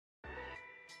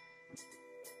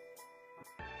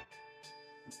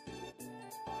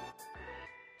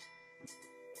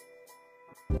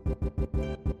მოგესალმებით,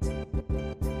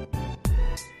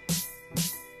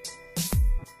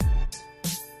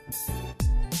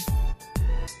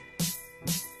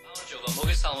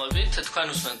 თქვენ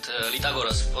უსმენთ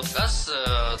ლიტაგორას პოდკასტს.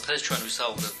 დღეს ჩვენ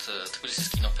ვისაუბრებთ თბილისის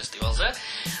კინოფესტივალზე.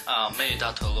 მე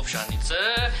დათო ლობჟანიძე,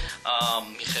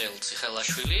 მიხეილ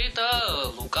ციხელაშვილი და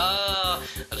ლუკა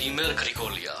ლიმერ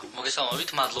გრიგოლია.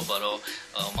 მოგესალმებით, მადლობა რომ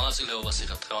მონაწილეობას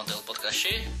იღებთ დღევანდელ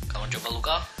პოდკასტში. გამარჯობა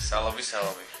ლუკა. სალამი.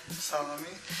 სალამი.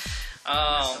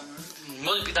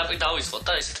 მოდი პირდაპირ დავიწყოთ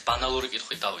და ესეთ ბანალური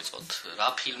კითხვით დავიწყოთ. რა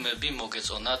ფილმები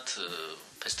მოგეწონათ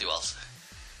ფესტივალზე?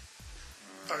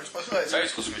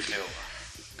 საერთოდ მიხეილობა.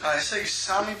 ესე იგი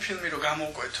სამი ფილმი რო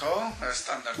გამოვკვეთო,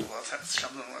 სტანდარტულად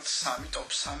შაბლონად 3 ტოპ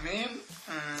 3.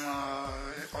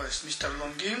 ეს მისტერ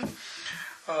ლონგი,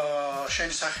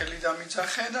 შენი სახელი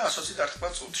დამიძახე და ასოცი დარტყმა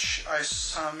წუთში. აი ეს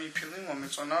სამი ფილმი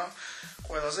მომეწონა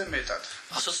ყველაზე მეტად.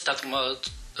 ასოცი დარტყმა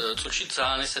წუთში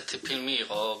ძალიან ესეთი ფილმი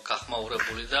იყო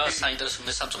გახმაურებული და საინტერესო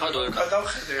მე სამწუხაროდ ვერ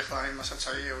გადავხედე ახლა იმასაც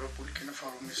აი ევროპული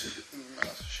კინოფორუმის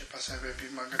შეფასებები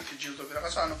მაგათი ჯილდოები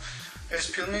რაღაც ანუ ეს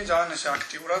ფილმი ძალიან ესე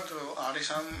აქტიურად არის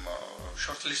ამ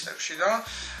შორტლისტებში და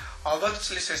ალბათ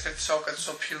წლის ერთ-ერთი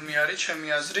საუკეთესო ფილმი არის ჩემი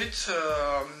აზრით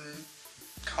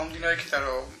გამომდინარე იქიდან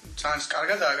რომ ძალიან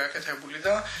კარგადაა გაკეთებული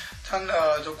და თან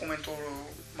დოკუმენტურ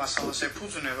მასალას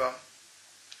ეფუძნება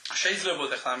შეიძლება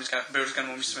ახლა ამისგან ბევრისგან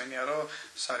მომისმენია რომ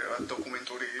სარიო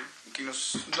დოკუმენტური კინოს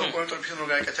დოკუმენტური ფილმი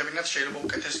გააკეთებინათ შეიძლება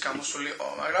უკეთესი გამოსულიყო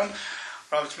მაგრამ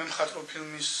რა ვიცი მე მხატვრულ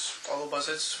ფილმის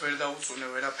ყოლობაზეც ვერ დაუწუნე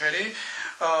ვერაფერი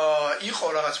იყო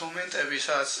რაღაც მომენტები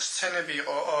სადაც სცენები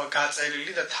იყო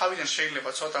გაწერილი და თავიდან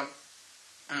შეიძლება ცოტა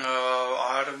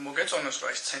არ მოგეწონოს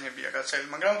რომ ეს სცენებია გაწერილი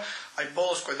მაგრამ აი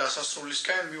ბოლოს კვე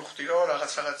დასასრულისკენ მივხვდი რომ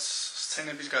რაღაც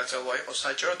სცენების გაწევა იყო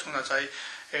საჭირო თუნდაც აი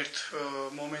ერთ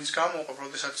მომენტს გამოვყო,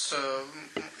 როდესაც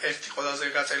ერთი ყველაზე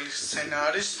გაწერილი სცენა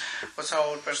არის, როცა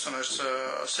ორ პერსონაჟს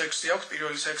სექსი აქვს,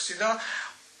 პირველი სექსი და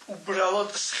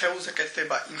უბრალოდ სხეულზე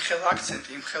კეთდება იმ ხელ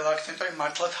აქცენტი, აი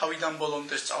მართლა თავიდან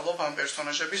ბოლომდე სწავლობ ამ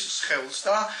პერსონაჟების სხეულს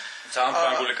და ძალიან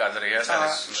ფრანგული კადრია,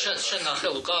 შენ ნახე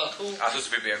ლუკა თუ ასოც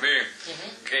ბიბიები?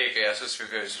 კი, ასოც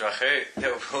ბიბიების რახე და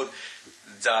უბრალოდ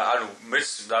ანუ მეც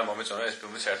ძალიან მომეწონა ეს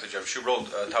ფილმი საერთოდ ჯამში. უბრალოდ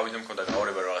თავიდან მქონდა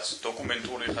გაურება რაღაც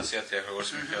დოკუმენტური ხასიათი აქვს როგორც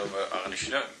მიხეილმა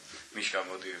აღნიშნა. მიშა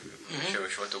მოდი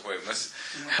შევეშვათ უკვე იმას.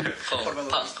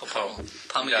 ხო.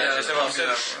 ფამილია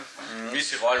ის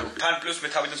იყო ანუ თან პლუს მე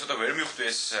თავიდან ცოტა ვერ მივხვდი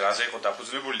ეს რაზე იყო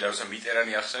დაფუძნებული და როცა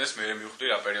მიტერანი ახსენეს მე მივხვდი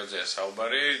რა პერიოდზეა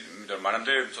საუბარი, იმიტომ რომ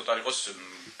მანამდე ცოტა იყოს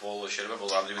ბოლო შეიძლება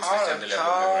ბოლო ამდენი წლის წამდელი არ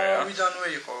მომეორია. თავიდანვე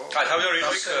იყო. თავიდან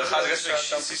იყო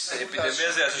ხაზგასმის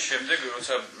ეპიდემიაზე ასე შემდეგ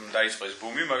როცა დაიწყო ეს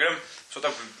ბუმი, მაგრამ ცოტა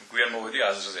გვიან მოვედი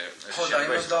აზრზე. ხო და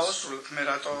იმას დავასრულებ მე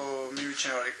რატო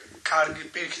მივიჩნე რომ კარგი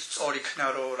პირიქით სწორი ქნა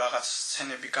რომ რაღაც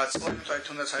სცენები გაწყვეტ, იმიტომ აი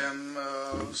თუნდაც აი ამ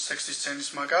სექსის სცენის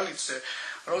მაგალითზე,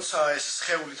 როცა ეს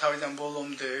სხეული თავიდან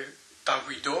ბოლომდე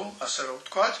დაგვიდო, ასე რომ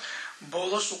ვთქვათ,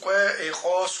 ბოლოს უკვე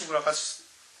იყო სულ რაღაც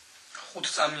 5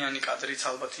 წამიანი კადრიც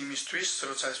ალბათ იმისთვის,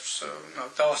 როცა ეს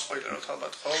დავასპოილეროთ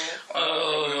ალბათ, ხო?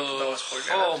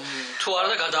 ხო, თუ არა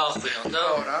და გადაახვიონ და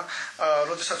ხო რა.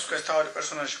 როდესაც უკვე ეს თავი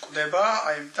პერსონაჟი კვდება,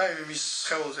 აი და იმის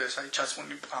სხეულზე ეს აი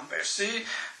ჩაცმული პამპერსი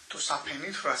თუ საფენი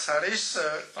თუ რას არის,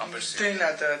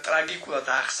 იმდენად ტრაგიკულად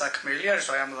აღსაქმელი არის,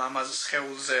 აი ამ ლამაზ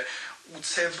სხეულზე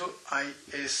უცებ აი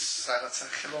ეს რაღაცა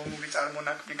ხელოვნური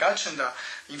წარმონაქმნი გაჩნდა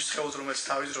იმ სხეულს რომელიც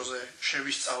თავის დროზე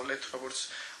შევისწავლეთ როგორც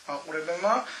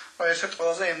მაყურებელმა, ერთ-ერთ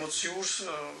ყველაზე ემოციურ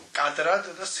კადრად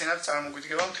და სცენად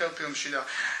წარმოგვიდგება მთელ ფილმში და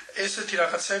ესეთი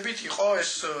რაღაცებით იყო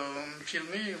ეს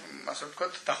ფილმი, ასე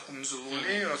ვთქვათ,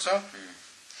 დახუნძლული, როცა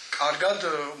კარგად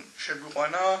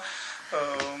შეგვიყვანა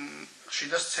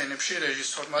შიდა სცენებში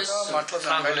რეჟისორმა და მართლა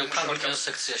ფრანგული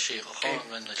სექციაში იყო, ხო?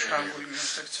 ფრანგული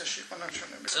სექციაში იყო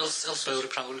ნაჩვენები. წელს ბევრი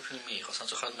ფრანგული ფილმი იყო,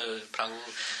 სამწუხაროდ მე ფრანგულ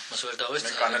მას ვერ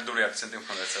დავესწრე. მე კანადური აქცენტი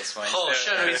მქონდა წელს მაინც. ხო,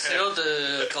 შენ ვიცი რომ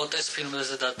კოტეს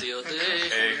ფილმებზე დადიოდი.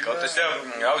 კოტეს და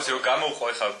რა ვიცი რომ გამოვყო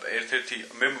ახლა ერთ-ერთი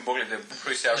მე მოკლედ უფრო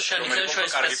ისე არ შენ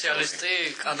სპეციალისტი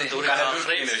კანადური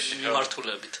კინოში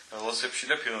მიმართულებით. ლოსებში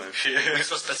და ფილმებში.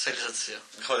 ეს სპეციალიზაცია.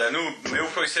 ხო და ნუ მე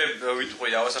უფრო ისე ვიტყვი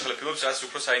დავასახლე ფილმებს, რაც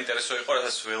უფრო საინტერესო იყო,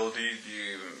 რასაც ველოდი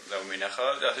და მინახა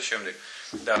და ასე შემდეგ.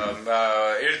 და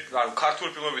ანუ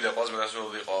ქართული ფილმები და ყველაზე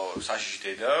მეტად იყო საშიში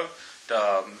დედა და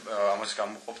ამას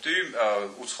გამოვყოფდი.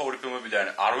 უცხოური ფილმებიდან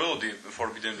არ ველოდი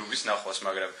Forbidden Ruby-ს ნახვას,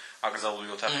 მაგრამ აკრძალული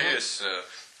ოთახი ეს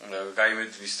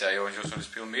გაიმედნის და ევან ჯონსონის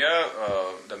ფილმია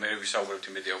და მე ვისაუბრებთ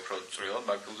იმედია უფრო წვრილად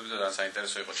მაგ ფილმებზე და ძალიან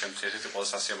საინტერესო იყო ჩემთვის ერთ-ერთი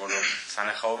ყველაზე სასიამოვნო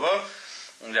სანახაობა.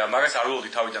 და მაგას არ ველოდი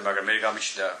თავიდან, მაგრამ მე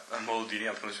გამიჩნდა მოლოდინი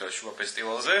ამ ფილმის შუა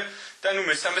ფესტივალზე და ნუ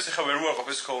მესამეს ახლა ვერ ვუარყოფ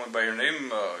ეს Call Me By Your Name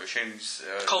შენის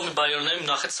Call Me By Your Name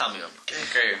ნახეთ 3-ი.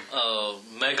 კი.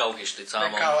 მე გავგიშდი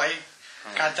ძალიან.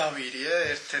 გადავირიე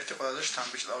ერთ-ერთი ყველაზე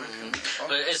შთამბეჭდავი ფილმი იყო.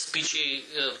 ეს ბიჭი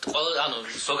ყველა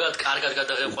ზოგადად კარგად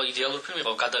გადაღებული იდეალური ფილმი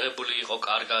იყო, გადაღებული იყო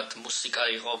კარგად, მუსიკა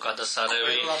იყო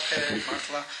გადასარევი,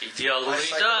 იდეალური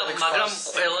და მაგრამ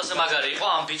ყველაზე მაგარი იყო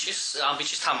ამ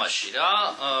ბიჭის თამაში რა.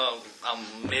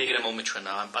 მე ეგრე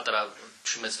მომეჩვენა ამ პატარა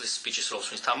 17 წლის ბიჭის როლს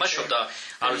ვინც თამაშობდა,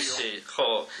 არ ვიცი, ხო,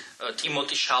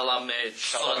 ტიმოტი შალამე,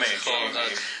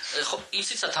 ხო,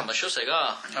 იცით სათამაშოს ეგა?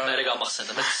 მე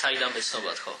გამახსენდა, მე საიდან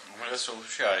მეცნობად ხო. უმეტეს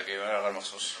როლში არის, კი, აღარ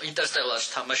მახსოვს. ინტერსტელარში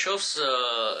თამაშობს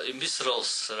იმის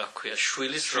როლს, რა ქვია,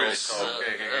 შვილის როლს.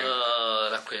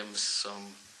 რა ქვია,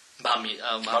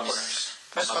 მამის.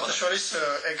 მე შორის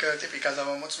ეგ ტიპი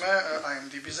გადავამოწმე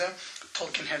IMDb-ზე.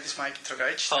 Talking Heads მაიკით რო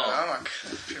გაიჩნდა რა მაგ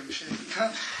ფილმში.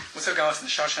 მუსიკა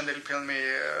გამახსენდა შარშანდელი ფილმი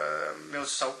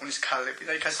მე-20 საუკუნის ქალები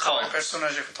და იქაც თავი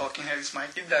პერსონაჟი ხო Talking Heads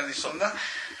მაიკით დანიშნდა.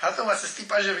 რატომაც ეს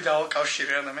ტიპაჟები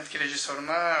დაავკავშირე და მეთქი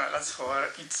რეჟისორმა რაღაც ხო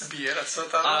იცბიე რა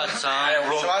ცოტა.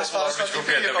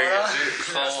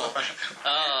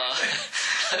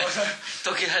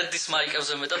 Talking Heads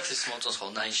მაიკებზე მეტად ის მოწონს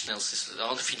ხო Nine Inch-ის და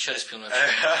ფინჩერის ფილმებში.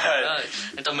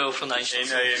 და მე უფრო Nine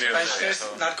Inch-ის.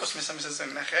 ნარკოს მესამე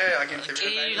სეზონი ნახე აგენტები.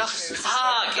 კი,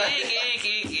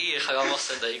 ხა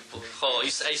გამახსენდა იქ ხო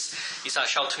ის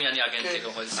შავთმიანი აგენტი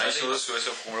რომელიც არის. ეს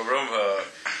ხუმრობ რომ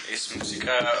ეს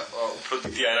მუსიკა უფრო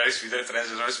დიდი არ არის ვიდრე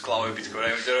ტრანზიტორის კლავებით თქო რა,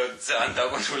 იმიტომ რომ ძალიან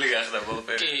დაკონტროლი გახდა ბოლო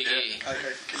პერიოდში.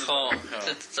 ხო.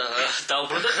 და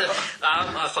უბრალოდ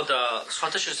ხო და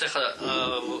სხვათა შორის ახლა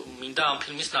მინდა ამ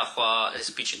ფილმის ნახვა ეს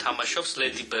ბიჭი თამაშობს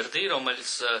ლედი ბერდი რომელიც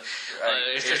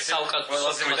ერთ-ერთი საუკეთესო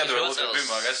ყველაზე მეტად ველოდები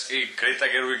მაგას კი გრეტა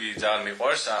გერვიგი ძალიან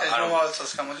მიყვარს. რომალსაც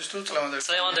გამოდის თუ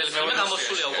წლევანდელი ფილმი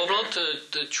გამოსულია უბრალოდ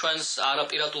ჩვენს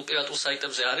არაპირატულ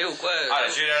საიტებზე არის უკვე არა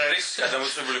ჯერ არ არის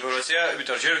გადამოწმებული ინფორმაცია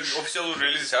იმიტომ რომ ჯერ ოფიციალური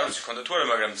რელიზის არ ვიცი ქონდა თუ არა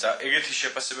მაგრამ ეგეთი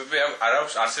შეფასებები არ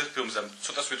აქვს არც ერთ ფილმს და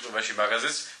ცოტა სვიტყვებაში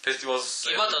მაგაზეც ფესტივალს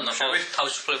კი ბატონო ხო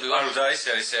თავისუფლები ვარ ანუ და ის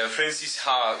არის ფრენსის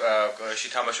ჰა-ში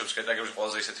თამაშობს კატეგორიის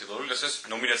ყველაზე ისეთი როლი რასაც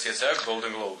ნომინაციაც აქვს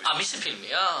Golden Globe-ის მისი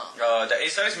ფილმია და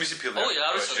ეს არის მისი ფილმი ოი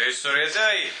არ ვიცი რეჟისორია და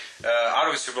არ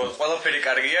ვიცი უბრალოდ ყველაფერი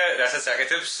კარგია რასაც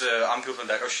აკეთებს ამ ფილმთან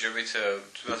დაკავშირებით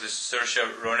თუნდაც სერშა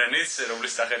რონენიც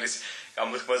რომლის სახელის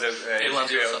გამოხმაზე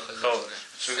ხო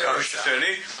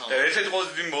სულგავშტენი და ერთ-ერთი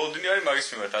ყველაზე მოლოდინი არის მაგის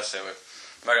მიმართ ასევე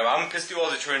მაგრამ ამ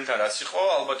ფესტივალზე ჩვენთან რაც იყო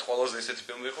ალბათ ყველაზე ესეთი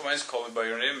ფილმი იყო მაინც Call Me By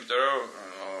Your Name იმიტომ რომ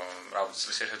რა ვიცი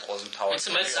ეს ერთ-ერთი ყველაზე მთავარი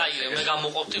მეც აი მე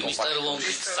გამოვყოფდი მისტერ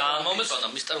ლონგის ძალიან მომეწონა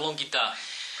მისტერ ლონგი და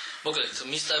მოკლედ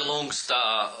მისტერ ლონგს და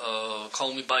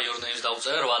Call Me By Your Name-ს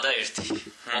დაუწერა 8 და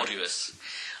 1 ორივეს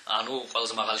ანუ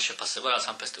ყველაზე მაღალი შეფასება რაც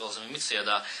ამ ფესტივალზე მიმიწია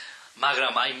და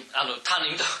მაგრამ აი თან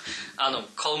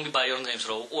Call Me By Your Name-ს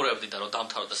რო უყურებდი და რო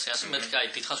დამთავრდა სეანსი მეთქი აი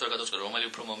დიდხანს ვერ გადავწყვეტი რომელი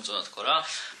უფრო მომწონა თქო რა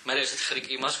მე ესეთი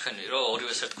ხრიკი იმას ვქენი რომ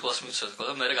ორივეს ერთ ქულას მივცე თქო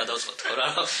და მე გადავწყვეტ თქო რა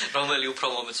რომელი უფრო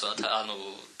მომწონა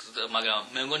მაგრამ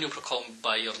მე მგონი უფრო Call Me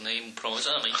By Your Name უფრო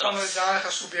მომწონა იმიტომ რომ ძალიან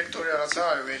ხა სუბიექტური რაღაცა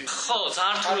არის ვერი ხო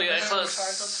ძალიან რთულია ეხლა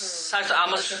საერთოდ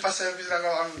ამას შეფასებების რა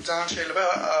ძალიან შეიძლება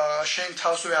შენ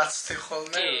თავსვე აცდე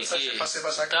ხოლმე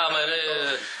შეფასებას აკეთებ და მე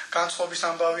განწყობის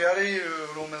ამბავი არის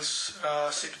რომელს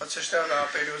სიტუაციაში და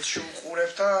პერიოდში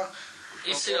უყურებ და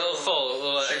ისი ხო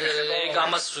ეგ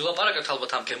ამას ვილაპარაკებთ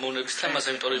ალბათ ამ გემოვნების თემაზე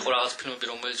იმიტომ რომ იყო რაღაც ფილმები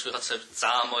რომელიც ვიღაცებს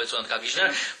ძალიან მოეწონათ გაგიჟდა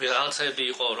ვიღაცები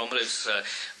იყო რომელიც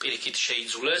პირიქით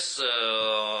შეიძულეს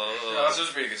რაღაცას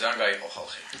პირიქით ძალიან გაიყო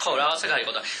ხალხი ხო რაღაცა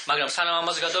გაიყო და მაგრამ სანამ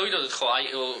ამაზე გადავიდოდით ხო აი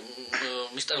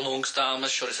მისტერ ლონგს და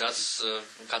ამას შორის რაც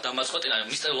გადამაწყვეტინა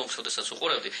მისტერ ლონგს ოდესაც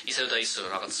უყურებდი ისევ და ის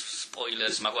რაღაც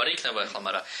სპოილერს მაგვარი იქნება ახლა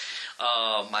მაგრამ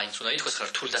მაინც უნდა ითქვას ხარ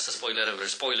რთული დასასპოილერები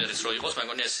სპოილერიც რო იყოს მე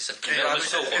მგონი ეს ისე ფილმი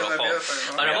რომელიც უყურო ხო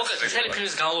მაგრამ მოკლედ მთელი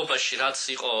ფილმის განმავლობაში რაც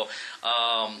იყო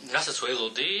რასაც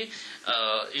ველოდი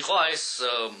იყო ეს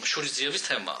შურისძიების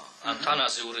თემა ან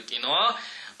თანაზიური კინოა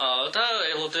და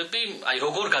ელოდები აი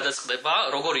როგორ გადაწყდება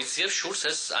როგორ იწიებს შურს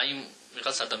ეს აი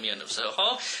ვიღაც ადამიანებს ხო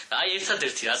აი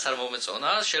ერთადერთი რაც არ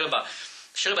მომეწონა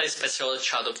შეიძლება ეს სპეციალურად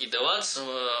ჩადო კიდევაც,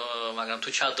 მაგრამ თუ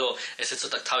ჩადო ესე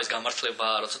ცოტა თავის გამართლება,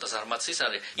 რო ცოტა ზარმაცის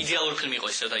არის, იდეალური ფილმი იყო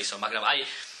ისე და ისე, მაგრამ აი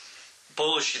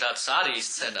ბოლოში რაც არის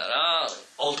სცენა რა,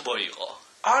 Old Boy იყო.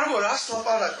 არ მო რას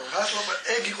ლაპარაკო,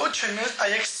 ეგ იყო ჩემი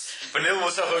აი ეს ბნელ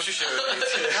მოსახლეში შევედი.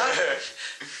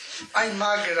 აი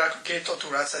მაგრა გეტო თუ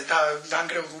რაც და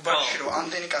დანგრეულ უბანში რომ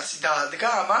ამდენი კაცი დაადგა,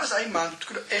 ამას აი მან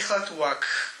თქვი რომ ეხლა თუ აქ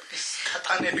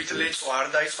კატანებით ლეწო არ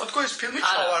დაიწყო თქო ეს ფილმი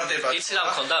ჩავარდება. იცი რა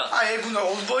მქონდა? აი ეგ უნდა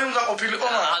Old Boy უნდა ყოფილიყო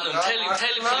მაგრამ ანუ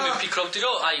მთელი ფილმი ფიქრობდი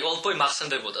რომ აი Old Boy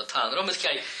მახსენდებოდა თან რომ მეთქი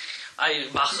აი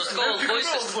მახსოვს თქო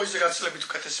Old Boys-ზე გაცილებით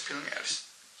უკეთესი ფილმი არის.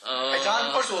 აი ძალიან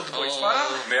მყავს Old Boys, მაგრამ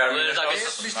მე არ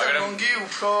მიდაგეს მისტერ ლონგი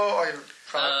უფრო აი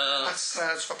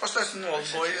просто ეს Old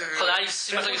Boy ხო აი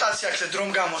სიმართლე აქ დრომ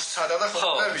გამოსცადა და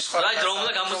ხო აი დრომ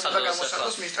და გამოსცადა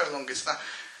მისტერ ლონგის და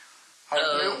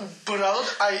მე უბრალოდ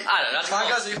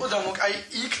მაგაზე იყო და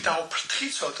იქ დავფრთხი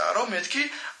ცოტა რომ მეთქი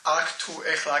აქ თუ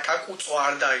ეხლა აკუწო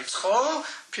არ დაიწყო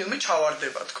ფილმი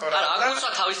ჩავარდება თქო რა. არა, აკუწო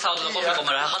თავისთავად ყოფილიყო,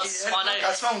 მაგრამ რაღაც სხვანაირი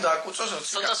კაცმა უნდა აკუწოს.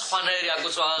 ცოტა სხვანაირი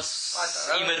აკუწოს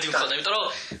იმედი მქონდა, იმიტომ რომ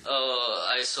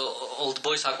აი ეს old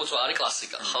boys აკუწო არის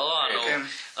კლასიკა, ხო?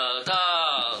 და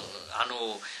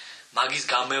მაგის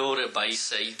გამეორება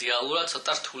ისე იდეალურად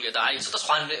ცოტა რთულია და აი ცოტა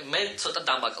სხვა მე ცოტა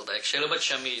დამაკლდა ეგ. შეიძლება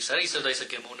ჩემი ის არის ისე და ისე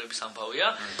გემოვნების ამბავია.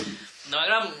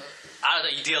 მაგრამ არა და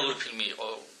იდეალური ფილმი იყო,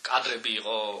 კადრები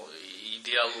იყო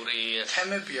იდეალური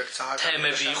თემები აქვს ძალიან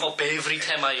თემები იყო, ბევრი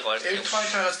თემა იყო ერთი.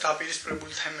 ერთმანეთთან რაღაც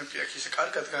დაპირისპირებული თემები აქვს, ისე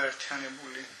კარგად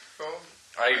გაერთიანებული, ხო?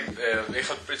 აი,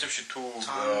 ეხლა პრინციპში თუ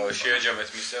შეეჯამეთ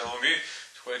მის ელონგი,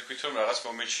 თქვენ თქვით რომ რაღაც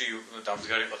მომენტში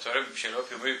დამდგარი ყავთ, მაგრამ შეიძლება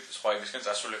ფილმი სხვა იმისგან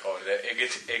წასულიყო და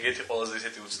ეგეთი ყველაზე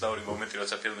ისეთი უცნაური მომენტი,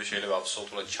 როცა ფილმი შეიძლება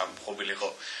აბსოლუტურად ჩამხობილიყო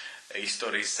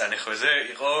ისტორიის სანეხვეზე,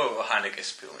 იყო ჰანეკეს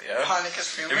ფილმი, რა. ჰანეკეს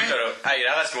ფილმი. იმიტომ რომ აი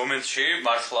რაღაც მომენტში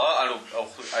მართლა,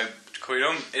 აი თქვი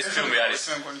რომ ეს ფილმი არის.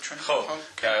 ხო,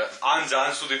 ან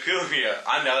ძალიან სუდი ფილმია,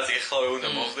 ან რაღაც ეხლავე უნდა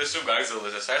მოხდეს რომ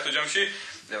გაგრძელდეს და საერთო ჯამში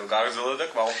გაგრძელდა და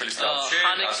კმაყოფილის თავში.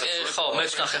 ჰანეკე, ხო, მე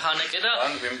ვსნახე ჰანეკე და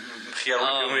ან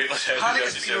მხიარული ფილმი იყო საერთო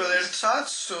ჰანეკეს პირველ ერთსაც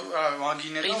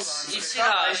ვაგინე და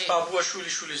ეს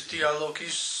ბაბუაშვილიშვილის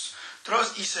დიალოგის დროს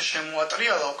ისე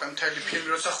შემოატრიალა უკვე მთელი ფილმი,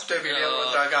 როცა ხვდები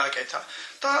რეალურად რა გააკეთა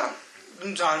და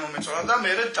ძალიან მომეწონა და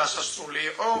მე დასასრული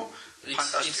იყო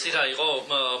იცი რა იყო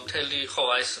მთელი ხო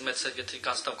აი ეს მეც ეგეთი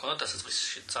განცდა მქონდა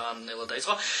დასაწყისში ძალიან ნელა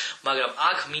დაიწყო მაგრამ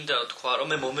აქ მინდა თქვა რომ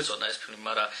მე მომეწონა ეს ფილმი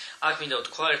მაგრამ აქ მინდა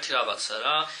თქვა ერთი რაღაცა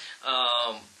რა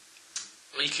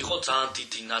იქ იყო ძალიან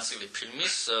დიდი ნაწილი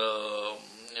ფილმის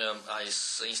აი ეს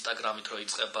ინსტაგრამით რო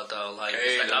იწყება და ლაივ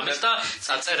ინსტაგრამის და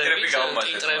საწერების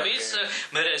ტიტრების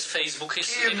მე ეს ფეისბუქის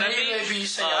ტიტრები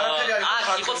აქ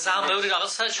იყო ძალიან ბევრი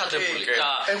რაღაცა ჩადებული და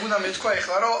ეგ უნდა მეთქვა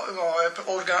ეხლა რომ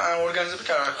ორგანიზები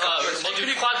მოდი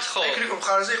ვთქვათ ხო ტექნიკურ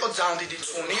მხარეზე იყო ძალიან დიდი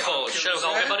წუნი ხო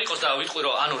შეუძლებელი იყოს და ვიტყვი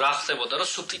რომ ანუ რა ხდებოდა რომ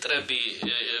სუბტიტრები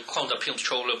ქონდა ფილმს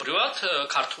ჩაულებრივად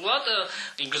ქართულად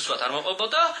ინგლისურად არ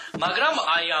მოყვებოდა მაგრამ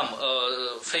აი ამ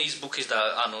ფეისბუქის და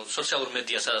ანუ სოციალურ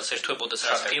მედიას სადაც ერთვებოდა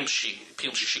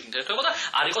ფილმში შიგნით ერთვებოდა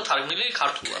არ იყო თარგმნილი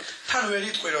ქართულად. თან ვერ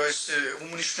იტყვი რომ ეს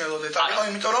უმნიშვნელო დეტალი იყო,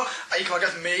 იმიტომ რომ აი იქ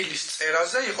მაგას მეილის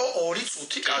წერაზე იყო 2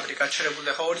 წუთი კადრი გაჩერებული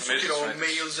და ხო 2 წუთი რომ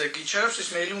მეილზე გიჩერებს ის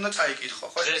მეილი უნდა წაიკითხო,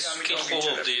 ხო? ეს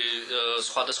კითხულობდი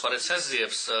სხვადასხვა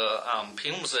რეცენზიებს ამ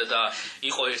ფილმზე და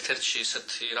იყო ერთ-ერთი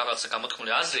ისეთი რაღაცა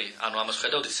გამოთქმული აზრი, ანუ ამას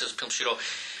ხედავთ ის ფილმში რომ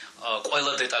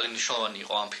ყველა დეტალი მნიშვნელოვანი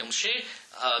იყო ამ ფილმში.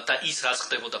 და ის რაც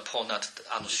ხდებოდა ფონად,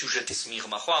 ანუ სიუჟეტის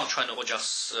მიღმა, ხო, ამ ჩვენ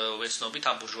ოჯახს ვეცნობით,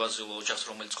 ამ ბურჟუაზიულ ოჯახს,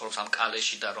 რომელიც ცხოვრობს ამ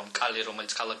კალეში და რომ კალე,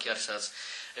 რომელიც ქალაქი არის, სადაც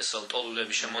ეს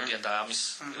ტოლულები შემოდიან და ამის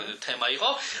თემა იყო,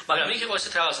 მაგრამ იქ იყო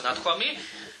ესეთი რაღაცა ნათქვამი,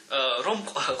 რომ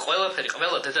ყველაფერი,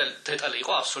 ყველა დეტალი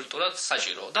იყო აბსოლუტურად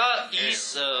საჭირო და ის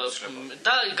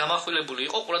და გამახვილებული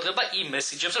იყო ყურადღება იმ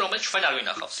მესიჯებზე, რომელიც ჩვენ არ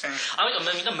ვინახავს. ამიტომ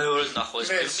მე მინდა მეორედ ნახო ეს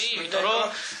ფილმი, იმიტომ რომ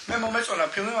მე მომეწონა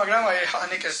ფილმი, მაგრამ აი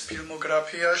ჰანეკეს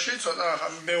ფილმოგრაფიაში ცოტა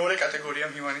მეორე კატეგორია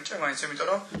მივანიჭე, მაინც იმიტომ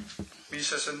რომ მის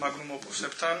ესეთ მაგნუმ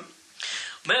ოპუსებთან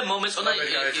მე მომეწონა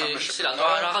ისი რა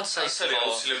რაღაცა ისე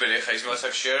აუცილებელი ხა ის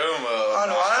მასაკშია რომ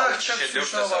ანუ არა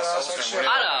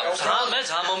არა მე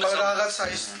ძალიან მომეწონა რაღაცა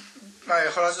ის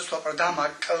აი ხო რაზეც ვაპარ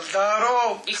დამაკლდა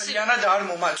რომ ისიანად არ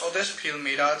მომაწოდეს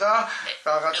ფილმი რა და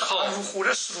რაღაცა არ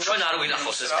უყურეს სრულად ჩვენ არ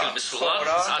ვინახავს ეს ფილმი სრულად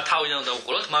თავიდან უნდა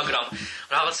უყუროთ მაგრამ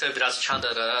რაღაცები რაც ჩანდა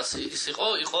რაც ის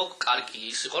იყო კარგი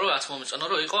ის იყო რომ რაც მომეწონა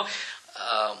რომ იყო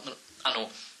ანუ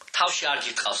თავში არ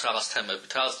გიტყავს რაღაც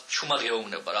თემებით, რაღაც ჩუმად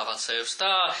გეუბნება რაღაცეებს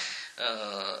და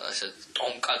ესე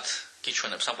ტონკად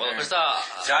გიჩვენებს ამ ყველაფერს და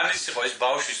ძალიან ის იყო ეს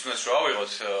ბავშვის თუნდაც რო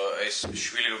ავიღოთ ეს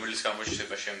შვილი რომელიც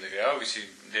გამოჩნდება შემდეგ რა, ვისი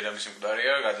დედამისი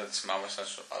მკვდარია, გადაც მამასთან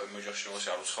ოჯახში როგორ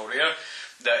არ უცხოვრია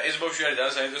და ეს ბავშვი არის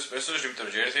ძალიან საინტერესო პერსონაჟი, იმიტომ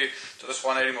რომ ერთი ცოტა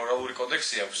სხვანაირი მორალური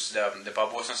კოდექსი აქვს და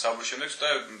ბაბუასთან საბურის შემდეგ ცოტა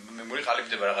მემური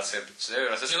ყალიბდება რაღაცებზე,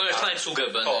 რასაც ერთმანეთს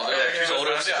უგებენ.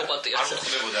 ორი ფსიქოპატია. არ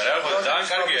ხდებოდა რა, ძალიან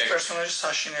კარგია ეს პერსონაჟის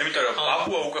საშინელი. იმიტომ რომ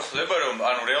ბაბუა უკვე ხდება რომ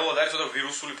ანუ რეალურად არის ცოტა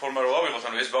ვირუსული ფორმა რო ავიღოთ,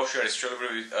 ანუ ეს ბავშვი არის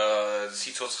ჩვეულებრივი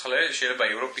სიცოცხლე, შეიძლება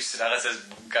ევროპის რაღაცას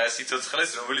სიცოცხლეს,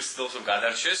 რომელიც ცდილობს რომ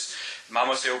გადარჩეს.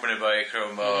 მამას ეუბნება იქ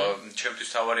რომ ჩემთვის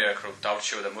თავარია აქ რომ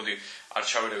დავრჩევა და მოდი არ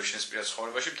ჩავერევი შენს პირად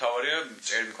ცხოვრებაში, თავარია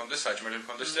წერი მქონდეს, საჭმელი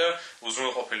მქონდეს და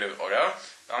უზრუნველყოფილიყო რა.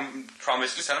 ამ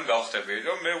 18 წლის ანამ გავხდები,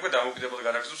 რომ მე უკვე დამოუკიდებლად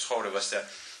განაგრძობ ცხოვრებას და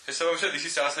შესაბამისად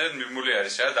ისიც რაღაცნაირად მიმული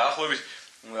არის რა. დაახლოებით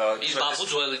ის ბაბუ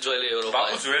ძველი ევროპა.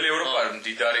 ბაბუ ძველი ევროპა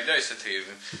მდიდარი და ესეთი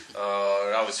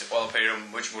რა ვიცი, ყველაფერი რომ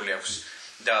მოჭმული აქვს.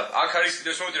 და აქ არის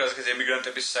კიდევ მომენტი, რაც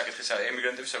ემიგრანტების საკითხის არის,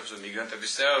 ემიგრანტების საკითხი,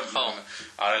 მიგრანტების და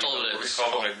არალეგალური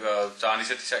ხალხები ძალიან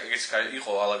ისეთი საკითხიც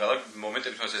იყო ალაგ-ალაგ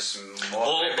მომენტები, თუმცა ეს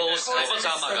ბოლოს იყო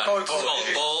ზამაგარი.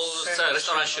 ბოლოს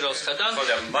რესტორანში რო ვსხედან. ხო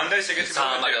და მან და ეს ეგეთი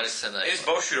ზამაგარი სცენა. ეს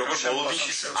ბავშვი როგორ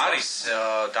მოლოდინში არის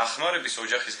დახმარების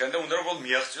ოჯახისგან და უნდა რომ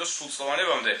მიაღწიოს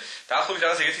სულწლოვანებამდე. დაახლოებით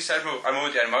რაღაც ეგეთი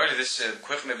მომენტი არის, მაგალითად ეს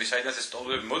ქვეყნები, საიდანაც ეს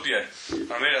სტოლები მოდიან,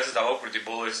 მე რასაც დავაკვირდი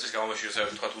ბოლო ერთ წლის განმავლობაში, როცა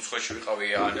თქვა უცხოეთში ვიყავი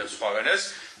ან სხვაგანაც,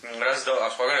 რაც და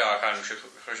სხვაგან აქ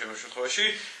შემთხვევაში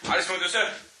არის მომენტი,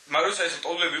 მაგრამ ეს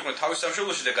სტოლები იყვნენ თავის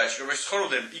სამშობლოში და გაჭირვებაში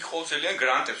ცხოვრობდნენ, იქ ყოველწელიან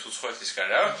გრანტებს უცხოეთისგან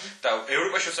რა და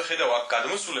ევროპაში როცა ხედავ აქ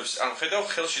გადმოსულებს, ანუ ხედავ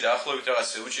ხელში დაახლოებით რაღაც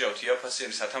უჭირავთ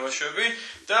იაფასიანი სათამაშოები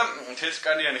და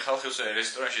თეთრკანიანი ხალხი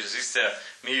რესტორანში ზის და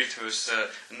მიირთმევს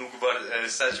ნუგბარ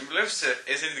საჭმლებს,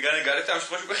 ესეთი გარეთ ამ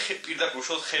შემთხვევაში უკვე პირდაპირ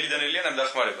უშუალოდ ხელიდან ელიან ამ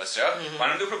დახმარებას რა.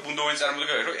 მანამდე უფრო ბუნდოვანი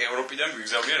წარმოდგენაა, რომ ევროპიდან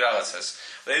გვიგზავნიან რაღაცას.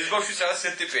 და ეს ბავშვი რაღაც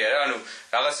ეს ტიპია რა, ანუ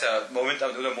რაღაცა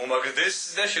მომენტამდე უნდა მომაგრდეს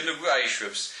და შემდეგ უკვე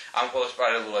აიშვებს. ამ ყოველს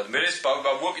პარალელურად. მე ეს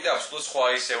ბაბუა კიდე აბსოლუტურად სხვა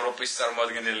ის ევროპის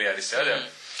წარმოადგენელი არის რა.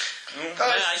 და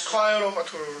სხვა ევროპა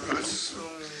თუ რაც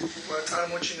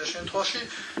წარმოჩინდა შემთხვევაში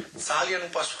ძალიან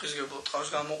უპასუხისმგებლო ყავს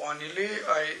გამოყვანილი,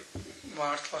 აი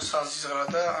მართლა საზიზღრა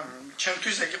და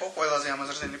ჩემთვის ეგ იყო ყველაზე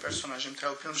ამაზრდენი პერსონაჟი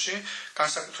მთელ ფილმში,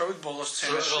 განსაკუთრებით ბოლოს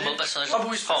სცენაში. რომელ პერსონაჟი?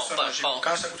 ბაბუის პერსონაჟი,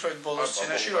 განსაკუთრებით ბოლოს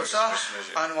სცენაში, როცა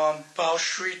ანუ ამ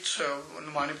ბავშვით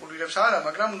მანიპულირებს არა,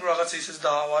 მაგრამ რაღაცა ისეც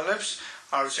დაავალებს,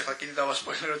 არ ვიცი ხა კიდე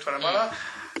დავასპოილერებ თუ არა, მაგრამ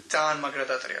ძალიან მაგრად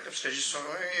ატრიალებს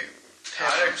რეჟისორი.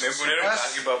 არა, მე მგონია რომ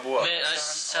კარგი ბაბუა. მე ეს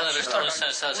სცენაში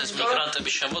ეს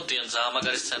მიგრანტები შემოდიან, ძალიან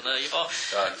მაგარი სცენა იყო.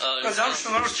 და ძალიან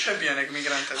შუმაროს ჩებიან ეგ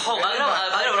მიგრანტები. ხო, მაგრამ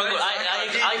როგორ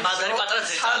აი მაგარი პატარა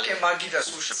ძეტალი. ცალკე მაგიდას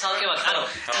უშევს. ცალკე მაგ, ანუ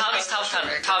თავის თავთან,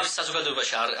 თავის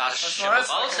საზოგადოებაში არ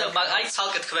შემოყავთ, აი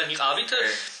ცალკე თქვენ იყავით,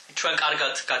 ჩვენ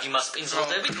კარგად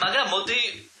გაგიმასპინძლდებით, მაგრამ მოდი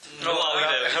ნუ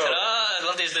ავიდებით რა.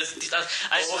 ლანდის დისტანს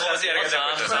აი ხაზი არ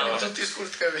გადაგვეცდა. თუ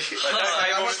დისკურსები.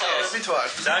 აი მომენტია.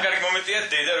 ძალიან კარგი მომენტია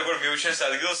დედა როგორ მიუჩენს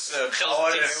ადგილს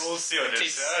ხალხი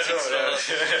რევოლუციონერს რა.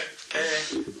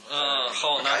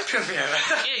 ხო, ნაიფერმია.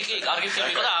 კი, კარგი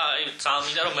ფილმი და აი ძალიან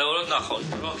მინდა რომ მეორე ნახოთ,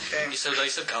 რომ ისევ და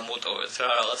ისევ გამოტოვეთ რა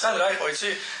რაღაცა. თან რა იყო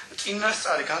იცი?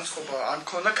 წინასწარი განწყობა არ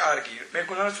მქონდა კარგი. მე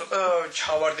გქონდა რომ ცოტა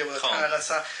ჩავარდებოდა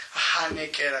რაღაცა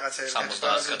ჰანეკე რაღაცა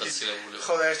 70 გადაცილებული.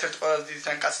 ხო და ერთ-ერთი ყველაზე დიდი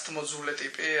თან კაცთ მოძულე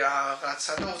ტიპი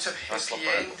რაღაცა და უცებ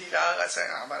ჰეპი-ენდი რაღაცა,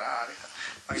 აბა რა არის.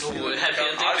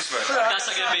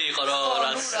 გასაგები იყო რომ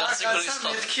რაც სიკვდილის ხო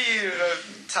მეთქი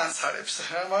ცანცარებს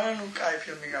რა, მაგრამ ნუ კაი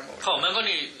ფილმი გამოვიდა. ხო, მე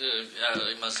მგონი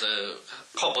იმას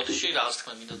ხო ბოდიში რაღაც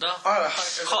თქმა მინდოდა. არა,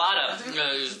 ხო, არა,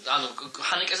 ანუ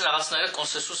ჰანეკეზე რაღაცნაირად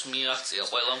კონსენსუსს მიაღწია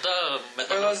ყველამ და მე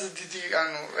ყველაზე დიდი,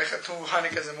 ანუ ეხლა თუ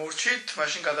ჰანეკეზე მოვრჩით,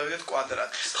 მაშინ გადავიდეთ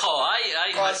კვადრატს. ხო, აი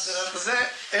კვადრატზე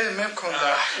მე მქონდა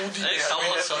უდიდესი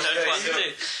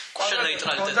კვადრატი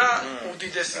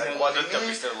უდიდესი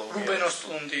რუბენ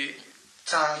ოსტლუნდი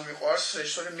ძალიან მიყვარს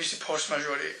რეჟისორი, მისი ფორს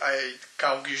მაჟორი აი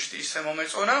გავგიჟდი ისე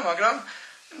მომეწონა, მაგრამ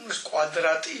ეს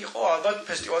კვადრატი იყო ალბათ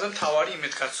ფესტივალზე მთავარი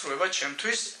იმედგაცრუება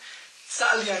ჩემთვის.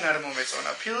 ძალიან არ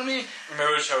მომეწონა ფილმი. მე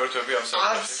ვერ ჩავერთვები ამ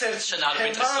არც ერთ შენ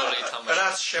არბიტრის როლი ითამაშე.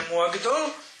 რაც შემოაგდო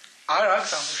არ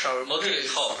აქვს ამუშავებული. მოდი,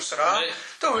 ხო, რა.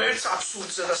 და ვერც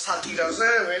აბსურდზე და სატირაზე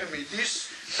ვერ მიდის.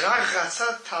 რაღაცა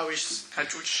თავის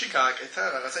გაჭუჭში გააკეთა,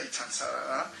 რაღაცა იცანცა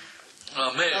რა.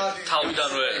 მე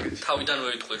თავიდანვე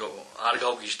ვიტყვი რომ არ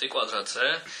გავგიჟდი კვადრატზე.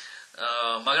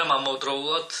 მაგრამ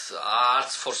ამავდროულად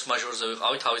არც ფორს მაჟორზე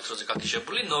ვიყავი თავის დროზე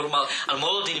გაგიჟებული, ნორმალ, ანუ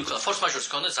მოლოდინი მქონდა, ფორს მაჟორს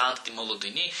მქონდა ძალიან დიდი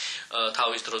მოლოდინი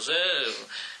თავის დროზე.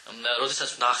 როდესაც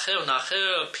ვნახე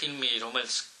ფილმი,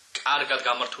 რომელიც კარგად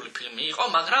გამართული ფილმი იყო,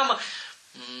 მაგრამ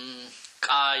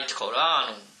კაი თქო რა,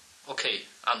 ანუ ოკეი,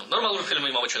 ანუ ნორმალური ფილმი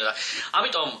მომეჩვენა და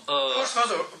ამიტომ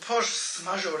ფორს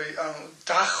მაჟორი, ანუ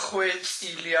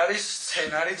დახვეწილი არის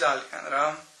სცენარი ძალიან რა.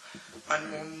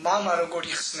 ანუ мама როგორ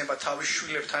იხსნება თავის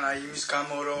შვილებთან აი იმის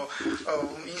გამო რომ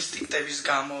ინსტინქტების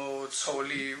გამო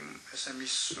ცოლი ესე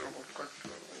მის როგორ ვთქვა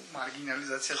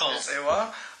მარგინალიზაციას ეწევა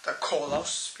და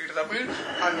კოლავს პირდაპირ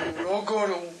ანუ როგორ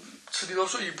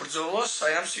ცდილობს იბრძოლოს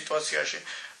აი ამ სიტუაციაში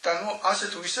და ნუ ასე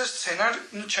თუ ისე სცენარი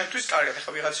ნუ ჩემთვის კარგად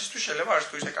ახლა ვიღაცისთვის შეიძლება არც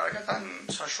თუ ისე კარგად ან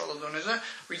საშუალო დონეზე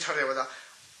ვითარდება და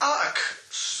აქ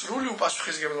სრული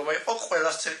უპასუხისმგებლობა იყო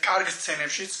ყველა კარგ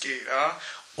სცენებშიც კი რა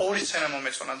ორი სცენა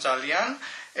მომეწონა ძალიან.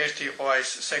 ერთი იყო აი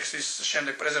სექსის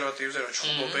შემდეგ პრეზერვატივზე რო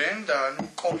ჩხუბობენ და ნუ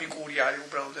კომიკური არის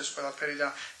უბრალოდ ეს ყველაფერი და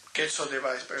გეცოდება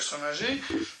ეს პერსონაჟი.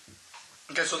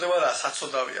 გეცოდება და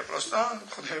საწოდავია პროსტა,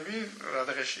 ხდები რა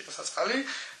დღეში იყო საწყალი.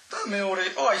 და მეორე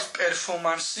იყო აი ეს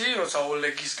პერფორმანსი, როცა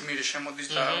ოლეგის გმირი შემოდის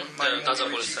და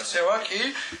დაძაბულისება კი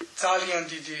ძალიან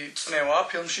დიდი წნევა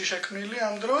ფილმში შექმნილი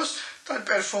ამ დროს და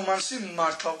პერფორმანსი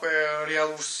მართლა უკვე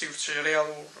რეალურ სივრცეში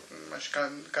რეალურ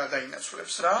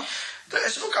გადაინაცვლებს რა და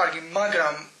ეს იყო კარგი,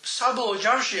 მაგრამ საბოლოო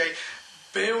ჯამში აი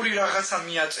ბევრი რაღაცა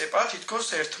მიაწეპა თითქოს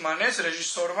ერთმანეთს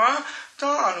რეჟისორმა და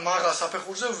ანუ მაღალ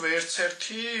საფეხურზე ვერც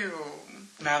ერთი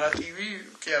ნარატივი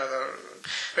კი არა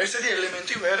ვერც ერთი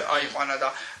ელემენტი ვერ აიყვანა და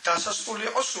დასასრული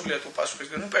იყო სრულიად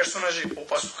უპასუხისმგებლო. პერსონაჟი იყო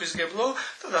უპასუხისმგებლო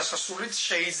და დასასრულიც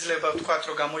შეიძლება ვთქვათ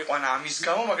რომ გამოიყვანა ამის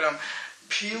გამო, მაგრამ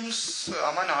ფილმს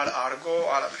ამან არ არგო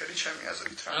არაფერი ჩემი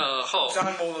აზრით რა. ხო.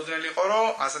 ძალიან მოულოდნელი იყო რომ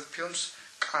ასეთ ფილმს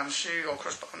კანში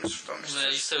ოქროს პალმის რტომის. მე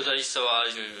ისევ და ისევ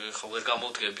ხო ვერ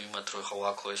გამოვდგები იმათ რომ ხო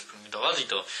აქ ეს ფილმი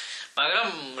დავადიდო, მაგრამ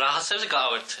რაღაცებზე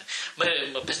გავერთე. მე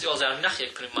ფესტივალზე არ მინახე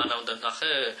ეგ ფილმი, მანამდე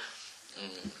ნახე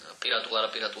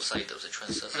პირატულ საიტებზე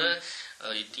ჩვენსაზე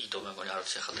იდო მეგონი არ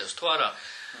ვიცი ახლა დევს თუ არა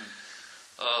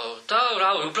და რა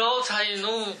უბრალოდ აი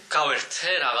ნუ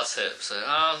გავერთე რაღაცებზე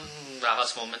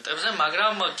რაღაც მომენტებზე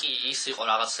მაგრამ კი ის იყო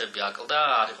რაღაცები აკლდა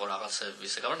არ იყო რაღაცები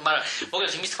ისე გამორ მაგრამ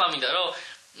მოგეთ იმის თქმა მინდა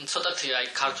რომ ცოტათი აი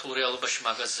ქართულ რეალობაში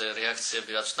მაგაზე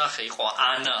რეაქციები რაც ნახე იყო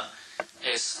ანა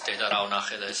ეს დედა რა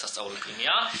ვნახე და ეს სასწაული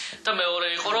ფილმია და მეორე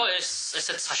იყო რომ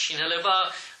ესეთ საშინელება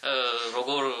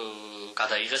როგორ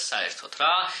გადაიღეს საერთოდ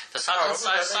რა და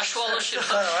საშუალოში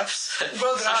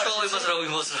საშუალებას რო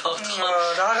იმოძრავთ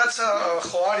რაღაცა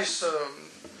ხო არის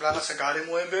რაღაცა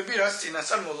გარემოებები რაც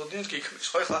წინასწარ მოლოდინით გიქმნის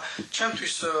ხო ეხლა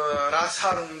ჩემთვის რაც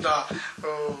არ უნდა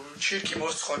ჩირკი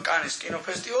მოსწყო კანის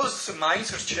კინოფესტივალს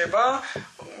მაინც რჩება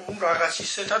რაღაც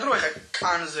ისეთად რომ ეხლა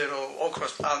კანზე რო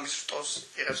ოქროს პალმის რტოს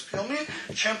იღებს ფილმი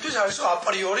ჩემთვის არის რომ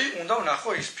აპრიორი უნდა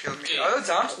ვნახო ის ფილმი და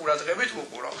ძალიან ყურადღებით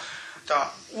ვუყურო და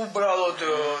უბრალოდ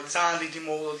ძალიან დიდი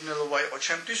მოულოდნელობა იყო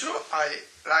ჩემთვის რომ აი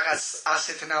რაღაც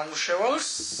ასეთ ნამუშევალს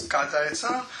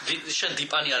გადაეცა შენ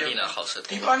დიპანი არ გინახავს ეთქო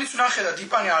დიპანის ვნახე და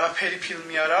დიპანი არაფერი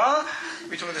ფილმი არაა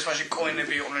ვითომ ეს მაშინ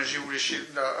კოენები იყვნენ ჟიურიში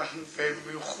და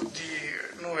ვიხდი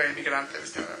ნუ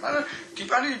ემიგრანტების თემა მაგრამ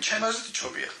დიპანი ჩემაზეც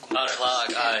ჩობია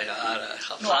არა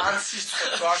ხა ნუ არც ის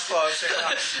ვარსკვლავს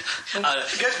ეხლა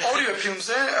გეთ ორივე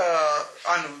ფილმზე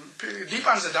ანუ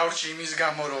დიპანზე დავრჩი იმის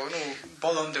გამო რომ ნუ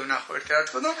ბოლომდე ვნახო ერთი რა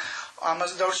თქო და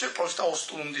ამაზე დავრჩი პოსტა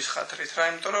ოსტუნდის ხათრით რა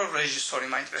იმიტომ რომ რეჟისორი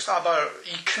მაინტერესა აბა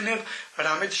იქნებ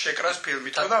რამედ შეკრას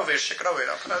ფილმი თქო და ვერ შეკრა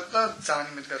ვერაფრად და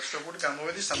ძალიან იმედგაცრუებული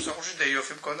გამოვედი სამსახურში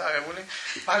დეიოფი მქონდა აღებული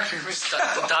მაგ ფილმის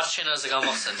დარჩენაზე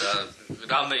გამახსენდა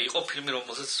რამე იყო ფილმი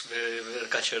რომელზეც ვერ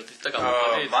გაჩერდით და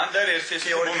გამოვედი მან და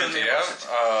ერთი მომენტი რა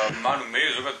მანუ მე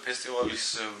ზოგადად ფესტივალის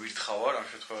ვირთხავარ ამ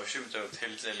შემთხვევაში იმიტომ რომ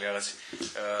თელი წელი რაღაც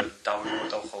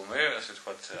დავიმოტავ ხოლმე ასე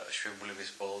ვთქვათ შვებულების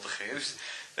ბოლო დღეებს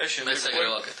და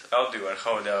შემდგომ დავდივარ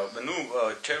ხო და ნუ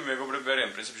ჩემი მეგობრები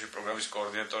არიან პრინციპში პროგრამის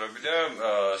კოორდინატორები და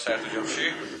საერთო ჯამში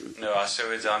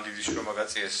ასევე ძალიან დიდი შრომა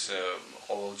გაწიეს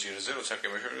ყოველ ჯერზე როცა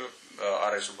კემეში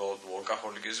არ ეს უბრალოდ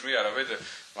ვორკაჰოლიკიზმი არამედ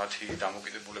მათი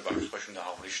დამოკიდებულება ამ შემთხვევაში უნდა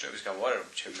აღვნიშნების გამო არა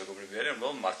ჩემი მეგობრები არიან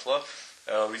რომ მართლა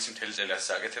ვიცი მთელი წელი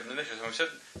ასე აკეთებდნენ და შესაბამისად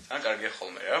ძალიან კარგია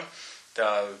ხოლმე რა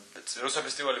და როცა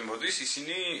ფესტივალი მოდის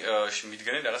ისინი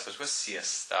მიდგნენ რაღაც თქვა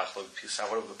სიას და ახლობით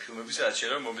საავადმყოფო ფილმების რაც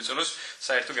შეიძლება მომეწონოს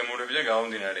საერთო გემოვნებიდან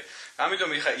გამომდინარე.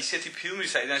 ამიტომ იხა ისეთი ფილმი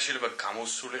საიდან შეიძლება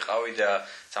გამოსულიყავი და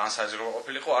ძალიან საზრდოო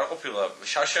ყოფილიყო არ ყოფილა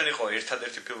შარშან იყო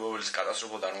ერთადერთი ფილმი რომელიც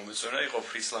კატასტროფულად არ მომეწონა იყო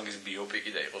ფრიც ლანგის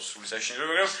ბიოპიკი და იყო სრული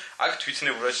საშინელება მაგრამ აქ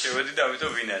თვითნებურად შევედი და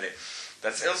ამიტომ ვინ არის და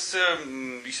წელს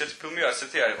ისეთი ფილმი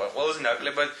არცერთი არ იყო ყველაზე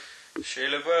ნაკლებად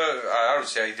შეიძლება არ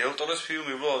ვიცი აი დელტოროს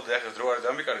ფილმი უბრალოდ ახლა დრო არ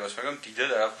დამიკარგავს მაგრამ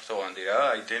დიდად არ აღფრთოვანდი რა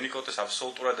აი დენიკოტეს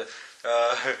აბსოლუტურად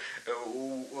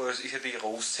ისეთი იყო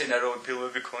უსცენარო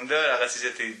ფილმები ქონდა რაღაც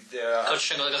ისეთი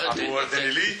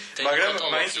აღუარდენილი მაგრამ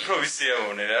მაინც უფრო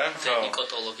ვისიამოვნე რა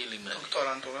დენიკოტოლოგი ლიმენი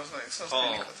დოქტორანტურას დაიწყო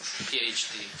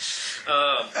PhD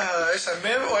ესა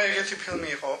მე ეგეთი ფილმი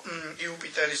იყო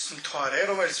იუპიტერის მთვარე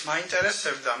რომელიც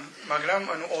მაინტერესებდა მაგრამ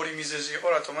ანუ ორი მიზეზი იყო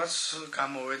რატომაც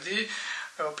გამოვედი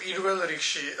პირველ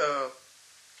რიგში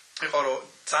იყო რომ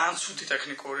ძალიან ცუდი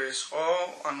ტექნიკური იყო,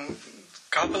 ანუ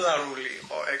გაბლარული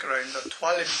იყო ეკრანი და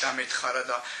თვალები დამეთხარა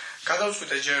და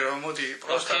გადავწყვიტე ჯერ რომ მოდი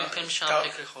პროსტა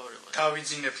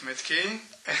დავიძინებ მეთქი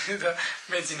და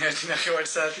მეძინე ერთი ნახევარი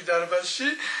საათი დარბაზში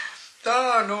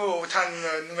და ნუ თან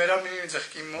მე რა მინიძახ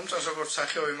კი მომწონს როგორც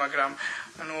სახეობი მაგრამ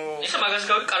ანუ ეხა მაგას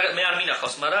კარგად მე არ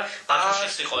მინახავს მაგრამ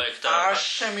ბათუმშიც იყო ეგ და არ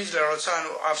შემიძლია როცა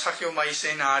ანუ სახეობა ის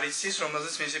ენა არის ის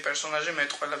რომელზეც მისი პერსონაჟი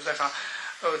მეტყველებს და ხა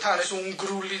თან ეს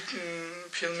უნგრული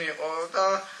ფილმი იყო და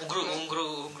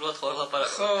უნგრულად ხო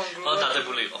ლაპარაკო ხო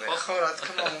დადებული იყო ხო რა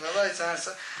თქმა უნდა და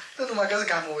ძალიან და ნუ მაგაზე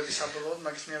გამოვედი საბოლოოდ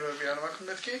მაგის ნერვები არ მაქვს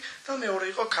მეთქი და მეორე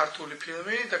იყო ქართული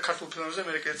ფილმი და ქართულ ფილმებზე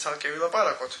მე კიდე ცალკე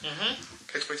ვილაპარაკოთ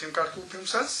კეთხვით იმ ქართულ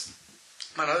ფილმსაც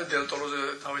მანამდე დელ ტოროზე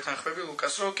დავითანხმები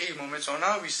ლუკას რომ კი მომეწონა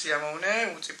ვისი ამოვნე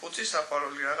უწიფუცი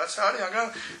საყვარელი რაღაცა არის მაგრამ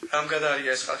რამ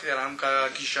გადარია ეს ხალხი და რამ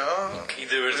გაგიშა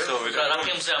კიდევ ერთხელ რა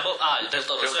ფილმზე ამბობ დელ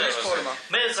ტოროზე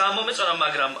მე ძალიან მომეწონა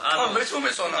მაგრამ ანუ მეც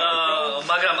მომეწონა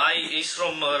მაგრამ აი ის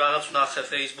რომ რაღაც ვნახე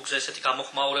Facebook-ზე ესეთი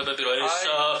გამოხმაურებები რომ ეს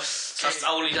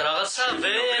სასწაული და რაღაცა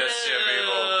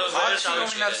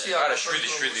ნომინაცია არა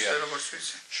 7-7-ია როგორც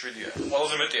ვიცი 7-ია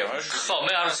ყველაზე მეტია მაგრამ ხო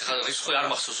მე არ ვიცი ხა ის ხო არ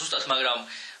მახსოვს ზუსტად მაგრამ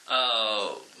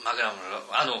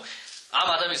ანუ ამ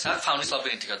ადამიანს აქვს ფაუნის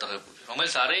ლაბირინთი გადაღებული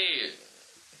რომელიც არის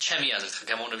ჩემი აზრით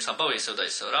გამოვნების ამბავი ისევ და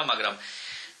ისევ რა მაგრამ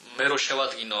მე რო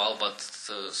შევადგინო ალბათ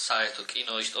საერთოდ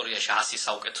კინო ისტორიაში 100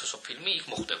 საუკეთესო ფილმი იქ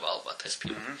მოხდება ალბათ ეს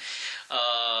ფილმი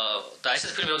და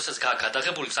ესეთი ფილმი როდესაც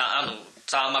გადაღებული ანუ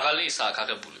ძალიან მაღალი ისაა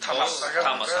გაგებული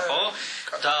თამასა ხო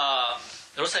და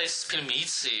როცა ეს ფილმი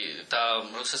იცი და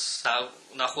როდესაც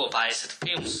ნახულობ აი ესეთ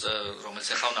ფილმს რომელიც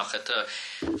ახლა ვნახეთ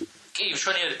კი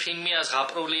შვენიერი ფილმია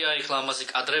ზღაპრულია იქ ლამაზი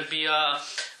კადრებია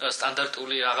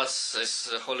სტანდარტული რაღაც ეს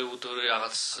ჰოლივუდური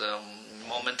რაღაც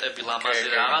მომენტები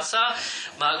ლამაზი რაღაცა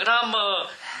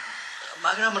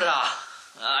მაგრამ რა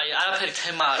აი არაფერი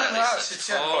თემა არ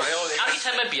არის აი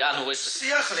თემებია ანუ ეს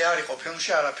სიახლე არ იყო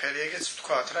ფილმში არაფერი ეგეც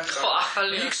ვთქვათ რა ხო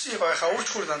ახალი იქს იყო ახლა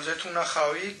ურჩხურდანზე თუ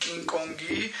ნახავი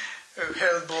კინგ-კონგი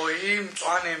ჰელბოი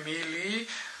მწვანე მილი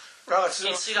რაღაც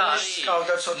იცი რა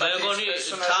არის მეგონი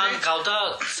თან გავდა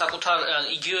საკუთარ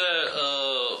იგივე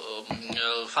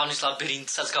ფაუნის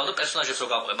ლაბირინთსაც გავდა პერსონაჟებს რო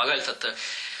გავყვე მაგალითად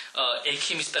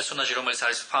ექიმის პერსონაჟი რომელიც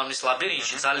არის ფაუნის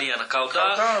ლაბირინთში ძალიან გავდა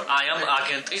აი ამ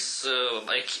აგენტის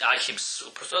ექიმს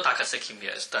უბრალოდ აქაც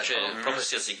ექიმია ეს და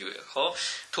პროფესიაც იგივეა ხო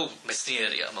თუ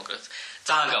მეცნიერია მოკლედ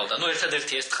ძალიან გავდა ნუ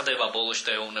ერთადერთი ეს ტყდება ბოლოში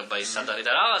და ეუბნება ის სად არის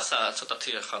და რაღაცა ცოტათი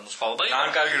ხა ნუ სხვაობა იყო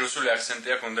ძალიან კარგი რუსული აქცენტი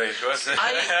აქვს უნდა ითქვას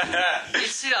აი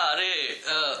იცი რა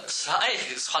არის აი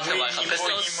სხვათება ხა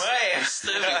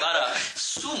ფესტივალი არა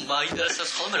სულ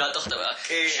მაინტერესებს ხოლმე რატო ხდება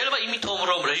შეიძლება იმიტომ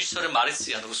რომ რეჟისორები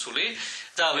არიციან რუსული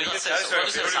და ვიღაცას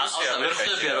ვერ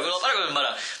ხვდებიან როგორ ლაპარაკობენ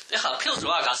მაგრამ ეხლა ფილმს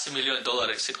რა აქვს $100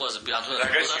 მილიონი სიტყვაზე ანუ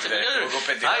 30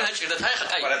 მილიონი აი გაჭირდათ აი ხა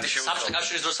კაი სამშაბათი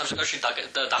კავშირის დროს სამშაბათი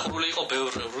კავშირი დახურული იყო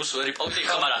ბევრ რუს ვერი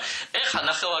პოლიტიკა მაგრამ ეხლა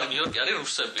ნახევარი ნიუ-იორკი არის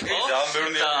რუსები ხო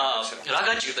და რა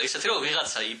გაჭირდა ისეთი რომ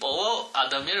ვიღაცა იპოვო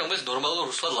ადამიანი რომელიც ნორმალურ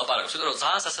რუსულად ლაპარაკობს იმიტომ რომ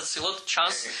ძალიან სასაცილოდ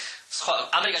ჩანს სხვა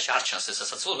ამერიკაში არ ჩანს ეს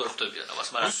სასაცილოდ ვერ ხვდებიან ამას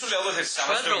მაგრამ რუსული ალბათ ეს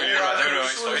 300 მილიონი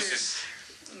ადამიანი ხო ის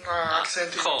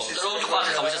აქცენტი ხო რო თქვა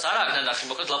ხა ვისაც არ აღნა ნახი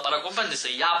მოკლედ ლაპარაკობენ ესე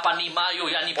იაპანი მაიო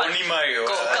იანი მაიო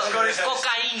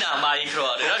კოკაინა მაიქ რო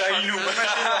არის რა კოკაინუ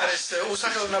ეს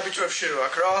უსახელო ნაბიჯებში რო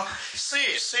აქ რა სი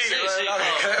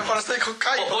просто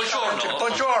კაი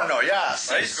ბონჯორნო yes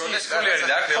ის გროტესკული არის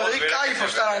და აქ რეალურად კაი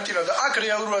პოსტარანტინო და აქ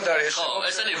რეალურად არის ხო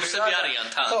ესენი რუსები არიან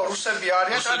თან ხო რუსები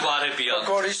არიან რუსებია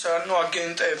გორის ნუ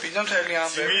აგენტები და მთელი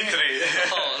ამბები დიმიტრი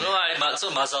ხო ნუ აი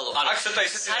მაზალო აქ ცოტა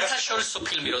ისეთი საერთაშორისო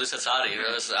ფილმი როდესაც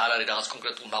არის არ არის რაღაც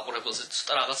კონკრეტულ მაყურებელზე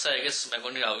ცოტა რაღაცა ეგეც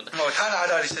მეგონი რა უნდა ნუ თან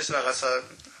არ არის ეს რაღაცა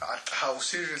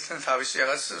არტ-ჰაუსი თავისი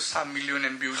რაღაც 3 მილიონი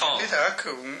ბიუჯეტი და აქ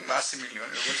 100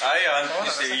 მილიონი როგორც აი ან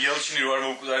ისე იელჩინი რო არ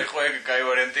მოუკვდარიყო ეგ კაი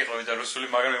ვარიანტი იყო და რუსული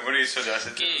მაგრამ მეგონი ისოა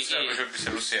ასეთი საფრანგეთის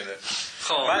რუსია და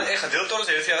ხო მან ეხა დელტოროს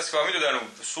ერთი რაღაც გამიდოდა ანუ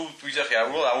სულ ვიძახი არ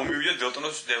უბრალოდ ამომივიდა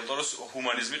დელტოროს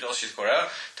ჰუმანიზმი ყელში თქო რა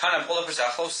თან ამ ყველაფერს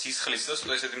ახლავს სისხლის და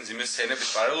სულ ესეთი მძიმე სცენების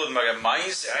პარალელურად მაგრამ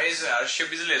მაინც აი ეს არ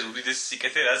შეიძლება ეს უდიდესი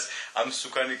სიკეთე რაც ამ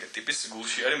სუკანი ტიპის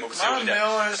გულში არის მოქცეული და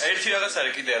ერთი რაღაც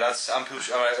არის კიდე რაც ამ ფილმში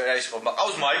აი ის ხო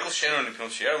ყავს მაიკლ შენონი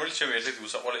ფილმში რა რომელიც ჩემი ერთ-ერთი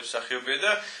უსაყვარლესი მსახიობია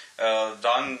და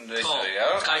დან ეს რა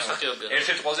კაი მსახიობია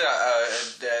ერთ-ერთი ყველაზე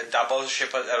დაბალ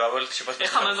შეფასება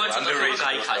ეხა მეგონი ცოტა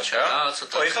გაიქაჩა რა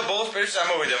ცოტა ეხა ბოლოს პერიოდში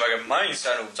ამოვიდა მაგრამ მაინც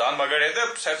ანუ ძალიან მაგარია და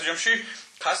საერთო ჯამში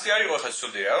კასტი არ იყო ეხა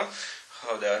ცუდი რა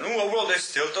ხო და ნუ უბრალოდ ეს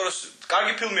დელტოროს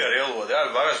კარგი ფილმია რეალურად რა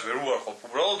მაგას ვერ უარყოფ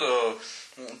უბრალოდ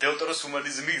დელტოროს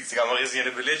ჰუმანიზმი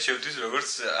გამაღიზიანებელია ჩემთვის როგორც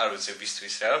არ ვიცი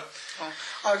ბისთვის რა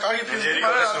აი კარგი ფილმი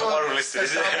მაგრამ ეს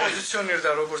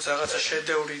პოზიციონირდა როგორც რაღაცა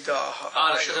შედევრი და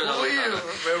არა შედევრი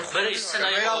მე ის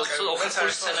სცენა იყო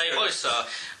ოქროთული სცენა იყო ის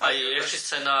აი ერთი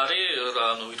სცენა არის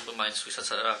ანუ ვიტყვი მაინც ვისაც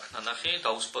რა ნახი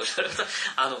დაუსპოილერებ და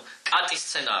ანუ კატის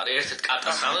სცენა არის ერთ-ერთ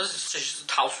კატას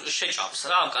თავს შეჭამს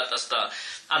რა ამ კატას და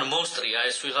ანუ მონსტრია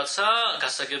ეს ვიღაცა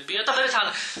გასაგებია და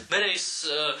მე ის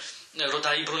რო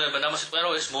დაიბრუნებენ ამას იტყვიან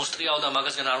რომ ეს მონსტრიაო და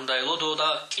მაგასგან არ უნდა ელოდო და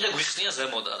კიდე გვიხსნია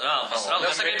ზემოდან რა ამას რა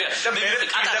გასაგებია მე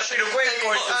კატაში როგორ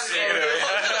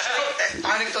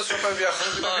ანეკდოტები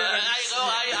ახლა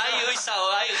აი ისაო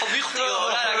აი ხო მიხდიო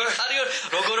რა გიხარიო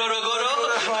როგორო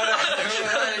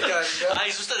აი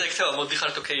ზუსტად ეგ თემა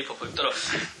მოდიხარ თუ K-pop-ი იმიტომ რომ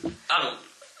ანუ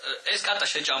ეს კატა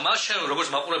შეჭამა, შენ როგორც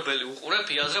მაყურებელი უყურებ,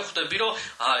 იაზრე ხვდები, რომ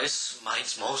ეს მაინც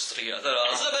მონსტრია და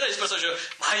რაღაცა, და ეს პერსონაჟი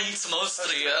მაინც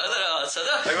მონსტრია და რაღაცა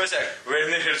და აი ესე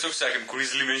ვერნერ ჰერცოგს აქ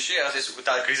გრიზლიმენში ეს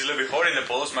და გრიზლები ხორენ და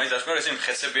ბოლოს მაინც აღნიშნა რომ ესენი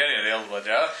მხეცები არიან რეალურად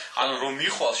რა. ანუ რომ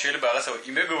მიხვალ შეიძლება რაღაცა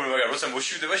იმებური, მაგრამ როცა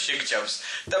მოშივდება შეგჭამს.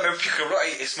 და მე ვფიქრობ რომ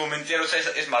აი ეს მომენტია როცა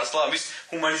ეს მართლა ამის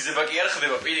ჰუმანიზება კი არ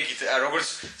ხდება პირიქით, როგორც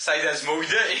საიდანაც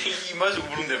მოვიდა იმას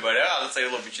უბრუნდება რა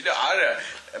აღწერილობიჩი და არა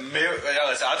მე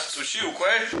რაღაც 10 წუთში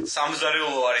უკვე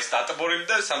სამზარეულო არის დატბორილი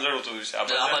და სამზარეულო თუდის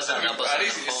აბაზანი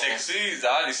არის სექსი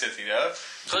ძალიან ისეთი რა.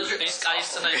 თორე ეს კაი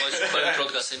სცენა იყო სუპერ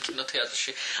პროდკასტი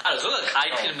კინოთეატრში. არა ზოგადად კაი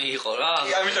ფილმი იყო რა.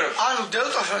 ამიტომ ანუ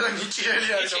დელტაშა და ნიჭიერი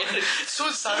არის.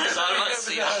 სულ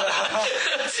ზარმაცია.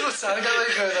 სულ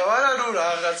სარგალაიქა არა ნუ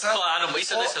რაღაცა. ხო ანუ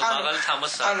ისედაც მაგალი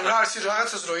თამასა. ანუ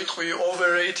რაღაცას რო იტყვი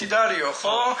overrated არისო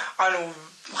ხო? ანუ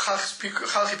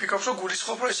ხალხი ფიქრობს რომ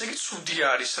გულისხმობ რომ ესე იგი ცუდი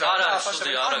არის რა. არა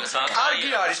ცუდი არა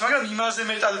კარგი არის, მაგრამ იმაზე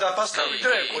მეტად დაფასდავით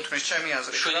და ეკუთვნის ჩემი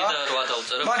აზრით რა. 7 და 8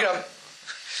 დაუწერო. მაგრამ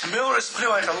მეორე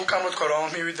მხრივ ახლა ლუკამ თქვა რომ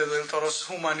მივიდა დელ ტოროს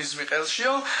ჰუმანიზმი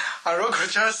ყელშიო, ან როგორ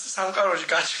ჩანს სამყაროში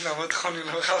გაჩვენა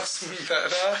მოთხოვნილო ხალხს მინდა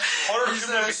რა. ჰორორ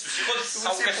ფილმების იყო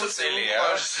საუკეთესო წელია.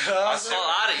 ასე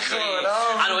არის.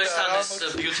 ანუ ეს თან ეს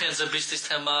Beauty and the Beast-ის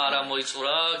თემა არა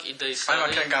მოიწურა, კიდე ის აი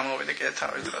მაგან გამოვიდა კიდე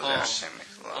თავი დროზე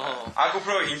შემი. აქ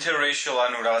უფრო interracial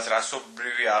ანუ რაღაც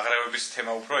რასობრივი აღრევების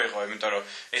თემა უფრო იყო, იმიტომ რომ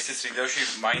ესეც რიგებში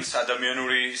მაინც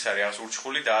ადამიანური ის არის რაღაც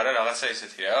ურჩხული და არა რაღაცა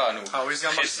ესეთი რა, ანუ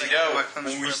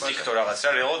ინსტინქტო რაღაც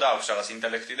რა, რეალურად აქვს რაღაც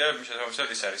ინტელექტი და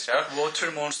შესაბამისად ის არის რა. Water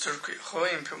Monster ხო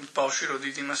იმ ფილმ ბავშვი რო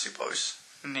დიდ იმას იპოვის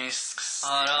ნესკს.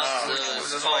 არა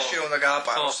ზოგადად უნდა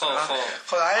გააპაროს რა.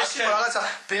 ხო აი ეს რაღაცა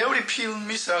ბევრი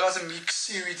ფილმის რაღაც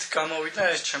მიქსივით გამოვიდა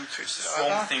ეს ჩემთვის რა.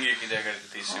 Something კიდე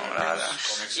ეგრეთ ის რა.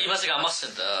 იმაზე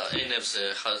გამახსენდა ენებზე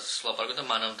ხას ლაპარაკობ და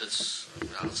მანამდეც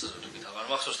რაღაცა რიგით აღარ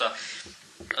მახსოვს და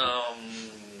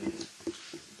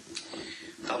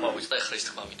გამოვიდა ხრის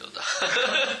თქმა მინდოდა.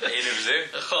 ენებზე?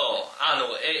 ხო, ანუ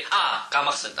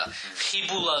გამახსენდა.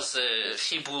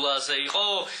 ხიბულაზე იყო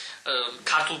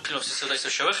ქართულ ფილმს ისევ და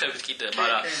ისევ შევეხებით კიდე,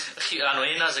 მაგრამ ანუ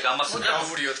ენაზე გამახსენდა.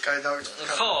 გავურიოთ, კაი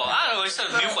დავიწყოთ. ხო, ანუ ისე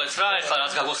მიყვეთ რა, ეხლა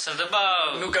რაც გაგვახსენდება.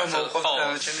 ნუ გამოვყოფ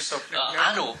ჩემი სოფლი.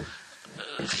 ანუ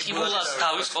ხიბულას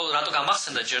დავიწყო, რატო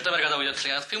გამახსენდა ჯერ და მე გადავიდა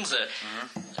თლიანად ფილმზე.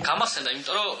 გამახსენდა,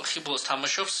 იმიტომ რომ ხიბულას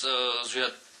თამაშობს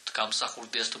ზვიად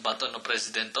გამსახურდიას თუ ბატონო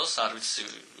პრეზიდენტოს, არ ვიცი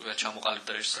რა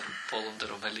ჩამოყალიბდა რეჟისორი ბოლომდე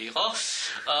რომელი იყო.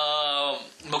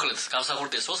 მოკლედ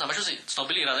გამსახურდიას როლს თამაშობს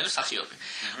ცნობილი ირანელი მსახიობი.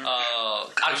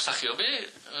 კარგი მსახიობი,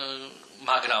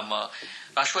 მაგრამ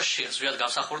რაშუაშია ზვიად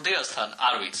გამსახურდიასთან,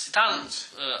 არ ვიცი. თან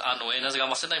ანუ ენაზე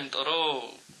გამახსენდა, იმიტომ რომ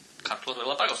ქართულად ვერ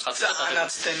ლაპარაკობს ხალხი და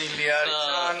ანაცდენილი არის,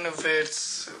 ან ვერც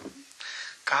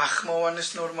გახმოვანეს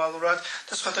ნორმალურად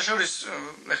და სხვათა შორის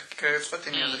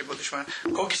გეცვეთინი ანდრი ბოდიშმან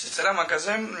გოგის წერა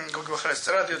მაგაზე გოგი ვახარეს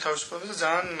წერა რადიო თავისუფლებას და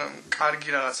ძალიან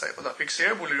კარგი რაღაცა იყო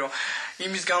დაფიქსირებული რომ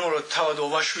იმის გამო რომ თავად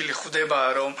ოვაშვილი ხვდება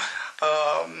რომ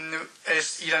ეს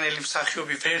ირანელი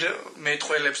მსახიობი ვერ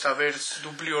მეტყველებს და ვერც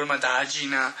დუბლიორმა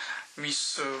დააჯინა მის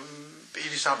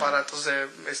პირის აპარატზე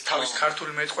ეს თავის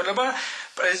ქართული მეტყველება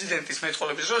პრეზიდენტის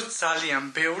მეტყველების დროს ძალიან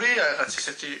ბევრი რაღაც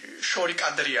ისეთი შორი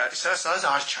კადრი არის რა სადაც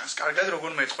არ ჩანს კარგად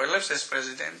როგორ მეტყველებს ეს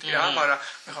პრეზიდენტი რა მაგრამ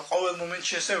ხა ყოველ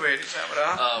მომენტში ესე ვერ იცამ რა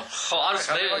ხო არის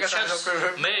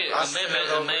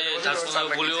მე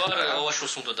დარწმუნებული ვარ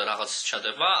ოვაშოს უნდა და რაღაც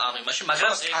ჩადება ამ იმაში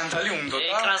მაგრამ სკანდალი უნდა და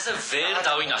ეკრანზე ვერ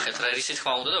დავინახეთ რა ისი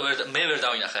თქმა უნდა და მე ვერ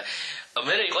დავინახე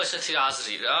მე იყო ესეთი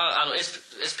აზრი რა ანუ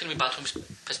ეს ფილმი ბათუმის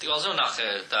ფესტივალზე ვნახე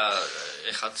და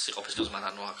ეხაც იყო ფესტივალზე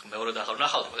მაგრამ ანუ აქ მეორე და ახალ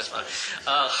ნახავთ მაგას მაგრამ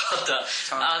და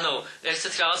ანუ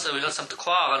ესეთი რაღაც ვიღაცამ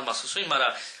თქვა აღარ მახსოვს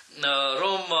მაგრამ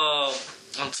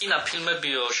რომ წინა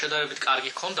ფილმებიო შედარებით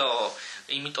კარგი ქონდაო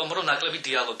იმიტომ რომ ნაკლები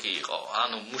დიალოგი იყო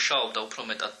ანუ მუშაობდა უფრო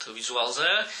მეტად ვიზუალზე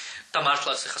და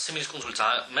მართლაც ხა სიმინის კუნძული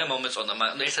მე მომეწონა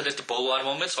ერთადერთი ბოლო არ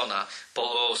მომეწონა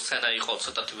ბოლო სცენა იყო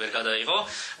ცოტათი ვერ გადაიღო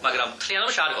მაგრამ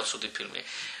მთლიანობაში არ იყო ცუდი ფილმი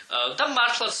და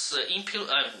მართლაც იმ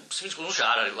სიმინის კუნძულში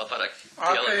არ არის ლაპარაკი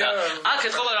დიალოგი აქ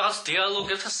ეთქობა რაღაც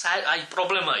დიალოგებთან აი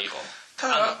პრობლემა იყო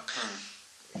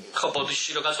ხო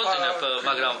ბოდიში რო გაწყვეტინებ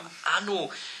მაგრამ ანუ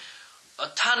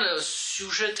თან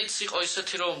სიუჟეტიც იყო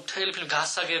ისეთი რომ მთელი ფილმი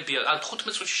გასაგებია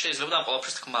 15 წუთში შეიძლება ამ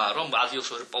ყველაფერს თქმა რომ ადგილს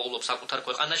ვერ პოულობს საკუთარ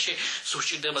ქვეყანაში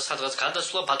სურჭირდება სადღაც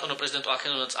გადასვლა ბატონო პრეზიდენტო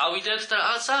აქედან უნდა წავიდეთ და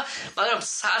რაღაცა მაგრამ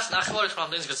საათს ნახევარით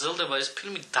რამდენიც გრძელდება ეს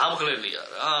ფილმი დამღლელია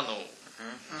რა ანუ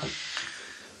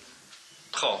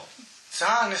ხო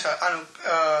ძალიან ეს ანუ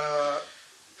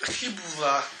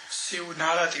ხიბულა სიუ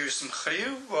ნარატივის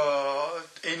მხრივ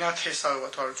ენათესავება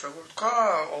თუ არ ვიცი როგორ თქვა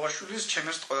ოვაშვილის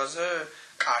ჩემს ყველაზე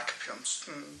კარგ ფილმს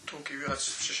თუ კი ვიღაც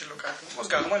შეშელო კარგი იყოს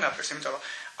გაღმა ნაფერს იმიტომ რომ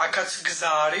აქაც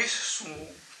გზა არის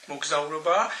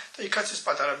მოგზაურობა და იქაც ეს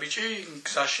პატარა ბიჭი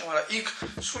გზაში, მაგრამ იქ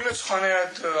სულაც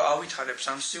ხანერად ავითარებს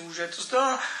ამ სიუჟეტს და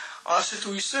ასე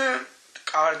თუ ისე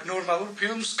კარგ ნორმალურ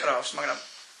ფილმს კრავს, მაგრამ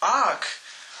აქ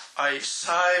აი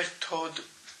საერთოდ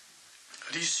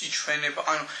რისი ჩვენება,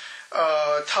 ანუ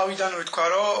თავიდანვე თქვა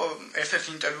რომ ერთ-ერთ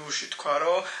ინტერვიუში თქვა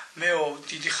რომ მეო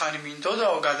დიდი ხანი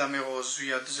მინდოდაო გადამეღო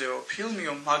ზვიადზეო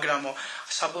ფილმიო, მაგრამ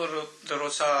საბოლოოდ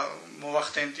როცა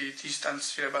მოვახდენდი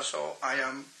დისტანცირებასო აი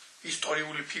ამ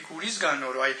ისტორიული ფიგურისგანო,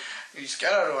 რომ აი ის კი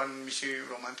არა რომ მისი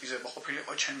რომანტიზება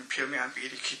ყოფილიყო ჩემი ფილმი, ან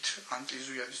პირიქით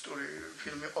ანტიზვიადისტური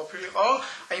ფილმი ყოფილიყო,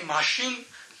 აი მაშინ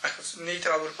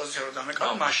ნეიტრალური პოზიცია რომ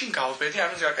დამეკავე, მაშინ გავბედი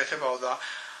ამის გაკეთებაო და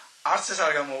არც ეს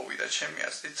არ გამოუვიდა ჩემი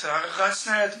აზრით.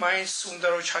 რაღაცნაირად მაინც უნდა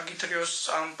რომ ჩაგითრიოს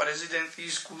ამ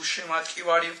პრეზიდენტის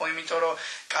გულშემატკივარი იყო, იმიტომ რომ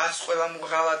კაც ყველა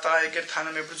მუღალატა ეგერ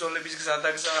თანამებრძოლების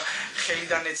გზადაგზა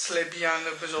ხელიდან ეცლებიან,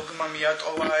 ზოგმა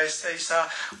მიატოვა ისა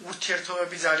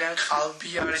ურთიერთობები ძალიან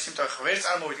ყალბი არის, იმიტომ რომ ვერ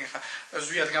წარმოვიდგენ ხა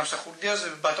ზვიად გამსახურდია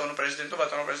ბატონო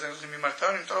პრეზიდენტის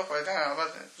მიმართავენ, იმიტომ რომ ყველგან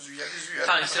ალბათ ზვიადი.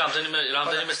 თან ის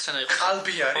რამდენიმე სცენა იყო.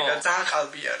 ყალბი არის, ძალიან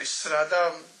ყალბი არის რა და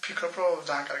ფიქრობ რომ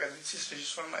ძალიან კარგად იცის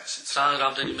რეჟისორმა ესეც. ძალიან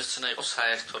რამდენიმე სცენა იყო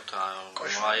საერთოდ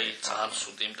აი ძალიან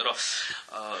ცუდი, იმიტომ რომ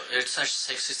ერთ სცენაში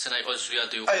სექსის სცენა იყო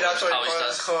ზვიადი უკვე თავის და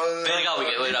ვერ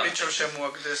გავიგე ვერა. პრიჩორ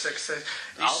შემოაგდეს სექსი.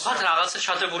 ალბათ რაღაცა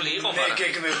ჩადებული იყო, მაგრამ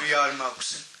გეგმები არ მაქვს.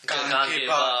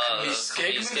 განგება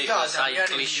გეგმები და აი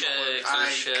კლიშე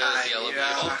დიალოგი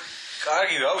იყო.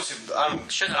 კარგი რა ვიცი, ანუ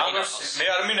მე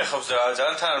არ მინახავს რა,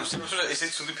 ძალიან თან არის,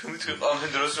 ესეც ცუდი ფილმი თუ იყო ამ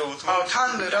დროს რომ უთმო. აუ თან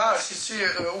რა, იცი,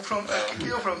 უფრო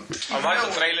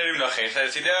ამიტომ ტრეილერი ვნახე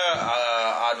ერთ-ერთი და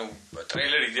ანუ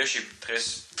ტრეილერი იდეაში დღეს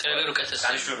ტრეილერი უკეთეს.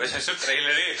 დანიშნულებს ეს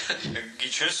ტრეილერი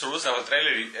გიჩვენს სულს, ამ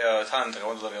ტრეილერი თან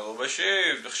დღევანდელ რეალობაში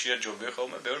ხშირად ჯობია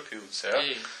ხოლმე ბევრ ფილმს რა.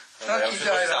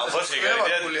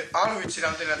 არ ვიცი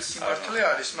რამდენად სიმართლე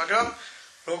არის, მაგრამ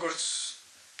როგორც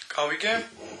გავიგე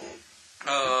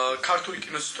ქართული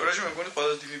კინოს ისტორიაში მე მგონი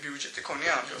ყველაზე დიდი ბიუჯეტი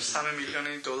ქონია ამ ფილმს, 3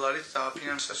 მილიონი დოლარით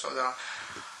დააფინანსესო და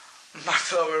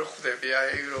მართლა ვერ ხვდები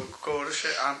აი როგორ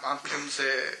ამ ფილმზე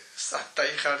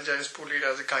საერთოდ ეს ფული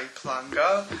რაზე გაიფლანგა.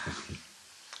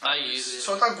 აი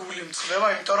ცოტა გული მწყდება,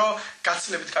 იმიტომ რომ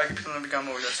გაცილებით კარგი ფილმები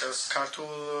გამოვიდა წელს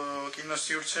ქართულ კინოს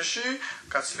სივრცეში,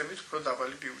 გაცილებით უფრო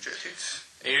დაბალი ბიუჯეტით.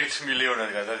 1 მილიონად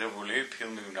გადაღებული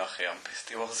ფილმი ვნახე ამ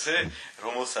ფესტივალზე,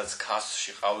 რომელსაც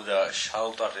კასტში ყავდა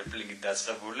შალტა რეპლიკით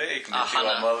დაწყებული, იქ მეტი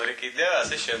ამალრიკი და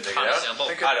ასე შემდეგ რა.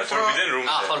 არა, Forbidden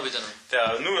Room-ზე. და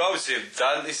ნუ რა ვიცი,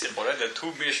 ძალიან ის იყო რა და თუ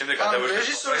მე შემდეგ გადავერდი.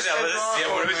 რეჟისორის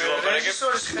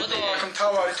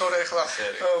მთავარი თორე ახლა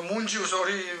მუნჯიუს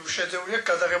ორი შეძეული აქვს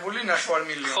გადაღებული ნაშვარ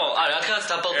მილიონი. ხო, არა, რადგანაც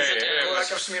დაბალ ბიუჯეტია.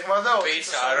 ლაკებს მიღმა და პეიც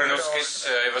არონოვსკის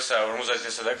ევასა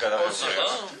 50,000-ად გადაღებული.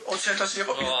 20,000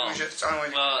 იყო ბიუჯეტი წარმოიდგინე.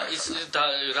 ის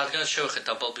რადგან შევეხეთ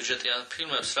დაბალ ბიუჯეტიან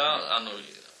ფილმებს რა, ანუ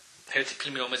ერთი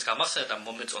ფილმი რომელიც გამახსენდა და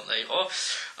მომეწონა იყო,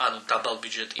 ანუ დაბალ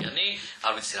ბიუჯეტიანი,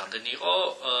 არ ვიცი რამდენი იყო,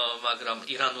 მაგრამ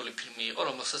ირანული ფილმი იყო,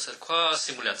 რომელსაც ერქვა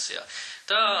სიმულაცია.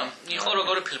 და იყო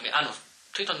როგორი ფილმი, ანუ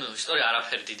თვითონ ისტორია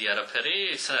არაფერი დიდი არაფერი,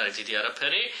 სცენარი დიდი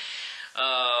არაფერი,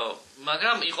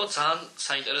 მაგრამ იყო ძალიან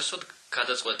საინტერესოდ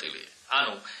გადაწყვეტილი.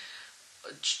 ანუ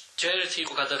ჯერ ერთი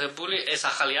იყო გადაღებული, ეს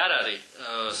ახალი არ არის,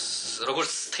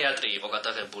 როგორც თეატრი იყო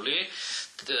გადაღებული,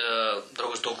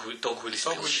 როგორც დოგვილის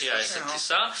ფილმშია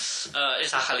ესეთისა,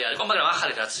 ეს ახალი არ იყო, მაგრამ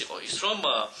ახალი რაც იყო ის, რომ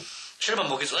შეიძლება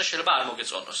მოგეწონოს, შეიძლება არ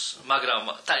მოგეწონოს, მაგრამ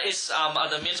და ეს ამ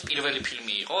ადამიანის პირველი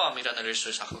ფილმი იყო, ამ ირანელი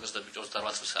რეჟისორის ახალგაზრდა ბიჭი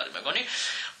 28 წლის არის მეგონი.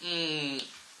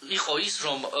 იყო ის,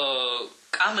 რომ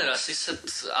კამერას ისეთ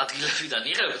ადგილებიდან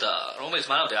იღებდა, რომელიც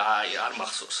მანამდე არ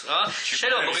მახსოვს რა.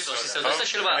 შეიძლება მოგეწონოს ისევ და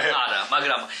შეიძლება არა,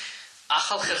 მაგრამ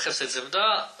ახალ ხერხებს ეძებდა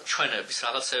ჩვენების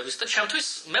რაღაცეების და ჩემთვის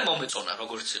მე მომეწონა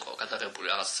როგორც იყო გადაღებული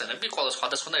რაღაც სცენები, ყველა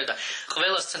სხვადასხვანაირი და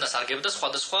ყველა სცენას არგებდა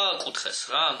სხვადასხვა კუთხეს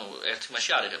რა, ანუ ერთი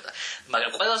მასში არ იღებდა.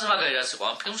 მაგრამ ყველაზე მაგარი რაც იყო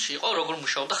ამ ფილმში იყო როგორ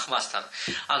მუშაობდა ხმასთან.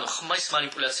 ანუ ხმის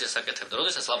манипуляციას აკეთებდა,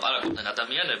 როდესაც ლაპარაკობდნენ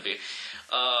ადამიანები,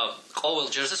 ყოველ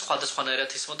ჯერზე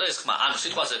სხვადასხვანაირად ისმოდა ეს ხმა. ანუ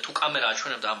სიტყვაზე თუ კამერა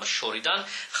აჩვენებდა ამას შორიდან,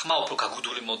 ხმა უფრო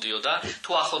გაგუდული მოდიოდა,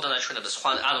 თუ ახლოდან აჩვენებდა სხვა,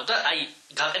 ანუ და აი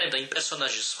გაყენებდა იმ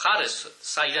პერსონაჟის მხარეს,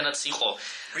 საიდანაც იყო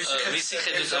ვისი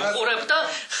ხედვის უყურებდა,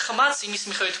 ხმაც იმის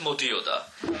მიხედვით მოდიოდა.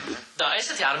 და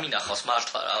ესეთი არ მინახავს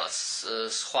მართლა რაღაც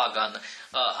სხვაგან.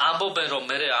 ამბობენ რომ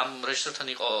მე ამ რეჟისორთან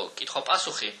იყო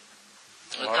კითხვა-პასუხი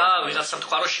და ვიღაცამ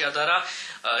თქვა რომ შეადარა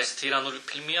ესეთი ირანული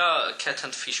ფილმია Cat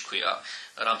and Fish ქვია.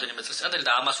 რამდენიმე წელს წინანდელი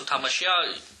და ამას უთამაშია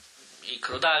იქ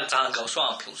რო და ძალიან გავსვა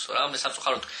ამ ფილმს რა. მე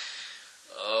სამწუხაროდ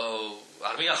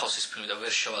არ მინახავს ეს ფილმი და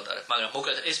ვერ შევატარებ, მაგრამ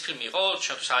მოკლედ ეს ფილმი იყო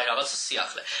ჩემთვის აი რაღაცა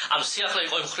სიახლე. ანუ სიახლე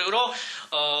იყო იმ მხრივ, რომ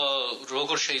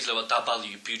როგორ შეიძლება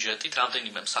დაბალი ბიუჯეტით,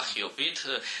 რამდენიმე მსახიობით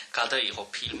გადაიღო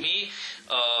ფილმი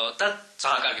და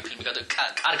ძალიან კარგი ფილმი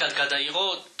კარგად გადაიღო,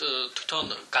 თვითონ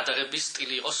გადაღების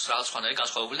სტილი იყოს რაღაც სხვანაირი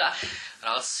განსხვავებული და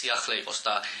რაღაც სიახლე იყოს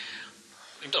და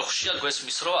იმიტომ რომ ხშირად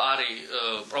გვესმის რომ არის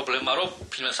პრობლემა რომ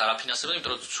ფილმებს არ აფინანსებენ,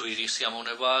 იმიტომ რომ ძვირი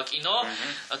სიამოვნებაა კინო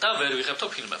და ვერ ვიღებთო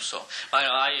ფილმებსო.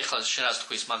 მაგრამ აი ახლა შენ რაც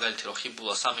თქვი მაგალითი რომ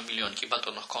ხიბულა 3 მილიონი კი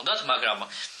ბატონო ჰქონდათ, მაგრამ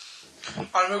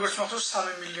არ მეგობრებს მახსოვს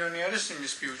 3 მილიონი არის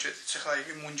იმის ბიუჯეტიც. ახლა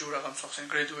იგი მუნჯურ რაღაც ხსენ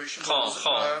graduation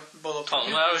ბოლო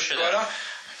ფილმი.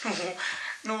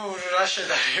 ну რა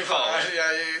შედარება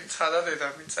აი ცადა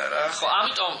დედამიწა რა. ხო,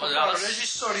 ამიტომ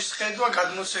რეჟისორის ხედვა,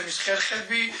 გადმოცემის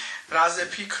ხერხები, რაზე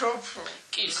ფიქრობ?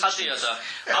 კი, ხათია და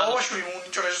აუშვი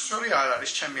უნიჭო რეჟისორი არ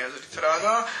არის ჩემი აზრით რა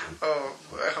და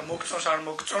ეხა მოგწონს არ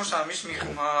მოგწონს ამის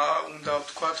მიღმა უნდა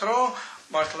ვთქვათ რომ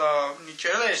მართლა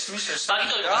ნიჭერა ესმის ეს.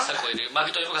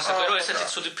 მაგიტო იყო გასაკვირი, რომ ესეთი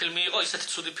ცუდი ფილმი იყო, ისეთი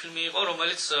ცუდი ფილმი იყო,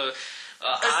 რომელიც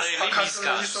არელი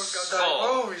მისგავს.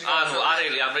 ანუ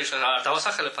არელი ამ რეჟისორს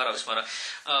დავასახელებ არავის, მაგრამ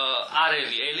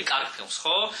არელი ელი კარგ ფილმს,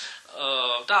 ხო?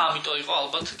 და ამიტომ იყო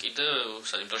ალბათ კიდე,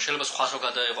 იმიტომ რომ შეიძლება სხვას რო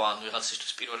გადაიღო, ან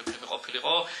ვიღაცისთვის პირველი ფილმი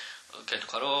ყოფილიყო,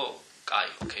 გეთქვა რომ კაი,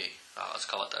 ოკეი, რაღაც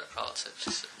გავატარებ რაღაცებს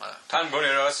ისე, მაგრამ თან მგონი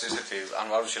რაღაც ესეთი, ანუ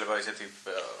არ შეიძლება ესეთი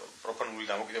პროფანული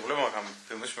დამოკიდებულება, მაგრამ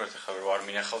ფილმის მიმართ ხარ რომ არ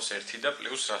მინახავს ერთი და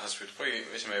პლუს რაღაც ვიტყვი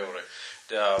ეს მეორე.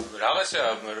 და რაღაცა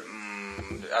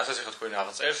ასეც ხა თქვენ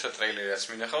რაღაც ერთ ტრეილერს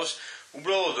მინახავს,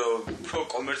 უბრალოდ უფრო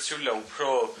კომერციული და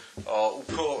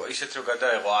უფრო ისეთ რო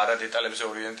გადაიღო არა დეტალებზე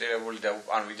ორიენტირებული და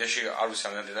ან ვიდეოში არ ვიცი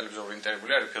ამ დეტალებზე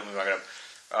ორიენტირებული არის ფილმი, მაგრამ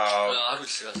არ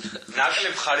ვიცი რა.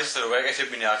 ნაკლებ ხარის რო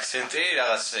გაეკეთებინა აქცენტი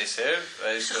რაღაც ესე,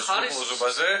 ეს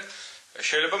სულოზობაზე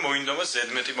შეიძლება მოინდომოს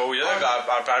ზედმეტი მოვიდა და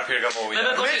არ ფერ გამოვიდა.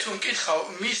 მე თუ მკითხავ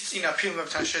მის წინა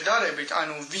ფილმებთან შედარებით,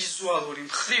 ანუ ვიზუალური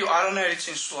მხრივ არანაირი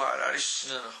წინსვლა არ არის.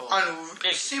 ანუ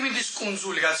სიმინდის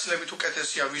კუნძული გაცილებით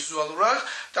უკეთესია ვიზუალურად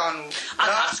და ანუ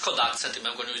არც ხოდა აქცენტი მე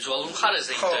მგონი ვიზუალურ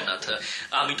მხარეზე იმდენად.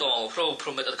 ამიტომ უფრო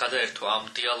მეტად გადაერთვა ამ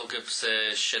დიალოგებზე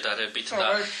შედარებით და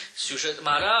სიუჟეტ,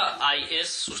 მაგრამ აი ეს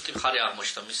სუსტი მხარე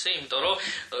აღმოჩნდა მისი, იმიტომ რომ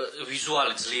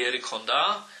ვიზუალი ძლიერი ქონდა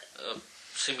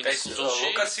სიმინდის კუნძულში.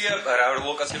 რა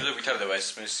ლოკაციებზე ვითარდება ეს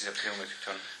ფილმი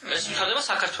თვითონ? ეს ვითარდება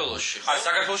საქართველოში. აი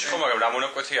საქართველოში ხო, მაგრამ რა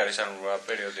მონაკვეთი არის ანუ რა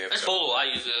პერიოდია? ეს ბოლო, აი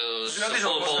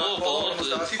ბოლო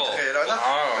დღე და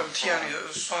მთიანი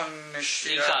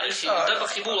სვანეში და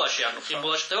ხიბულაში, ანუ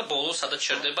ხიბულაში ხდება ბოლო, სადაც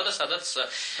შერდება და სადაც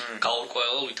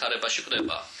გაურკვეველ ვითარებაში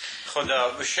კვდება. ხო და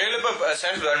შეიძლება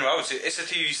საერთოდ ანუ რა ვიცი,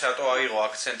 ესეთი რატო აიღო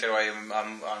აქცენტი რა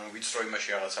ანუ ვიცრო იმაში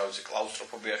რაღაცა ვიცი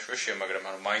კლაუსტროფობიაში შეშე, მაგრამ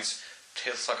ანუ მაინც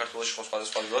თელ საქართველოში ხო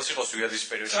სხვადასხვა ადგილას იყოს ვიადის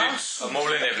პერიოდში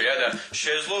მოვლენებია და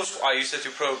შეძლო აი ისეთი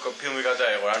უფრო ფილმი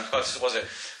გადაიღო რა თქვა სიტყვაზე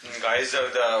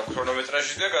გაეზარდა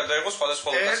ქრონომეტრაჟი და გადაიღო სხვადასხვა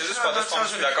ლოკაციაზე სხვადასხვა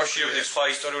მსვლელს დაკავშირებით სხვა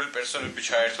ისტორიული პერსონაჟები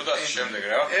ჩაერთო და ასე შემდეგ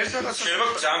რა შეიძლება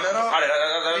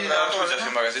რა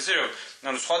თქმა მაგას ისე რომ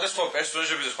ანუ სხვადასხვა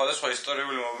პერსონაჟების და სხვადასხვა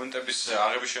ისტორიული მომენტების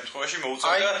აღების შემთხვევაში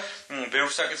მოუწევდა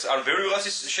ბევრ საკითხს ან ბევრი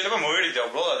ვიღაცის შეიძლება მოერიდა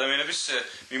უბრალოდ ადამიანების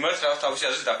მიმართ რა თავისი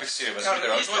აზრის დაფიქსირებას იმიტომ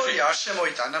რომ ისტორია არ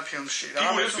შემოიტანა ფილმში რა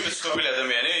ის ცნობილი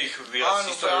ადამიანი იქ ვიღაც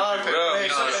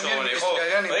ისტორიული ფიგურა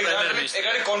ეგ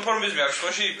არის კონფორმიზმი აქ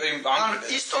შემოში ან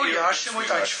ისტორია არ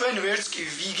შემოიტანა ჩვენ ვერც კი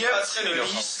ვიგებთ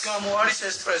ის გამო არის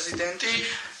ეს პრეზიდენტი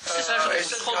ეს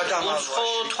ხო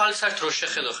თვალსაჩინო რო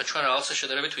შეხედო ხა ჩვენ რაღაცა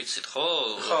შედარებით ვიცით ხო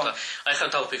აი ხა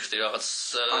დავფიქრდი რაღაც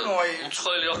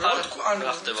უცხოელი რო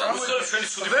რა ხდება ჩვენი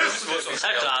ცუდი ვერ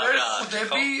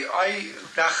ხვდები აი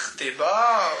რა ხდება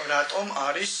რატომ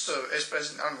არის ეს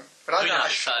პრეზიდენტი ანუ რა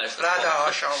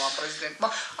დააშავა პრეზიდენტმა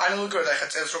ანალოგიურად ახლა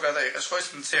წელს რო გადაიღეს ხო ეს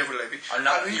მცევლები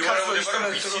ანუ იქაც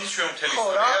ხო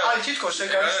რა აი თითქოს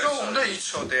ეგ არის რომ უნდა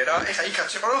იცოდე რა ეხლა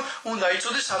იქაც იყო რომ უნდა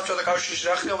იცოდე საბჭოთა კავშირში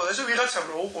რა ხდებოდა ესე ვიღაცამ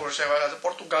რო უყურეს ეხლა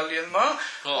პორტუგალიელმა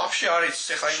ვაფშე არის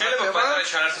ეხლა იმატება შეიძლება პატარა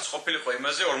ჩანართიც ყოფილიყო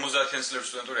იმაზე 50-იან წლებში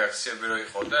სტუდენტური აქციები რო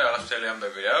იყო და რაღაც მთელი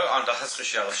ამბები რა ან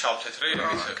დასაწყისში რაღაც შავ-თეთრი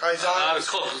აი ძალიან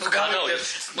ხო გადავიდეთ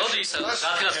მოდი ისე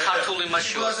რადგან ქართული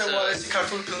მასში ვარ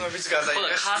ქართული ფილმებიც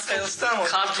გადაიღეს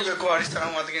ქართული გვარის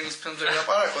ტრამადგენის ფილმზე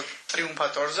ლაპარაკობ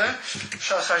ტრიუმფატორზე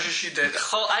შაშიში დედა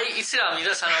ხო აი იცი რა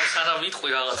მინდა სანამ ვიტყვი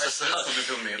რაღაცას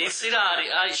იცი რა არის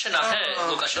აი შენახე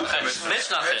ლუკას შენახე მე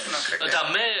შენახე და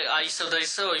მე აი ისევ და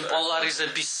ისევ იმ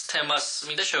პოლარიზების თემას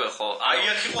მინდა შევეხო აი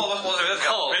აქ იყო ალბათ ყველაზე მეტად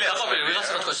გაყოლილი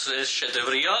ვიღაცა რა თქოს ეს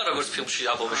შედევრია როგორც ფილმში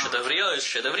ამბობენ შედევრია ეს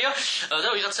შედევრია და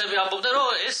ვიღაცები ამბობდნენ რომ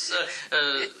ეს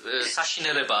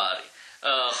საშინელება არის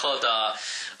ხო და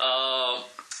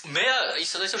მე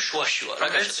ისე შუაში ვარ რა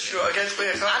გაშუა გეტყვი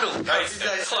ახლა ანუ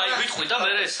ხო აი ვიტყვი და მე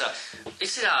ესა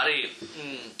იცი რა არის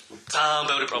ძალიან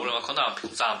ბევრი პრობლემა ქონდა ამ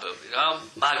ფილმს ძალიან ბევრი რა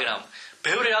მაგრამ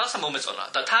ბევრი რაღაცა მომეწონა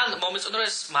და თან მომეწონა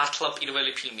ეს მართლა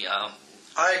პირველი ფილმია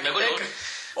აი მეგონი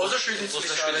 27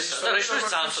 წლის და რეჟისორი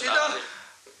ძალიან ცოტა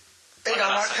ეგ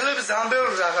ამართლებს ძალიან ბევრ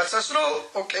რაღაცას რომ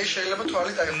ოკეი შეიძლება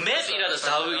თვალი დაიხუროს მე პირადად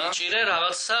დავიჭირე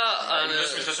რაღაცა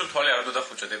ის მithos რომ თვალი არ უნდა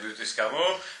დახუჭა დებიუტის გამო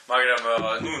მაგრამ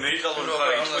ნუ ნეიტრალური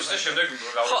ხარ იტყვის და შემდეგ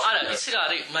ხო არა იცი რა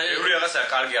არის მე ბევრი რაღაცაა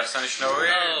კარგი აღსანიშნავი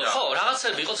ხო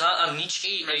რაღაცები იყო ძალიან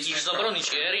ნიჭი იგრძნობა რომ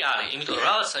ნიჭიერი არის იმიტომ რომ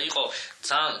რაღაცა იყო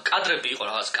ძალიან კადრები იყო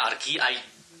რაღაც კარგი აი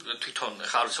თვითონ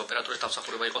ხარის ოპერატორის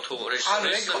დამსახურება იყო თუ რეჟისორის. ანუ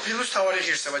ეგ ფილმის თავარი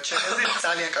ღირსება ჩემზე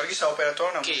ძალიან კარგი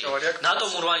საოპერატორო ნამუშევარი აქვს. ნატო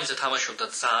მურვანიძე თამაშობდა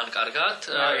ძალიან კარგად.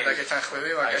 და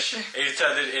გეთანხმები მაგაში.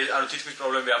 ერთადერთი ანუ თითქმის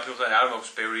პრობლემები ამ ფილმთან არ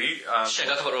მაქვს ბევრი.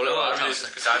 შეგაქ პრობლემა არ აქვს.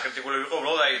 ძალიან კრიტიკული იყო,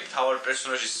 უბრალოდ აი თავარი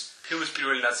პერსონაჟის ფილმის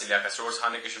პირველი ნაწილი აქაც როგორც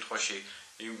ჰანეკის შემთხვევაში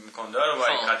მქონდა რომ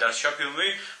აი გადარჩა ფილმი,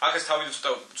 აქაც თავიდან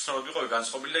ცოტა ცნობილი იყო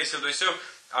განსხვავებული და ისევ და ისევ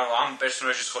ანუ ამ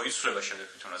პერსონაჟის ხო იცვლება შემდეგ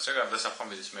თვითონაც რა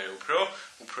გარდასახვამიზის მე უფრო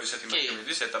ისეთი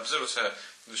მოქმედის ეტაპზე როცა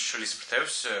შლის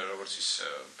ფრთებს როგორც ის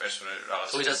პერსონაჟი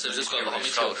რაღაც ვიდაცებზე ყველა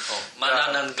მითეორი ხო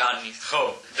მანანან განი ხო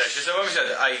და შესაბამისად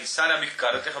აი სანამ იქ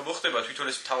გარდახა მოხდება თვითონ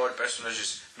ეს მთავარი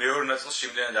პერსონაჟის მეორე ნაწილში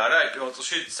იმდენად არა აი პირველ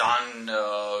ნაწილში ძალიან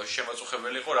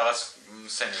შემაწუხებელი იყო რაღაც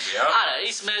სცენები არა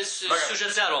ის მე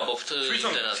სიუჟეტზე არ ვამბობთ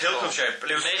იმდენად თელფილმში აი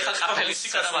პლუს მე ხა კაფელის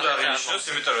სიკასუდარიშოს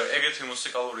იმიტომ რომ ეგეთი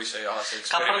მუსიკალური ისე რაღაც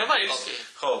ექსპერიმენტი იყო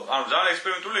ხო ანუ ძალიან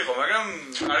ექსპერიმენტული იყო მაგრამ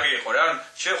კარგი იყო რა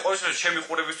ანუ ჩემი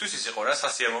ყურებისთვის ის იყო რა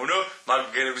სასიამოვნო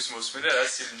მაგ გენების მოსმე და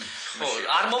რაც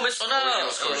არ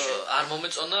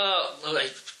მომეწონა აი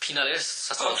ფინალზე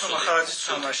სასწაულს ახალაძის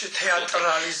თამაში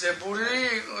თეატრალიზებული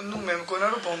ნუ მე მგონა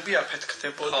რომ ბომბი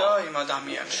აფეთქდებოდა იმ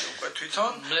ადამიანში უკვე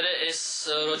თვითონ მე ეს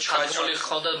რო ჩაძმული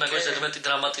ხონდა მეგონა ზედმეტი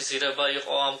დრამატიზირება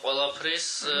იყო ამ ყველაფრის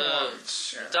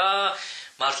და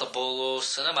მართლა ბოლოს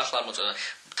და მართლა არ მოწონა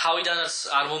თავიდანაც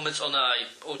არ მომეწონა აი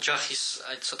ოჯახის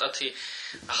აი ცოტათი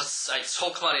რაღაც აი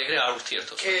ცოლქმარი ეგრე არ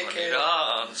ურთიერთობს რა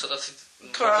ცოტათი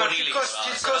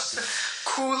თითქოს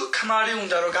cool ქმარი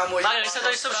უნდა რომ გამოიყენოს მაგრამ ისე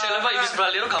და ისე შეიძლება იმის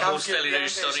ბრალია რომ გამოუცდელი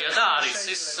რეჟისორია და არის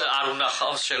ის არ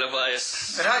უნახავს შეიძლება ეს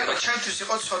რა იყო ჩემთვის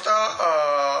იყო ცოტა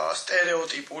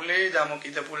სტერეოტიპული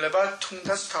დამოკიდებულება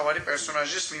თუნდაც თავარი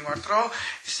პერსონაჟის მიმართ რომ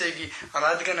ისე იგი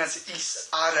რადგანაც ის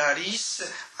არ არის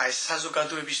აი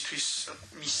საზოგადოებისთვის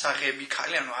მისაღები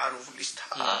ქალი ანუ არ უვლის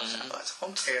თავს რაღაც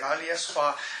ხო მწერალია სხვა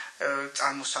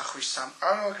წარმოსახვის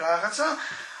სამყარო რაღაცა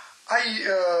აი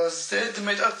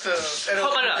ზედმეტად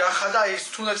სტერეოტიპი გახადა ის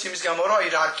თუნდაც იმის გამო რომ აი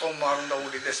რატომ არ უნდა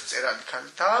უდიდეს მწერალი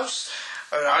ქალი თავს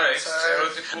არა ეს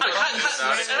სტერეოტიპული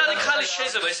მწერალი ქალი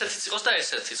შეიძლება ესეთიც იყოს და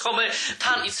ესეთიც ხო მე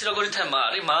თან იცი როგორი თემა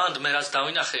არის მანდ მე რაც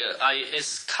დავინახე აი ეს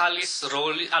ქალის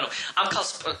როლი ანუ ამ ქალს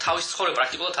თავის ცხოვრება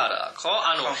პრაქტიკულად არ აქვს ხო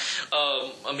ანუ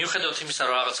მიუხედავად იმისა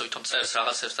რომ რაღაცა ვითომ წერს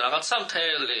რაღაცებს და რაღაცა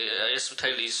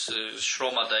მთელი ის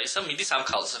შრომა და ისა მიდის ამ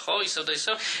ქალზე ხო ისევ და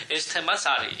ისევ ეს თემაც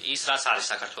არის ის რაც არის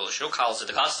საქართველოში რომ ქალზე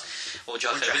დგას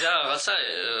ოჯახები და რაღაცა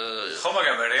ხო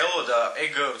მაგრამ რეალურად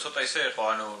ეგ ცოტა ისე იყო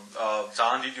ანუ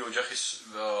ძალიან დიდი ოჯახის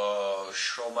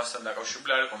შრომასთან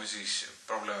დაკავშირებული არ იყო მის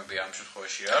პრობლემები ამ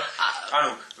შემთხვევაში რა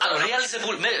ანუ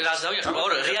რეალიზებული მე რა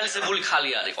დავიახლა რეალიზებული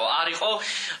ქალი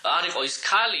არისო ის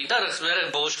ქალი და მე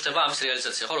ბოლოს ხდება ამის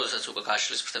რეალიზაცია ხო როდესაც უკვე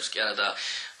გაშლის ფრთებს კი არა და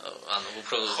ანუ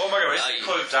უფრო ხო მაგრამ ეს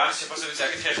ხო ძალიან შეფასებით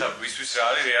საკითხი ახლა ვისთვის რა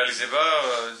არის რეალიზება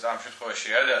ამ შემთხვევაში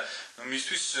რა და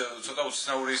მისთვის ცოტა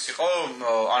უცნაური ის იყო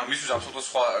ანუ მისთვის აბსოლუტურად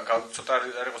სხვა ცოტა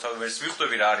არ იყო თავი ვერც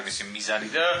მიხვდები რა არის მისი მიზანი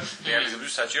და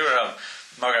რეალიზების საჭირო რა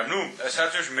მაგრამ ნუ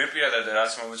საერთოდ მე პირადად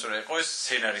რაც მომეწონა იყო ეს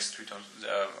სცენარის თვითონ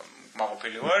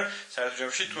მაყოფილი ვარ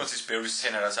საერთოდ თუნდაც ის ბევრი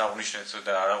სცენა რაც აღნიშნეთ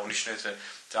და არ აღნიშნეთ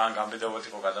ძალიან გამბედავად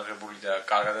იყო გადაღებული და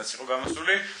კარგადაც იყო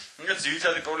გამოსული და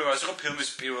ძირითადი პრობლემა ის იყო ფილმის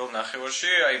პირველ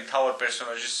ნახევარში აი თავარ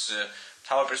პერსონაჟის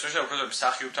უფრო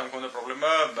მსახიობთან მქონდა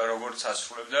პრობლემა როგორც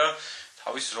ასრულებდა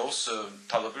თავის როლს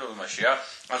თავდაპირველობაში რა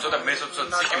ანუ ცოტა მე ცოტა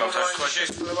ციკი მაქვს ამ შემთხვევაში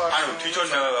ანუ თვითონ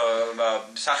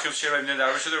მსახიობს შეიძლება იმდენ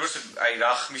არ ვიშო როგორც აი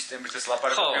რა ხმის ტემბრით ეს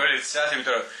ლაპარაკი პირველი საათი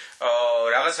იმიტომ რომ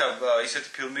რაღაცა ისეთი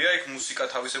ფილმია იქ მუსიკა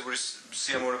თავისებური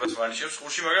სიამოვნებას ვანიშნებს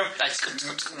ყურში მაგრამ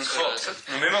ხო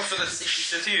მე მაქვს ცოტა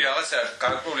ისეთი რაღაცა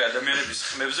გარკვეული ადამიანების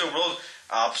ხმებზე უბრალოდ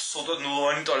აბსოლუტურად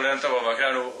ნულოვანი ტოლერანტობა მაქვს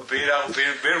ანუ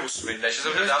ვერ უსმენ და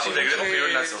შესაძლოა დაახოთ ეგრე ხო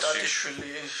პირველ ნაწილში დაშვილი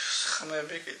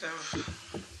ხმები კიდევ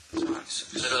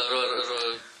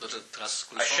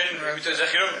რასკული შენ იმიტომ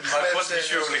ზახი რომ მარფოს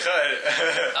მიშეული ხარ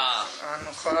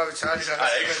ანუ ხო რა ვიცი არის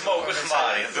აი ეგ ხმა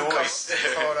არის დუის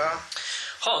ხო რა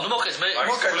ხო ნუ მოკლედ მე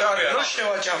რო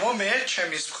შევაჯამო მე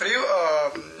ჩემის მხრივ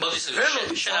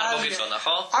ველოდი შენ არ მოგიწონა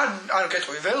ხო არ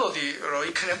გეტყვი ველოდი რომ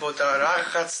იქნებოდა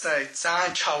რაღაც და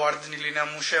ძალიან ჩავარდნილი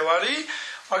ნამუშევარი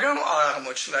მაგრამ არ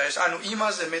აღმოჩნდა ეს. ანუ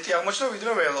იმაზე მეტი აღმოჩნდა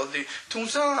ვიდრე ველოდი.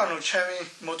 თუმცა ანუ ჩემი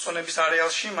მოწონების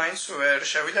არეალში მაინც ვერ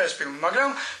შევიდა ეს ფილმი, მაგრამ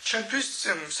ჩემთვის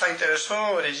საინტერესო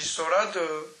რეჟისორად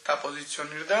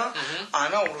დაპოზიციონირდა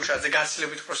ანა ურუშაძე.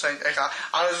 გაცილებით უფრო ეხა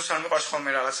არასდროს არ მიყვარს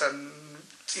ხოლმე რაღაცა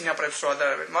წინაპრებს რო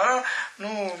ადარებენ, მაგრამ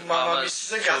ნუ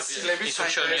მამამისზე გაცილებით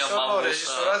საინტერესო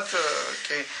რეჟისორად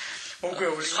კი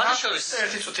მოგევლია.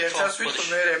 ერთი წუთი ერთად ვიტყვი,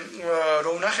 მე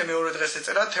რომ ნახე მეორე დღეს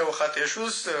ეწერა თეო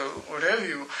ხატიაშვილს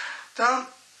რევიუ და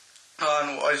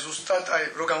ანუ აი ზუსტად აი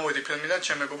რო გამოვიდი ფილმიდან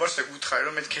ჩემ მეგობარს ეკუთხარი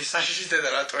რომ მეთქე საშიში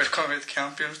და რატო ერქვა მეთქე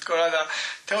ამ ფილმს თქო და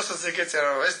თეოსაც ეგეწერა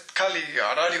რომ ეს ქალი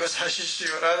არ არისო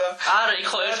საშიშიო რა და არა იქ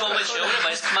ხო ერთ მომენტში ეუბნება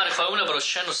ეს ქმარი ხო ეუბნება რომ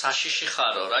შენო საშიში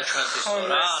ხარო რა ჩვენთვის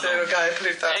რა ანუ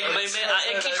გაეფლირტა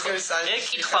ეგ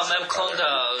კითხვა მე მქონდა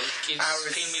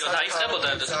ფილმი რომ დაიწყებოდა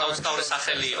და დაუცნაური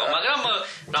სახელი იყო მაგრამ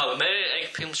რა მე ეგ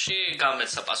ფილმში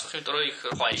გამეცა პასუხი იმიტომ რომ იქ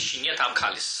ხო აი შინიათ ამ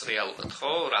ქალის რეალურად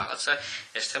ხო რაღაცა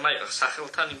ეს თემა იყო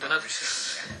სახელთან იმდანაც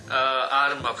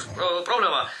არ მაქვს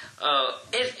პრობლემა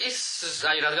ის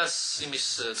აი რადგანაც იმის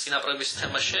წინაპრების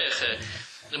თემა შეეხე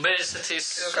მე ესეთი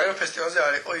კინოფესტივალზე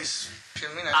არ იყო ის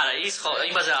ფილმი არა ის ხო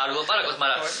იმაზე არ ვილაპარაკოთ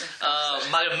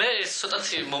მაგრამ მე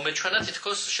ცოტათი მომეჩვენა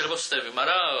თითქოს შეიძლება ვცდები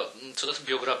მაგრამ ცოტათი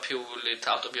ბიოგრაფიული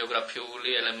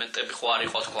ავტობიოგრაფიული ელემენტები ხო არ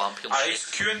იყო თქო ამ ფილმში აი ის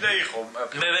Q&A იყო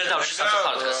მე ვერ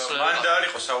დავშესახებ დღეს მან და არ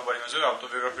იყო საუბარი იმაზე რომ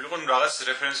ავტობიოგრაფიული იყო რაღაც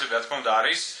რეფერენსები რა თქმა უნდა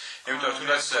არის იმიტომ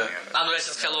თუნდაც ანუ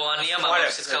ესეც ხელოვანია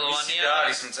მაგალითად ხელოვანია და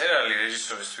არის მწერალი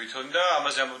რეჟისორის თვითონ და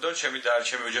ამაზე ამბობდა ჩემი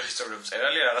ოჯახის წევრები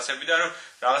მწერალი რაღაცები და რომ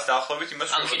რაღაც დაახლოებით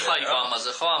იმას ანუ კითხვა იყო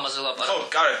ამაზე ხო ამაზე ლაპარაკი ხო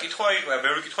კარგი კითხვა იყო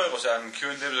ბევრი კითხვა იყო ან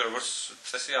Q&A-ზე როგორც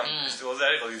წესი ამ ფესტივალზე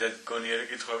არ იყო დიდად გონიერი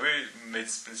კითხვები მეც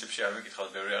პრინციპში არ მეკითხავ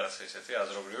ბევრი რაღაცა ისეთი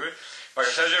აზრობრივი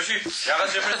მაგრამ საერთოდ რაღაც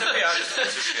რეფერენსები არის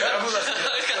პრინციპში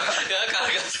რა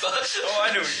კარგად ხო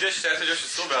ანუ ის საერთოდ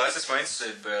სულ რაღაცას მაინც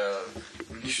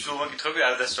ნიშნულოვანი კითხვები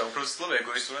არ დასვა, უფრო სწორად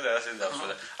ეგოისტურად რაღაცა დავსვა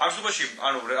და ამ შემთხვევაში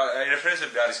ანუ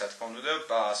რეფერენსები არის რა თქმა უნდა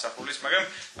და ასახულის, მაგრამ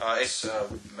ეს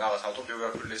რაღაც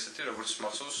ავტობიოგრაფიული ესეთი როგორც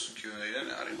მახსოვს Q&A-დან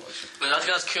არ იყო ეს.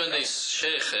 რადგანაც Q&A-ს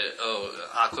შეეხე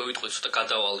აქვე ვიტყვი ცოტა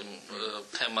გადავალი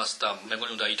თემას და მე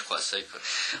მგონი უნდა ითქვას ეგ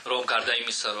რომ გარდა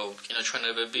იმისა რომ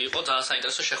კინოჩვენებები იყო ძალიან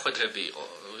საინტერესო შეხვედრები იყო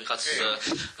ვიღაც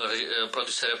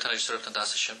პროდიუსერებთან რეჟისორებთან და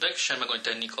ასე შემდეგ შენ მეგონი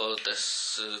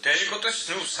დენიკოტეს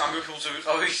ნუ სამი ფილმზე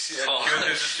ვიყავი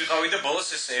Q&A-ს ვიყავი და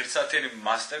ბოლოს ეს 1 საათიანი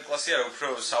მასტერ-კლასი არა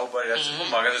უფრო საუბარი რაც იყო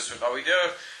მაგაზეც ვიყავი და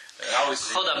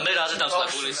ხო და მე რაზე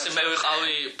დავსწრებული მე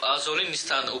ვიყავი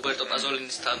პაზოლინისთან უბერტო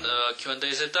პაზოლინისთან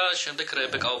Q&A-ზე და შემდეგ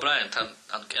რებეკა ობრაენთან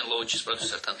ან კენ ლოუჩის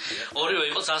პროდიუსერთან ორივე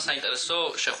იყო ძალიან საინტერესო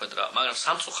შეხვედრა მაგრამ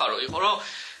სამწუხარო იყო რომ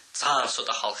ძალიან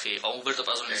ცოტა ხალხი იყო უბერტო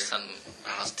პაზოლინისთან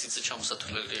რაღაც თითზე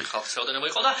ჩამოსათვლელი ხალხის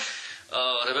რაოდენობა იყო და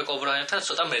რებეკა ობრაენთან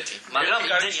ცოტა მეტი მაგრამ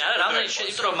იმდენი არა რამდენი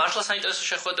შეიძლება რომ მართლა საინტერესო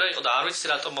შეხვედრა იყო და არ ვიცი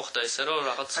რატომ მოხდა ესე რომ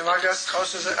რაღაც მაგას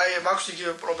ყავს აი მაქვს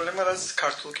იგივე პრობლემა რაც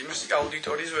ქართულ კინოს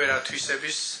აუდიტორიის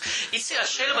ვერათვისების იცი რა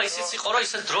შეიძლება ისიც იყო რომ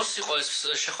ისე დროს იყო ეს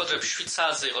შეხვედრები 7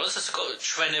 საათზე იყო რომ ეს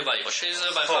ჩვენება იყო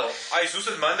შეიძლება ხო აი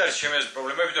ზუსტად მანდ არის ჩემი ეს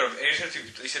პრობლემა იმიტომ რომ ერთ-ერთი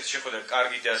ისეთი შეხვედრა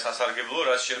კარგი და სასარგებლო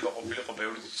რაც შეიძლება ყოფილიყო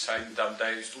ბევრი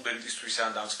საინდამდაი სტუდენტისთვის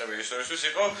ან დამწყები რეჟისორისთვის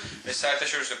იყო ეს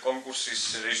საერთაშორისო კონკურსის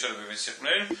რეჟისორები ვინც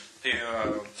იყვნენ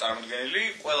წარმოდგენილი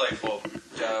ყველა იყო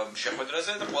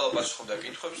შეხვედრაზე და ყველა პასუხობდა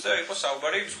კითხვებზე და იყო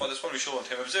საუბარი სხვადასხვა მნიშვნელოვან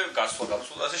თემებზე გასვლა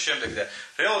გამოსვლა და ასე შემდეგ და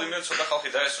რეალურად იმенно ცოტა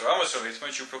ხალხი დაესწრო ამას რომ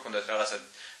ერთმანეთში უფრო ჰქონდათ რაღაცა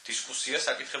დისკუსია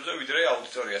საკითხებზე ვიდრე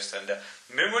აუდიტორიასთან და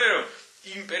მე მგონი რომ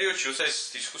იმ პერიოდში როცა ეს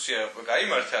დისკუსია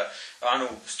გაიმართა ანუ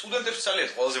სტუდენტებს ძალიან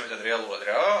ყველაზე მეტად რეალურად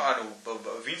რა ანუ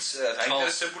ვინც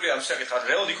დაინტერესებული ამ საკითხად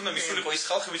რეალურად იქ უნდა მისულიყო ის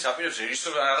ხალხი ვინც აპირებს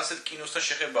რეჟისორს რაღაცეთ კინოსთან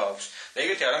შეხება აქვს და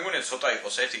ეგეთი არ ამგონია ცოტა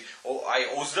იყოს ერთი აი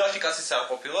 30 კაციც არ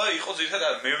ყოფილა იყო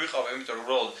ძირითადად მე ვიყავ იმიტომ რომ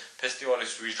უბრალოდ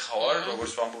ფესტივალის ვირთხავარ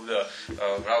როგორც ვამბობდა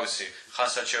რა ვიცი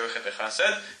ხანსად შევეხეთე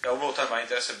ხანსად და უბრალოდ თან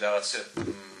მაინტერესებდა რაღაც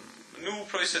ნუ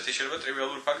უფრო ისეთი შეიძლება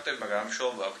ტრივიალური ფაქტები მაგრამ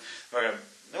ამშობლობა აქვს მაგრამ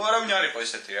ნუ არავინ არ იყო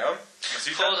ესეთი რა.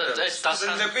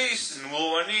 სტუდენტები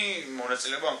ნულოვანი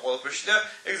მონაწილეობა ამ ყველაფერში და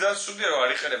ეგ ძალიან ცუდია რომ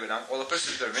არ იყერებენ ამ ყველაფერს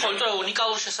იმიტომ ხო და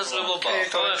უნიკალური შესაძლებლობაა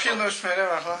ხო ფილმებს მე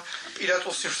ახლა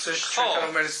პირატულ სივრცეში შეიძლება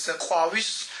რომელიც ყვავის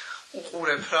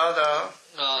უყურებ რა და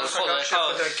ხო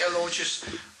და კელოუჩის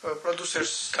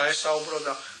პროდიუსერს გაესაუბრო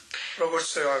და როგორც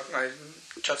აი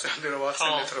ჩაწერდი რომ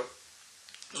ვაცემეთ რომ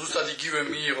ზუსტად იგივე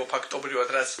მიიღო ფაქტობრივად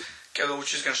რაც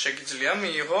კელოუჩისგან შეგიძლია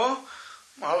მიიღო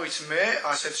ავიც მე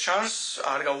ასეთ შანსს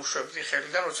არ გავუშვებდი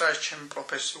ხელიდან, როცა ეს ჩემი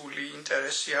პროფესიული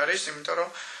ინტერესი არის, იმიტომ რომ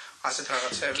ასეთ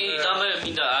რაღაცები. კი, და მე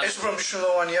მინდა ეს უფრო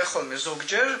მნიშვნელოვანია ხოლმე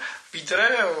ზოგჯერ, ვიდრე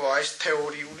აი ეს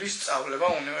თეორიული სწავლება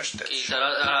უნივერსიტეტში. კი,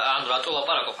 და ანუ რატო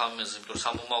ლაპარაკობ ამაზე, იმიტომ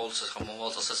რომ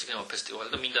მომავალ წელსაც იქნება ფესტივალი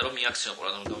და მინდა რომ მიაქციონ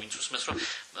ყურადღება და ვინც უსმენს რომ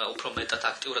უფრო მეტად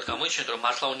აქტიურად გამოიჩინოთ, რომ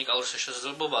მართლა უნიკალური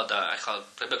შესაძლებლობაა და ახლა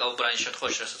რებეკა უბრაინის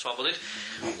შემთხვევაში რასაც ვამბობთ,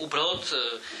 უბრალოდ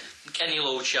კენი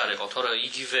ლოუჩი არ იყო, თორე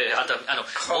იგივე ანუ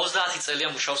 30 წელია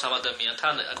მუშაობს ამ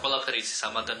ადამიანთან, ყველაფერი იცის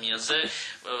ამ ადამიანზე,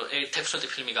 16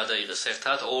 ფილმი გადაიღეს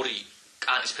ერთად, 2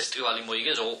 კანის ფესტივალი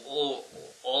მოიგეს,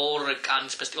 2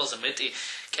 კანის ფესტივალზე მეტი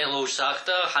კენ ლოუჩს აქვს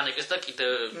და ჰანეკეს და კიდე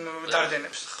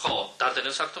დარდენებს. ხო,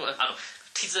 დარდენებს აქვს, ანუ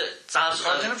თიძე ძალიან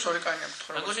დარდენებს 2 კანი აქვს,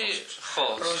 ხო? მეგონი, ხო,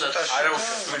 არა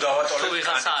უშავს, ნუ დავატოვებ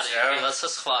ვიღაცა არის, ვიღაცა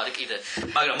სხვა არის კიდე.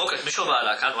 მაგრამ მოკლედ მეშობა არ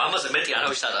აქვს, ანუ ამაზე მეტი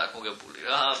არავის არ აქვს მოგებული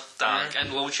რა. და კენ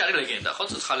ლოუჩი არის ლეგენდა, ხო,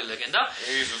 ცოცხალი ლეგენდა.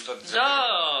 ზუსტად და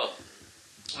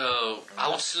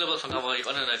აუცილებლად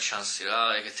გამოიყენენ ერთ შანსი რა,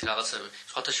 ეგეთი რაღაცები.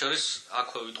 სხვათა შორის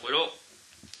აქვე ვიტყვი რომ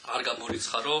არ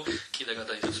გამორიცხარო, კიდე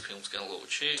გადაიღეს ფილმს კენ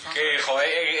ლოუჩი. კი, ხო,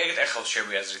 ეგეთ ახალ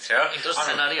შემიაზრით რა. იმიტომ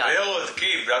სცენარი არის. რეალურად კი,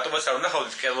 რატომაც არ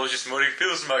ვნახავთ კენ ლოუჩის მორიგ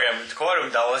ფილმს, მაგრამ თქვა რომ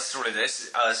დავასრულე და ეს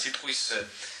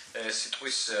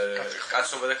სიტყვის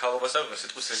კაცობა და ქალობასა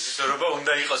სიტყვის რეჟისორობა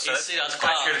უნდა იყოს. ისი რა თქვა?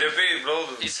 გაჩერდები,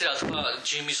 ისი რა თქვა,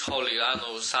 ჯიმის ჰოლი, ანუ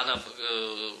სანამ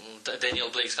დენიელ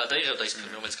ბლეიქს გადაიღებდა ის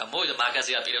ფილმი, რომელიც გამოვიდა,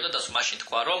 მაგაზე აპირებდა და მაშინ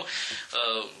თქვა რომ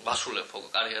ვასრულებ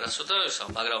კარიერასო და ესა,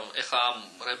 მაგრამ ეხლა ამ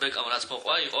რებეკამ რაც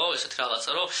მოყვა იყო ესეთი რაღაცა,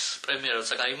 რომ პრემიერა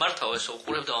როცა გაიმართავ, ეს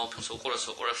უყურებდა ამ ფილმს,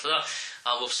 უყურებს და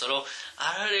ამბობს რომ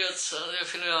არ არის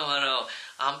ფილმი, მაგრამ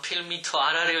ამ ფილმი თუ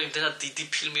არ არის იმდენად დიდი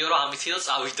ფილმიო, რომ ამითი და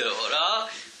წავიდეო რა.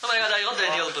 მაგრამ გადაიღო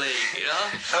დენიელ ბლეიკი რა.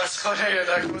 ეს ხონია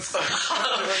დაგმოსტა.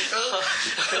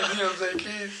 დენიელ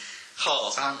ბლეიკი ხო.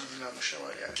 სანდი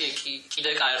ნამუშევარია. კი,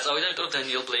 კიდე კაი არ წავიდა, იმიტომ რომ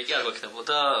დენიელ ბლეიკი არ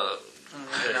გვექნებოდა.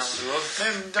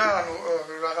 და ანუ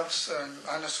რაღაც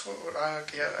ანას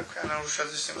კი არა,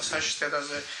 ანაუშაძის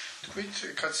საშიშტედაზე თქვით,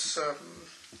 იქაც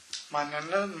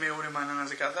მანანა მეორე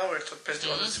მანანაზე გადავა ერთად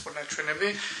ფესტივალზე იყო ნაჩვენები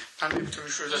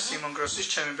თანებითვიშვილ და სიმონ გროსის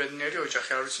ჩემი ბედნიერი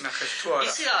ოჯახი არ ვიცი ნახეთ თუ არა.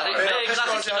 ისი არის, მე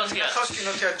გრაფიკი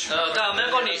კინოთეატრში. და მე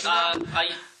მგონი აი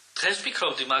დღეს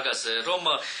ფიქრობდი მაგაზე რომ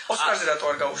ოსკარზე რატო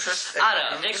არ გაუშვეს? არა,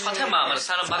 ეგ სხვა თემაა, მაგრამ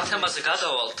სანამ მაგ თემაზე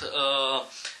გადავალთ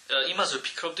იმაზე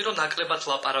ვფიქრობდი რომ ნაკლებად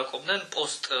ლაპარაკობდნენ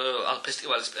პოსტ ამ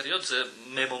ფესტივალის პერიოდზე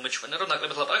მე მომეჩვენა რომ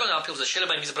ნაკლებად ლაპარაკობდნენ ამ ფილმზე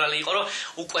შეიძლება იმის ბრალი იყო რომ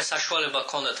უკვე საშუალება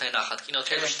ჰქონდათ ენახათ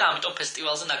კინოთეატრში და ამიტომ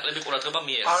ფესტივალზე ნაკლები ყურადღება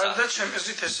მიეცა. არა და ჩემს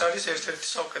აზრით ეს არის ერთ-ერთი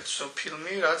საუკეთესო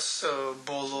ფილმი რაც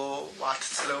ბოლო 10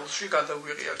 წელში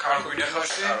გადაგვიღია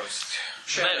კარგვინახავში.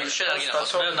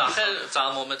 მე ნახე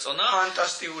ძალიან მომეწონა.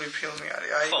 ფანტასტიკური ფილმი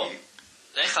არის. აი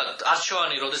ეხლა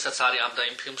არჩევანი როდესაც არის ამ და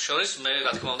იმ ფილმს შორის მე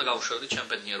რა თქმა უნდა გავუშვებდი ჩემ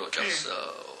ბედნიერ ოჯახს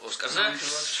ოსკარზე.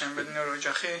 ჩემ ბედნიერ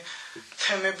ოჯახი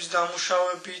თემების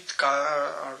დამუშავებით,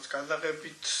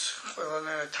 გადაღებით,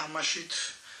 ყველანაირად თამაშით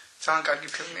ძალიან კარგი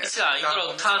ფილმია. ისა, იმიტომ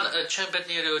რომ თან ჩემ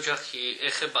ბედნიერი ოჯახი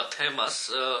ეხება თემას,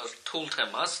 რთულ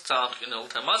თემას, ძალიან რკინულ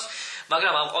თემას,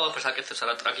 მაგრამ ამ ყველაფერს აკეთებს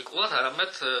არა ტრაგიკულად,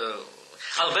 არამედ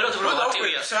ანუ ბეროთ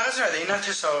პროვოკატივია. რაღაცა და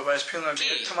ინათესავება ეს ფილმები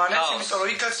ერთმანეთს, იმიტომ რომ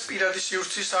იქაც პირადი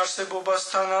სივრცის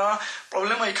არსებობასთანაა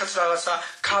პრობლემა, იქაც რაღაცა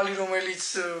ქალი რომელიც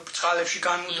ბწყალებში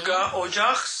განუდგა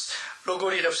ოჯახს,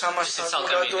 როგორ იღებს ამას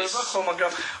საზოგადოება, ხო,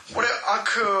 მაგრამ ყურე აქ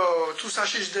თუ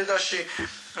საშიშდედაში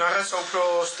რაღაცა უფრო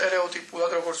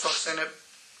სტერეოტიპულად როგორც ვახსენებ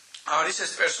არის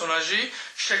ეს პერსონაჟი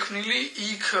შექმნილი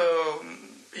იქ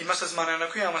იმასაც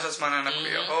მანანაქვია, ამასაც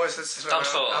მანანაქვია, ხო, ესეც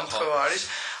დამხევა არის.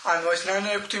 ანუ ეს ნანა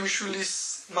ექვთიმიშვილის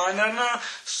მანანა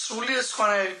სრულიად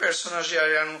სხვანაირი პერსონაჟი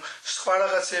არის, ანუ სხვა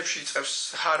რაღაცებში იწყებს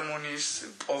ჰარმონიის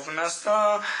პოვნას და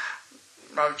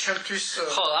ჩემთვის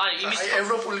ხო, აი იმის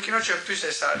ევროპული კინო ჩემთვის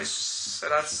ეს არის,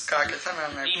 რაც გააკეთა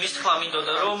ნანა. იმის თქვა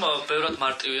მინდოდა რომ ბევრად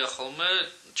მარტივია ხოლმე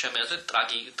ჩემი აზრით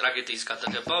ტრაგედიის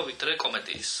გადაღება ვიდრე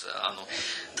კომედიის. ანუ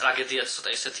ტრაგედია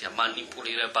ცოტა ისეთია,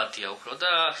 მანიპულირებადია უფრო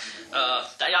და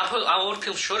აი ამ ორ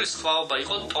ფილმს შორის სხვაობა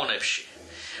იყო ტონებში.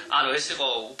 ანუ ეს იყო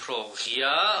უფრო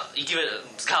ღია, იგივე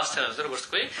მსგავს თემებზე როგორც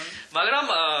თქვი, მაგრამ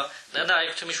და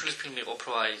ექვთიმიშვილის ფილმი იყო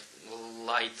უფრო აი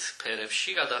light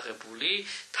ფერებში გადაღებული,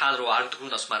 თან რო არ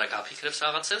გუნდას, მაგრამ გაფიქრებს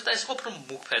რაღაცებს და ეს უფრო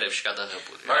მუქ ფერებში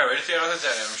გადაღებული. მაგრამ ერთი რაღაცა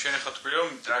არის, რომ შენ ახლა თქვი რომ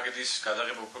ტრაგედიის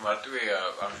გადაღება უფრო მარტივია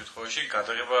ამ შემთხვევაში,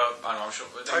 გადაღება ანუ ამ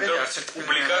შემთხვევაში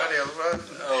პუბლიკა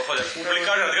ხო და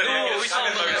პუბლიკა რადგან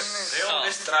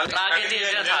ეს ტრაგედია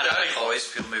ეს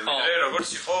ფილმები ვიდრე როგორც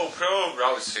იყო უფრო რა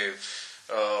ვიცი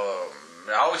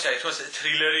რა ვიცი, აი თუნდაც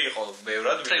თრილერი იყო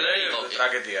ბევრად,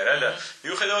 ტრაგედია რა და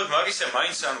მიუხედავად მაგისა,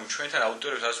 მაინც ანუ ჩვენთან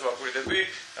ავტორებს ასე ვაკვირდები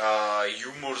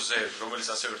იუმორზე, რომელიც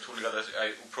ასევე რთული აი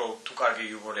უფრო თუ კარგი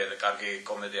იუმორია და კარგი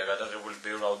კომედია გადაღებული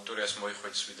ბევრ ავტორიას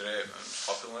მოიხვეწს ვიდრე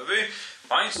სხვა ფილმები,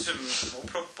 მაინც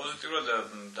უფრო პოზიტიურად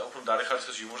და უფრო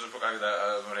დარიხარისხის იუმორზე უფრო კარგი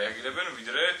რეაგირებენ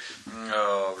ვიდრე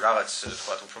რაღაც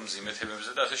თქვა უფრო მძიმე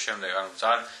თემებზე და ასე შემდეგ. ანუ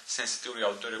ძალიან სენსიტიური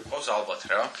ავტორები ყავს ალბათ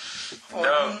რა.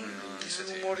 და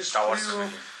ისეთი დავარცხი.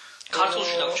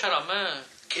 ქართულში დაგვრჩა რამე?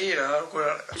 კი რა, როგორ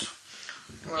არ კაცო.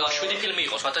 შვიდი ფილმი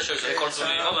იყო, სხვათაშორის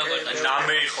რეკორდული იყო, მაგრამ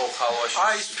ნამე იყო ხავაში.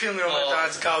 აი ეს ფილმი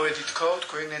რომელთაც გავედით ხო,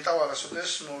 თქვენ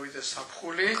ნეტავარასოდეს მოვიდეს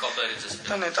საფხული. კოპერიძეს.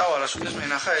 და ნეტავარასოდეს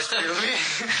მენახა ეს ფილმი.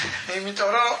 იმიტომ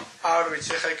რომ არ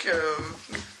ვიცი, ხა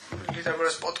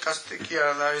ლიტაგორას პოდკასტი კი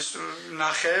არა და ის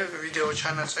ნახე ვიდეო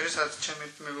ჩანაწერი, სადაც ჩემი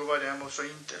მეგობარი ამბობს, რომ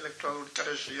ინტელექტუალური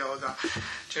ტრეშიაო და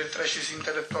ჯერ ტრეშის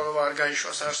ინტელექტუალობა არ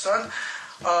გაიშვას არსად.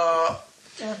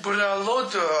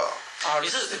 უბრალოდ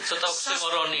ის ცოტა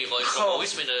ოქსიმორონი იყო, ის რომ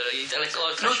მოვისმინე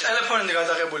ინტელექტუალური ტრეში. ნუ ტელეფონით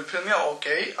გადაღებული ფილმია,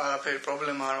 ოკეი, არაფერი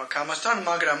პრობლემა არ მაქვს ამასთან,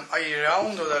 მაგრამ აი რა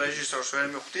უნდა და რეჟისორს ვერ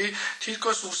მიხვდი,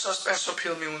 თითქოს უსასპენსო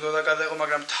ფილმი უნდა და გადაიღო,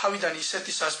 მაგრამ თავიდან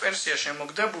ისეთი სასპენსია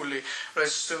შემოგდებული, რომ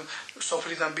ეს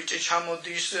სოფლიდან ბიჭი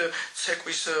ჩამოდის,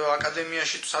 ცეკვის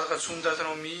აკადემიაში თუ სადღაც უნდათ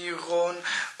რომ მიიღონ,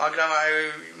 მაგრამ აი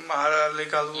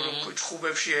არალეგალურ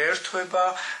ჩხუბებში ერთვება,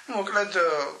 მოკლედ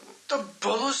და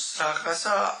ბოლოს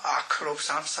რაღაცა აკრობს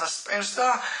ამ სასპენსს და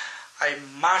აი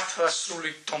მართლა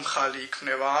სრული დომხალი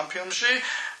იქნება ამ ფილმში.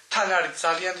 თან არის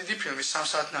ძალიან დიდი ფილმი, 3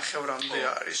 საათნახევრამდე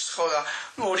არის, ხო და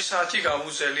 2 საათი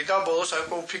გავუზელი და ბოლოს აი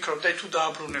ვფიქრობ და თუ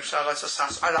დააბრუნებს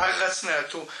რაღაცნაირად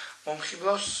თუ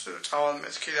მომხიბლავს წავალ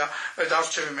მეთქი და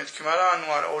დავრჩები მეთქი, მაგრამ ანუ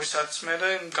არა 2 საათს მერე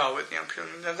გავედი ამ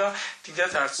ფილმიდან და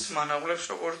დიდად არც მანაღლებს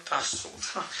როგორ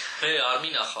დასრულდა. მე არ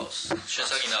მინახავს,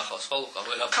 შენს არ გინახავს, ხო ლუკა,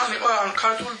 ყველაფერი. ხანი ანუ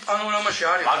ქართულ პანორამაში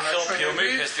არის მაგ ფილმი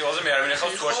ფესტივალზე მე არ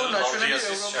მინახავს, თუ არ შეიძლება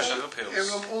აუდიენსის შეშადო ფილმს.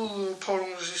 ევროპულ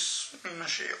ფორუმის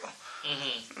იმაში იყო.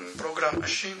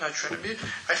 პროგრამაში ნაჩვენები.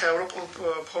 აი ხა ევროპულ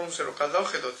ფორუმზე რო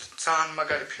გადავხედოთ, ძალიან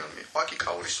მაგარი ფილმი იყო. აკი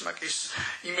კაურისმაკის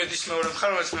იმედის მეორე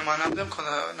მხარე, რომელიც მე მანამდე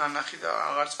მქონდა ნანახი და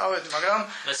აღარ წავედი, მაგრამ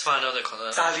მეც მანამდე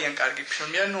მქონდა. ძალიან კარგი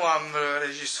ფილმია, ნუ ამ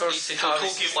რეჟისორს თუ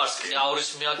გიყვარს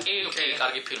კაურისმაკი, კი,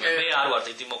 კარგი ფილმი. მე არ ვარ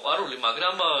დიდი მოყვარული,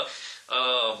 მაგრამ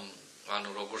ანუ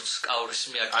როგორც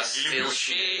კაურისმაკის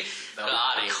სტილში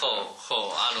არის, ხო,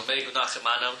 ანუ მე ვნახე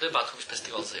მანამდე ბათუმის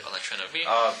ფესტივალზე იყო ნაჩვენები.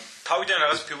 თავიდან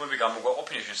რაღაც ფილმები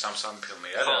გამოგვაყოფინა შენ სამ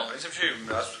ფილმია და პრინციპში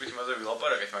რაც ვთქვით იმაზე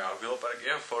ვილაპარაკეთ, მაგრამ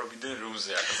ვილაპარაკია Forbidden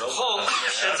Room-ზე ახლა. ხო,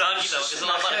 შენ ძალიან გინდა, მაგას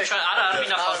ვილაპარაკეთ. ჩვენ არ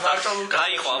მინახავს და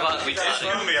გაიყო, აბა ვიცი.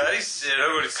 ფილმი არის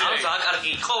როგორც ანუ ძალიან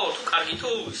კარგი იყო, თუ კარგი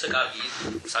თუ ისე კარგი,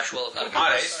 საშუალო კარგი.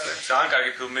 არა, ეს ძალიან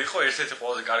კარგი ფილმი იყო, ერთ-ერთი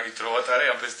ყველაზე კარგი დრო ატარე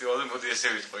ამ ფესტივალზე, მოდი ესე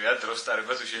ვიტყვი, რა დროს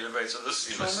ტარება თუ შეიძლება იცოდოს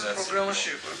იმას. პროგრამაში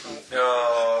იყო.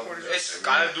 ეს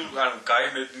კანადურ ანუ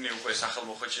გაიმედინე უკვე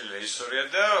სახელმოხვეჭილი რეჟისორია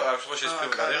და ამ შემთხვევაში ეს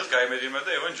ფილმი გადაიღეს გაიმედინმა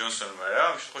და ევან ჯონსონმა რა.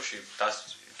 ამ შემთხვევაში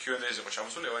Q&A-ზე იყო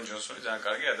ჩამოსული ევან ჯონსონი, ძალიან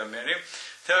კარგი ადამიანი.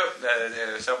 და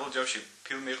საბოლოო ჯამში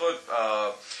ფილმი იყო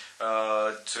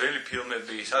ძველი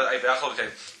ფილმები, აი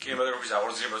დაახლოებით კინემატოგრაფიის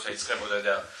აღორძინებას აიწყებოდა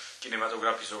და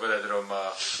კინემატოგრაფიის ზოგადად რომ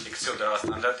იქცეოდა რაღაც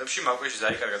სტანდარტებში, მაგვეში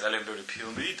დაიკარგა ძალიან ბევრი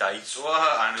ფილმი, დაიწვა,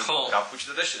 ანუ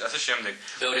გაფუჭდა და ასე შემდეგ.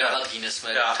 ბევრი რაღაც გინეს მე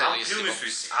ამ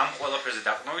ფილმისთვის ამ ყველაფერზე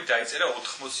დაყრდნობით დაიწერა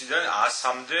 80-დან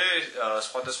 100-მდე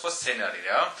სხვადასხვა სცენარი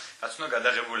რა, რაც უნდა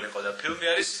გადაღებული იყო და ფილმი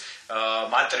არის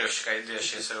მატრიოში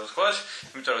კაიდიაში ესე რომ ვთქვათ,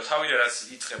 იმიტომ რომ თავიდან რაც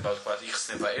იწყება ვთქვათ,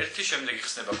 იხსნება ერთი, შემდეგ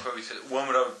იხსნება ქვევით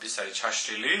უამრავი ის არის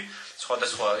ჩაშლილი,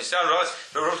 სხვადასხვა ისე ანუ რაღაც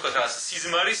როგორ ვთქვათ რაღაც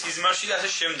სიზმარში და ასე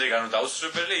შემდეგ, ანუ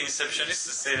დაუსრულებელი ინსეფშენის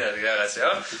სცენარი რაღაც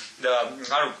რა. და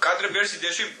ანუ კადრები არის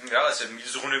იდეაში რაღაც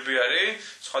მიზღუნები არის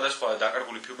სხვადასხვა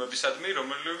დაკარგული ფილმებისადმი,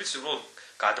 რომელებიც უბრალოდ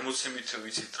გადმოცემით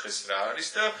ვიცით დღეს რა არის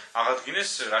და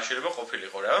აღადგინეს რა შეიძლება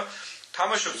ყოფილიყო რა.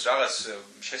 თამაშობს რაღაც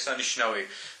შესანიშნავი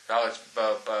რაღაც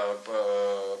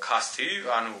კასტი,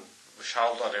 ანუ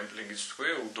შაულტა რემპლინგიც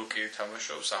თქვი, უდოკი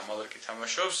თამაშობს, ამალერკი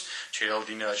თამაშობს,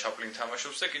 ჩერალდინა ჩაპლინი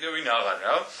თამაშობს და კიდევ ვინ აღარ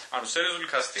რა. ანუ სერიოზული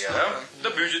კასტია რა. და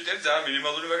ბიუჯეტი არის ძალიან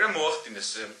მინიმალური, მაგრამ მოახდინეს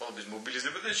ყოველთვის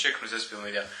მობილიზება და შექმნეს ეს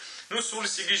ფილმი და ნუ სული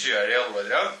სიგიჟეა რეალურად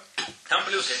რა. თან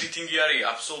პლუს ედიტინგი არის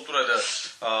აბსოლუტურად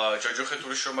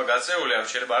ჯოჯოხეთური შრომა გაწეული, ანუ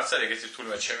შეიძლება არც არის ეგეთი რთული,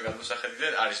 მაგრამ ჩემი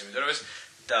გადმოსახედიდან არის, იმიტომ რომ ეს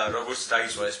და როგორც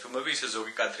დაიწვა ეს ფილმები, ისე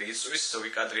ზოგი კადრი იწვის,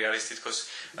 ზოგი კადრი არის თითქოს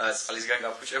წყლისგან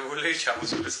გაფუჭებული,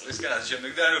 ჩამოსული წყლისგან ასე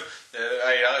შემდეგ და ანუ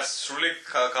აი რაღაც სრული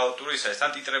ქაოტური ის არის.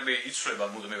 თან ტიტრები იცვლება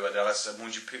მუდმივად რაღაც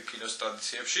მუნჯი კინოს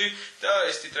ტრადიციებში და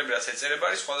ეს ტიტრები რაც ეწერება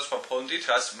არის სხვადასხვა ფონტით,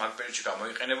 რაც მაგ პერიოდში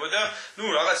გამოიყენებოდა. ნუ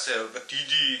რაღაც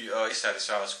დიდი ის არის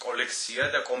რაღაც კოლექცია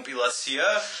და კომპილაცია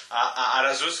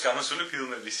არაზოს გამოსული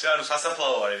ფილმების რა, ანუ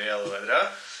სასაფლაო არის რეალურად რა.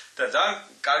 და ძალიან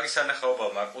კარგი სანახაობა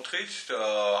მაკუთხით,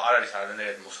 არ არის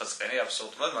არანაირად მოსაწყენი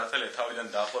აბსოლუტურად, მართალია თავიდან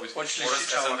დაახლოებით 200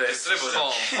 კაცამდე ესწრებოდა.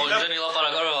 ხო, იმდენი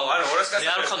ლაპარაკა რომ ანუ 200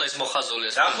 კაცამდე არ ხონდა ეს მოხაზული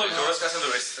ეს. დაახლოებით 200 კაცამდე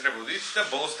ესწრებოდით და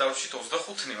ბოლოს დავჭით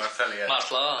 25-ნი მართალია.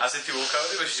 მართლა? ასეთი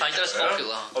ვულკანური და საინტერესო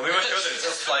ყოფილა. მე მაშინ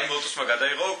წელს Flying Lotus-მა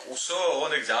გადაიღო კუსო,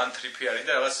 ოღონდ ძალიან ტრიფი არის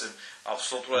და რაღაც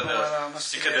აბსოლუტურად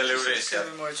ფსიქედელიური ესეა.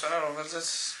 მოეწონა რომელზეც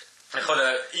ხო და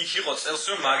იქ იყო წელს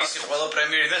რომ მაგისი ყველა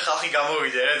პრემიერიდან ხალხი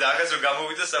გამოვიდა რა და ახაც რომ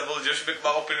გამოვიდა საბოლოო ჯერში მე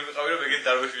კმაყოფილი ვიყავი რომ ეგეთ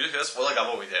დარბეშში ეს ყველა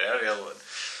გამოვიდა რა რეალურად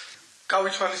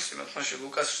გავითვალისწინოთ მაშინ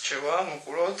ლუკას რჩევა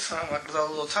მოყუროთ მაგდალ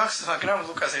ოთახს მაგრამ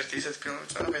ლუკას ერთი ისეთ ფილმი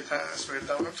წონა მე თან ვერ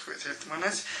დავმეთქვით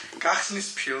ერთმანეთს გახსნის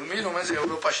ფილმი რომელიც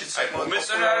ევროპაში მე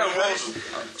წონა უბრალოდ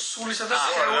სულისა და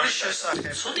სხეულის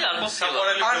შესახებ სუდი არ მოსილა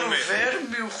ანუ ვერ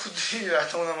მივხვდი რა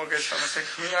თქმა უნდა მოგეჩვენოს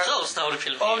ეგ მე არ უცნაური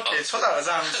ფილმი ოკეი ცოტა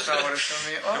ძალიან უცნაური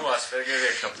ფილმი იყო ნუ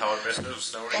ასპერგერი ექნა თავარ პერსონაჟს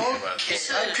უცნაური იყო ეს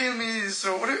ფილმი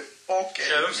ზოური ოკეი.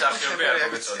 შევემ სახიობი არ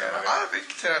მოგეწონა მაგრამ. არა,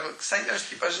 ვიქტორ, საინტერესო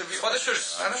ტიპაჟები. სხვადასხვა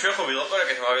ჩვენ ხო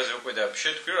ვილაპარაკეთ მაგაზე უკვე და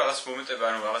შეთქვი რომ რაღაც მომენტები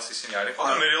ანუ რაღაც ისინი არის.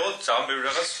 და მე რეალურად ძალიან ბევრი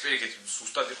რაღაც პირიქით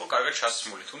სუსტად იყო, კარგად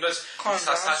ჩასმული. თუნდაც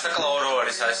სასაკლაო რო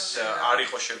არის ეს არ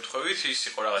იყო შემთხვევით, ის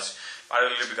იყო რაღაც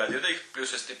პარალელები გადიოდა იქ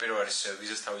პლუს ეს ტიპი რო არის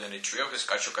ვიზას თავიდან ეჭვია, ეს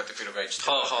კაჩოკა ტიპი რო გაიჭდა.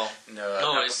 ხო.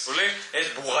 ეს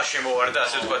ბუღა შემოვარდა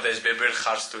ასე თქვა და ეს ბებერ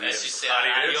ხარს თუ ეს ისე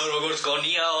არის როგორც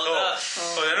გონიაო და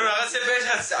ხო და ნუ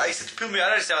რაღაცებსაც აი ესეთ ფილმი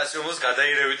არ არის რაღაც რომელს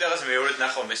გადაირევით და რაღაც მეორედ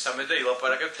ნახავ მესამე და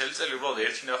ილაპარაკებ მთელი წელი უბრალოდ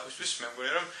ერთი ნახვისთვის მე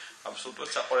მგონია რომ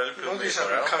აბსოლუტურად საყვარელი ფილმი იყო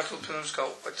რა ქართულ ფილმს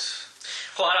გავუყვეთ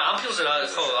ხო არა ამ ფილმზე რა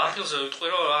ხო ამ ფილმზე ვიტყვი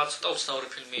რომ რა ცოტა უცნაური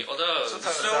ფილმი იყო და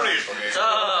უცნაური იყო და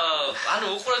ანუ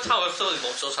უყურეთ რა ვერცდები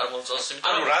მომწონს არ მომწონს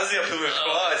იმიტომ ანუ რაზეა ფილმი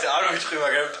ხო ეს არ ვიტყვი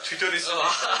მაგრამ თვითონ ის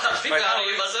მაგრამ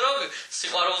იმაზე რომ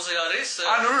სიყვარულზე არის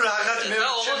ანუ რაღაც მე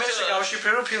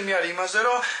გავშიფრე ფილმი არის იმაზე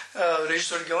რომ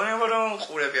რეჟისორი გეუბნება რომ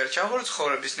ყურები არ ჩავღორ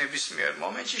ცხოვრების ნებისმიერ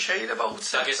მომენტში შეიძლება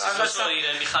უცებ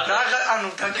რაღაც ანუ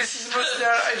დაგესიზმოს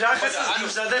რაღაც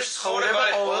იმზადებს ცხოვრება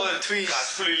ყოველ თვის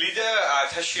გასვლილი და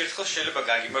 1000 ერთხელ შეიძლება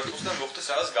გაგიმართოს და მოხდეს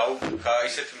რაღაც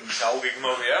ისეთ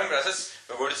გაუგეგმავია რასაც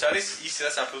როგორც არის ის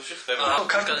რაც ამ ფილმში ხდება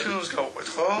ქართულ ფილმს გავუყვეთ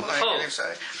ხო აი ეს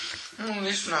არის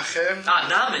ის ნახე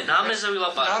ნამეზე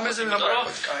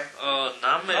ვილაპარაკოთ კაი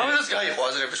ნამეზე გაიყო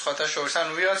აზრები სხვათა შორის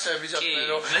ანუ ვიღაცები ძახდნენ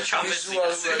რომ მე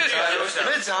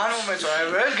ძალიან მომეწონა აი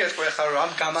ვერ გეტყვი ხარ რომ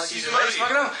ამ გამაგიზება ის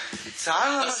მაგრამ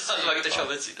ძალიან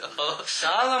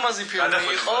ლამაზი ფილმი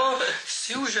იყო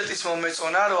სიუჟეტის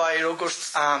მომეწონა რომ აი როგორც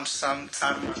წამს ამ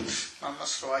წარმართს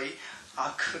ამას რომ აი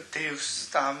აქ დევს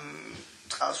და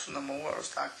ხალხს უნდა მოუაროს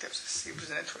და აქტებს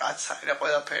სიბრძნე თუ რაც არის რა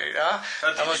ყველაფერი რა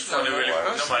ამას უნდა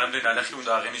მოუაროს და მანამდე ნანახი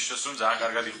უნდა აღინიშნოს რომ ძალიან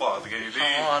კარგად იყო აღდგენილი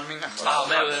არ მინახავს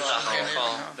მე ვერ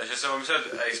ნახავ და შესაბამისად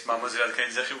ეს მამაზე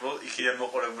რადგან იძახი უბრალოდ იქიდან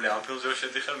მოყოლებული ამ ფილმზე რომ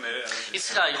შედიხარ მე ის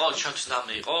რა იყო ჩემთვის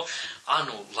ნამე იყო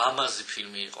ანუ ლამაზი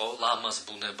ფილმი იყო ლამაზ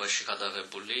ბუნებაში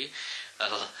გადაღებული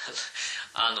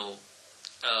ანუ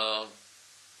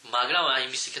მაგრამ აი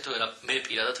მის იქეთ მე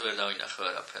პირადად ვერ დავინახე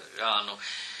ვერაფერი რა ანუ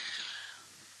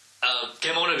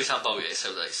გემოვნების ამბავია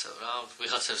ისევ და ისევ რა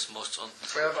ვიღაცებს მოსწონ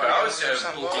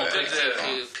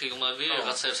კომპლექტი ფილმები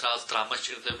ვიღაცებს რაღაც დრამა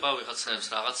სჭირდება ვიღაცებს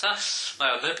რაღაცა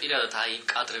მაგრამ მე პირადად აი იმ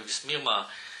კადრების მიღმა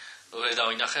ვერ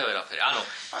დავინახე ვერაფერი ანუ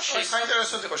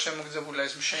საინტერესოდ იყო შემოგძებული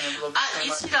ეს მშენებლობის თემა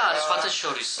ის რა არის სხვათა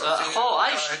შორის ხო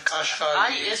აი კაშხალი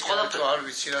აი ეს ყველაფერი არ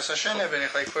ვიცი რა საშენებენ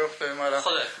ახლა იქ ვერ ხვდები მაგრამ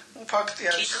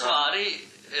ფაქტი არის კითხვა არის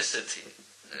ესეთი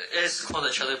ეს ხონდა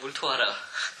ჩადებული თუ არა?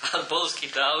 ან ბოლოს კი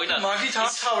დაავინა. მაგით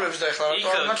ამთავრებს და ეხლა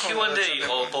რატომ Q&A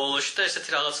იყო ბოლოში და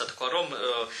ესეთი რაღაცა თქვა რომ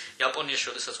იაპონიაში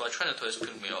შესაძაც ვაჩვენეთო ეს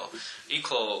ფილმიო.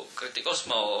 იქო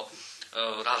კრიტიკოსმაო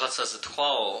რაღაცაზე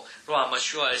თქვაო რომ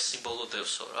ამაშია ეს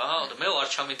სიმბოლოდევსო რა. და მე არ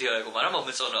ჩამიდია ეგო, მაგრამ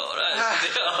მომეწონაო რა.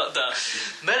 და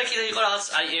მე კიდე იყო რაღაც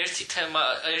აი ერთი თემა,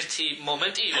 ერთი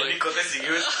მომენტი იყო. ნიკოტეს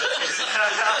იგივე.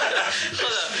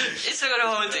 ხოდა ის როგორი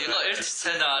მომენტი იყო, ერთი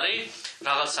სცენარი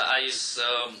რაღაცა აი ეს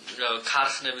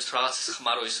ქარხნების რაღაცის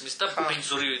ხმარო ისმის და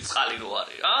ბენზური წყალი რო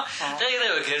არის რა და იგივე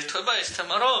გერთვება ეს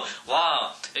თემა რომ ვა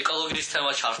ეკოლოგიის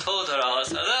თემა ჩართო და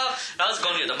რაღაცა და რაღაც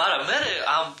გონია და მაგრამ მე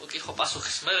ამ კი ხო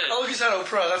პასუხის მე ეკოლოგიის არა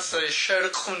უფრო რაღაც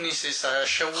შერყნის ისა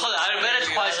ხო აი მე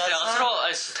თქვა ეს რაღაც რომ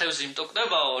ეს თევზი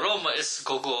იმტოკდებაო რომ ეს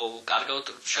გოგო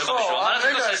კარგავთ შეგობიშო მაგრამ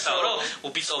თქოს ესაო რომ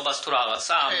უბიწობას თუ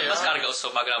რაღაცა ამას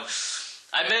კარგავსო მაგრამ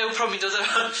აი მე უფრო მინდოდა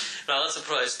რაღაც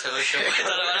უფრო ეს თემა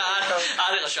შევეკეთა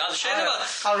არ იყო შეიძლება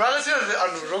ან რაღაც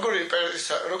ანუ როგორი არის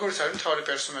მთავარი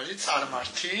პერსონაჟი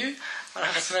წარმართი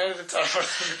რაღაცნაირად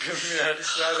წარმართული ფილმი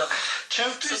არის რა და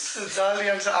ჩემთვის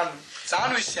ძალიან ანუ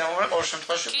ძალიან ვიცი ამ ყოველ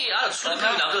შემთხვევაში კი არა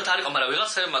სულთან ნამდვილად არ იყო მაგრამ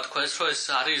ვიღაცებმა თქვა ეს რომ ეს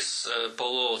არის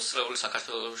ბოლო წლეული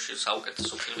საქართველოში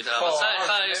საუკეთესო ფილმი და რაღაცა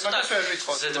ეხლა ეს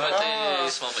ზედმეტი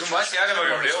ის მომენტი მასე არა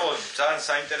მაგრამ რეალურად ძალიან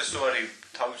საინტერესო არის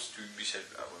თავის ისე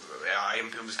აი ამ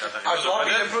ფილმის გადაღება.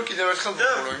 ვაპირებ რომ კიდევ ერთხელ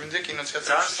ვუყურო, იმდე კინოთეატრში.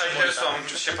 ძალიან საინტერესო ამ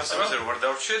შეფასებაზე რო ვარ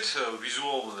დავრჩეთ,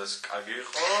 ვიზუალურადაც კარგი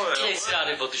იყო. კი, ეს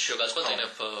არის ბოდიშო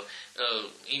გასწყვეტინებ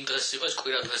იმ დღეს იყო ეს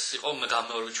კვირა დღეს იყო მე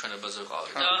გამეორე ჩვენებაზე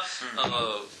ვიყავი და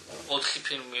 4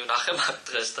 ფილმი ვნახე მაგ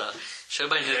დღეს და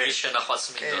შეიძლება ენერგიის შენახვაც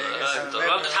მინდოდა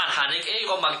რა თან ჰანეკე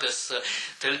იყო მაგ დღეს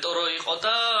დელტორო იყო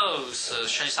და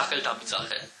შენი სახელი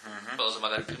დამიძახე ყველაზე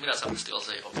მაგარი ფილმი რაც ამ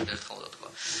ფესტივალზე იყო ერთხელ უნდა თქვა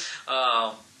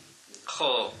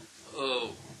ხო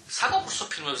საკონკურსო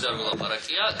ფილმებზე არ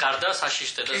ვილაპარაკია გარდა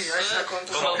საშიშტედას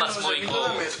რომელმაც მოიგო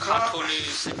ქართული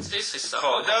სექციის ის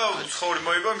ხო და უცხოური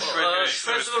მოიგო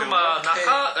შვედეთის ფილმმა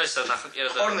ნახა ესა ნახა კი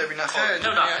არა ორნები ნახე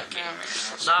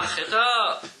ნახე და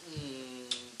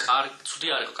კარგი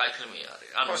ცუდი არ იყო კაი ფილმი არის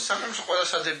ანუ სამს ყველა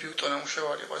სადებიუტო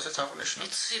ნამუშევარი იყო ესეც აღნიშნო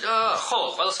იცი რა ხო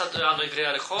ყველა ანუ ეგრე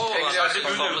არის ხო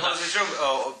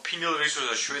ფინალ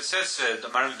რეჟისორს შვედეთს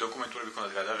მანული დოკუმენტურები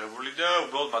ქონდათ გადაღებული და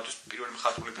უბრალოდ მათთვის პირველი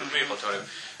მხატვრული ფილმი იყო თორემ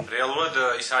რეალურად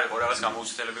ის არ იყო რაღაც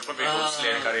გამოუცდელები იყო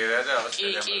ბეიკონსლიანი კარიერა და რაღაც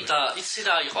კი და იცი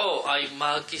რა იყო აი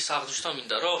მაგის აღნიშნვა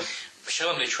მინდა რომ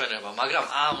შევა მეჩვენება, მაგრამ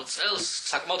ამ წელს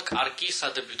საკმაოდ კარგი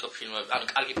სადებიუტო ფილმები, ანუ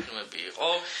კარგი ფილმები იყო.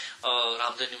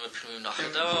 რამდენიმე ფილმი ვნახე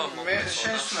და მე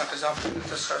შენს ვნახე ზაფხული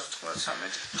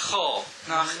 1993. ხო.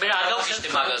 მე არ გავხსნი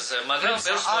მაგაზე, მაგრამ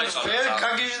ბევრს მოიწონე. მე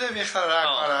გაგიჟდები ხარ რა,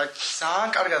 მაგრამ ძალიან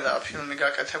კარგადაა ფილმი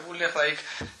გაკეთებული. ახლა იქ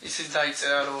ისიც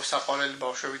დაიწერა რომ საყვარელი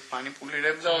ბავშვებით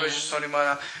манипуლირებდა რეჟისორი,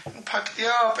 მაგრამ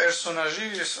ფაქტია პერსონაჟი,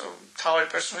 თავი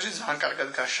პერსონაჟი ძალიან კარგად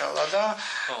გაშალა და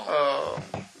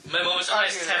მე მომეწონა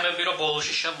ეს თემები რომ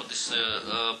ბოლოში შემოდის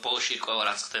ბოლოში ირკვევა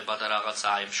რაც ხდება და რაღაცა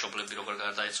აი მშობლები როგორ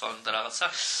გარდაიცვალნენ და რაღაცა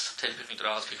მთელი ფილმი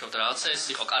რაღაც ფიქრობდა რაღაცა ეს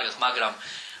იყო კარგად მაგრამ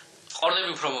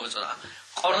ყორნები უფრო მომეწონა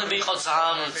ყორნები იყო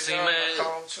ძალიან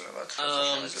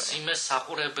ძიმე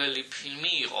საყურებელი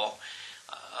ფილმი იყო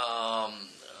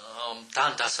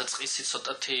დან დასაწყისი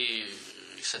ცოტათი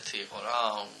ისეთი იყო რა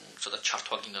ცოტა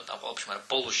ჩართვა გინდოდა ყოველში მაგრამ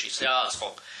ბოლოში ისე აწყო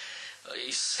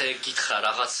ისე გითხრა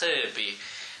რაღაცეები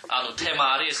ანუ თემა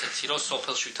არის ესეთი რომ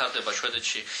სოფელში ვითარდება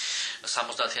შვედეთში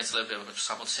 70-იან წლებებში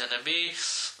 60-იანები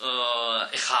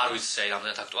ეხა არ ვიცი აი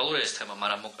რამდენად აქტუალურია ეს თემა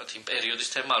მაგრამ მოკლედ იმ პერიოდის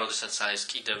თემა როდესაც აი ეს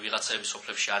კიდევ ვიღაცები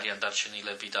სოფლებში არიან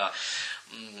დარჩენილები და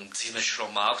ძიმე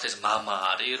შრომა აქვს ეს мама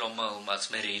არის რომელმაც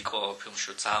მე იყო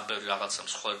ფილმში ძალიან ბევრი რაღაცა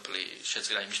მსხვერპლი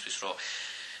შეწირა იმისთვის რომ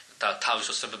და თავის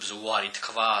ოცნებებზე უარი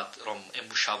თქვა რომ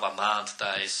ემუშავა მანდ და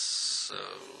ეს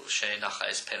შეენახა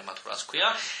ეს ფერმა თუ რას ქვია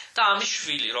და ამის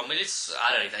შვილი რომელიც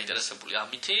არ არის დაინტერესებული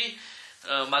ამითი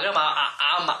მაგრამ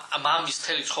მამის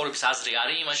თელი ცხოვრების აზრი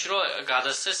არის იმაში რომ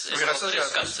გადასცეს ეს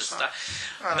გადასცეს და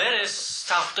მე ეს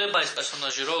თავდება ეს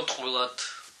პერსონაჟი რომ ტყუილად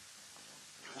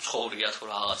უცხოურია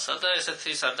თუ რაღაცა და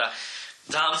ესეთი ისა და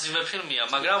ძალიან ძიმე ფილმია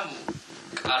მაგრამ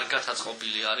კარგად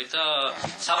აწყობილი არის და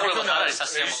საყურებლად არ არის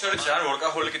სასიამოვნო. რეჟისორი ძალიან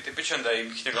ვორკაჰოლიკი ტიპი ჩანდა იმ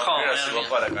იქნება გამიგრა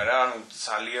სილაპარაკა რა, ანუ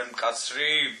ძალიან მკაცრი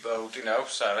რუტინა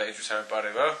აქვს, არა ეჭვის არ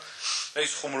ეპარება. და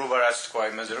ის ხუმრობა რაც თქვა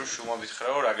იმაზე რომ შუმობით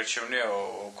ხრაო, რა გერჩევნია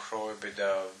ოქროები და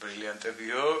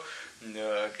ბრილიანტებიო,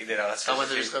 კიდე რაღაც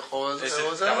დამადების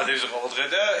ყოველდღე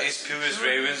და ეს ფილმის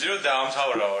Ravens-ი რომ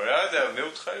დაამთავრაო რა და მე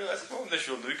ვთხარი რა თქმა უნდა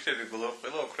შულდო იქნები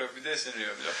ყველა ოქროები და ესენი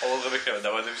რა ყოველდღე მექნება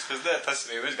დამადების დღეს და 1000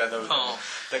 Ravens გადავიდა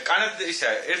და კანად ისა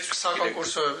ერთ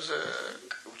საკონკურსოებზე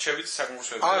უჩებით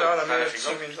საკონკურსოებზე არა მე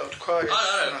მინდა თქვა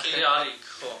არა კიდე არის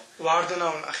ხო ვარდნა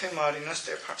ვნახე მარინა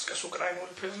სტეფანსკას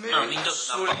უკრაინული ფილმი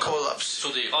სული კოლაფსი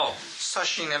ცუდი იყო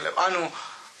საშინელება ანუ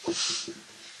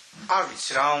არ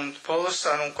ვიცი რა ბოლოს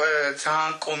ანუ უკვე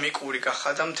ძალიან კომიკური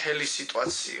გახადა მთელი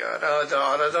სიტუაცია რა და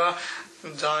არა და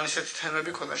ძალიან ისეთი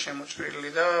თემები ქონდა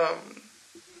შემოჭრილი და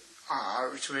არ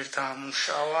ვიცი ვერ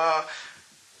დამუშავა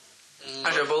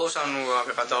არა ბოლოს ანუ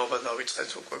გადაობა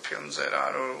დავიწყეთ უკვე ფილმზე რა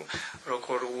რომ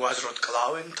როგორ უაზროდ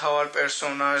კლავენ თავარ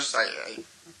პერსონაჟს აი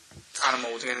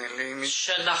წარმოუდგენელი იმის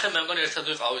შენახე მე მგონი ერთად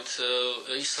ვიყავით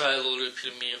ისრაელური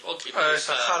ფილმი იყო კი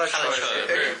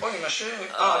ხარაჩოები იყო იმაში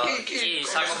კი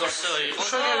საკონკურსო იყო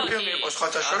შენელი ფილმი იყო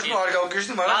სხვათა შორის ნუ არ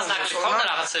გავგიჟდი მაგრამ ხონდა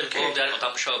რაღაცები ბოლომდე არ იყო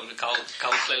დამუშავებული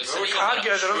გაუკლელისები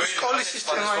კარგია რომ სკოლის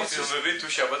სისტემა ის ფილმები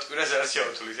თუ შაბათ-კვირას არ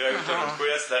შეავთვლით რა იმიტომ რომ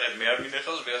თქვენაც დაღეთ მე არ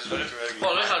მინახავს მე ასვარეთ მე არ გინდა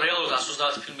ხო ეხლა რეალურად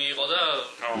 130 ფილმი იყო და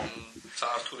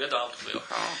საერთურია დაამტყია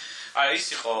აი ის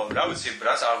იყო რა ვიცი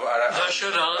რაც არა და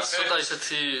შენ რაღაც ცოტა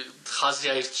ისეთი ხაზი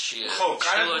აირჩიე ხო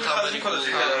კარგი ხაზი ქონდა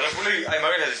ზეგადაღებული აი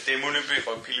მაგალითად ეს დემონები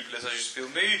იყო ფილიპ ლესაჟის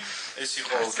ფილმი ეს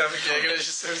იყო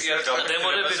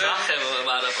დემონები ნახე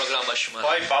მაგრამ პროგრამაში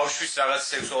მაგრამ აი ბავშვის რაღაც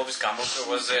სექსუალობის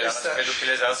გამოსწორებაზე რაღაც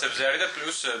პედოფილიას რაღაცებზე არის და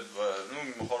პლუს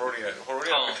ნუ ჰორორია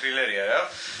თრილერია რა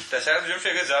და საერთოდ ჯერ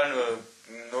შეგე ძალიან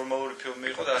ნორმალური ფილმი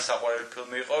იყო და საყვარელი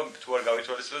ფილმი იყო, თუ არ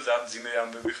გავითვალისწინებთ, ძალიან ძიმე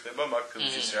ამბები ხდება მაგ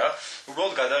ფილმშიც რა.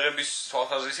 უბრალოდ გადაღების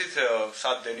თვალსაზრისით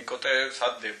სად დენიკოტე,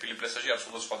 სად ფილიპ ლესაჟი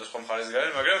აბსოლუტურად სხვადასხვა მხარეს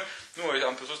გაიან, მაგრამ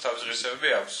ამ ფილმს თავის ღირსებები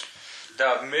აქვს. და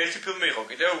მე ერთი ფილმი იყო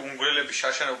კიდევ უნგრელების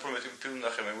შაშანა უფრო მეტი ფილმი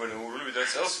ნახე მე მგონი უნგრული ვიდრე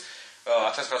წელს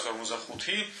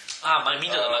 1945 მაგრამ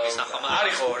მინდა მაგის ნახვა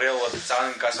არის ხო რეალურად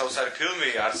ძალიან გასაოცარი ფილმი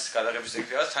არც გადაღების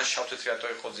ტექნიკაც თან შავ-თეთრი ატო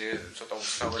იყო ცოტა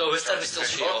უცნაური ვესტერნის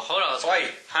სტილში იყო ხო რაღაც აი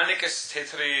ჰანეკეს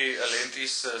თეთრი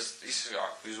ლენტის ის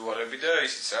ვიზუალები და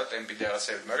ისიც რა ტემპი და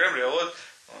რაღაცები მაგრამ რეალურად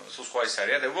სულ სხვა ის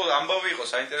არის და უბრალოდ ამბავი იყო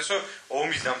საინტერესო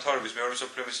ომის დამთავრების მეორე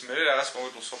მსოფლიო ომის მერე რაღაც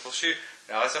კონკრეტულ სოფელში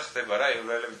რაღაცა ხდება რა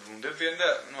ევროელები ბრუნდებიან და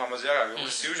ამაზე არ არის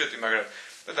უბრალოდ სიუჟეტი მაგრამ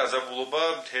და დაძაბულობა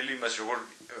მთელი იმას როგორ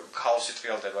ქაოსი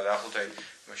ტრიალდება და ახლოთ აი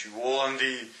იმაში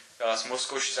ვოლანდი რაღაც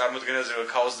მოსკოვში წარმოდგენაზე რომ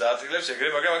ქაოსს დაატრილებს ეგრე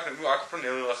მაგრამ აქ უფრო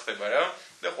ნელ-ნელა ხდება რა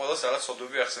და ყველას რაღაც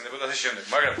სოდები ახსენდება და ასე შემდეგ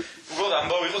მაგრამ უბრალოდ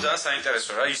ამბავი იყო ძალიან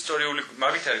საინტერესო რა ისტორიული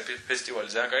მაგით არის ფესტივალი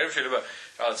ძალიან კაი შეიძლება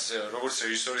რაღაც როგორც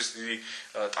რეჟისორის დიდი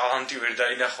ტალანტი ვერ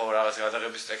დაინახო რაღაც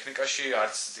გადაღების ტექნიკაში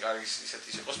არც არის ისეთი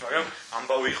იყოს მაგრამ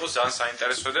ამბავი იყო ძალიან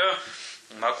საინტერესო და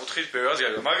მაგუთხით ბევრი რას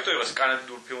გაიგო. მაგითო იყოს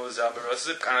კანადურ ფილმებზე ძალიან ბევრი რას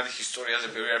კანადის ისტორიაზე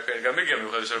ბევრი არაფერი გამიგია,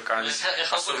 მიუხედავად რომ კანადის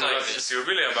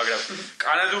ასოციაცია, მაგრამ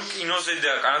კანადურ კინოზე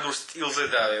და კანადურ სტილზე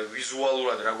და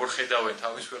ვიზუალურად როგორ ხედავენ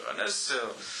თავის ქვეყანას,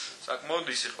 საკმაოდ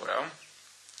ის იყო რა.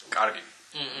 კარგი.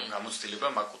 გამოცდილება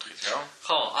მაგუთხით რა.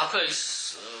 ხო, აქვე ის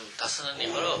დასანანი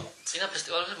იყო რომ წინა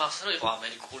ფესტივალებზე მახსოვს რომ იყო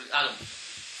ამერიკული, ანუ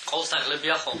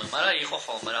ყოველსაღლებია ხოლმე, მაგრამ იყო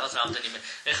ხოლმე რაღაც რამდენიმე.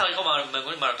 ეხლა იყო მე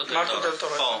მგონი მარტო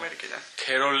დელტორო ამერიკიდან.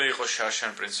 ქეროლი იყო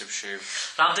შაშან პრინციპში.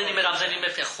 რამდენიმე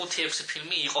 5-6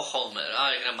 ფილმი იყო ხოლმე რა,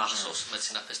 ეგრე მახსოვს მე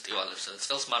წინა ფესტივალებზე.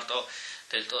 წელს მარტო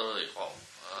დელტორო იყო.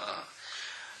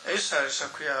 ეს არის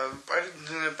საქმეა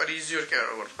პარიზიორ კი არა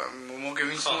როგორც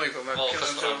მოგევინც მოიგო მაგ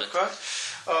ფილმზე ვთქვა.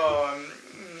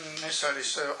 ეს არის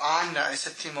ანა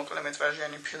ესეთი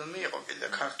მოკლემეტრაჟიანი ფილმი იყო კიდე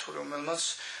ქართული რომელმაც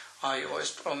აიღო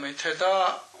ეს პრომეთე და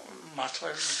მართლა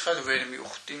ვთქვათ ვერ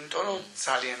მივხვდი, იმიტომ რომ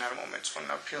ძალიან არ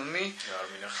მომეწონა ფილმი.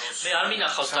 მე არ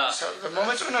მინახავს და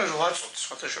მომეწონა 8 წუთი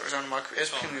სხვათაშორის, ანუ მაგ ეს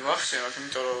ფილმი ვახსენებ,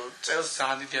 იმიტომ რომ წელს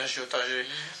ძალიან დიდი აჟიოტაჟი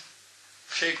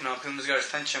შეიქმნა ფილმის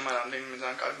გარშემო, ჩემ რამდენიმე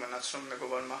ძალიან კარგმა ნაცნობ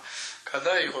მეგობარმა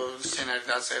გადაიღო სცენარი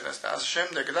დაწერა და ასე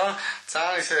შემდეგ და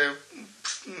ძალიან ისე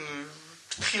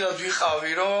ხილად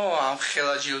ვიყავი რომ ამ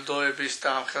ხელა ჯილდოების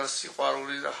და ამ ხელა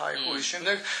სიყვარულის და ჰაიპუის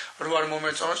შემდეგ რო არ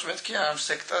მომეწონოს მეთქი ამ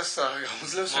სექტას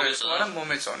გაუძლევს მაგრამ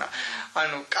მომეწონა.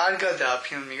 ანუ კარგადაა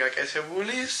ფილმი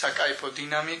გაკეთებული, საკაიფო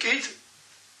დინამიკით,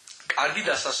 კარგი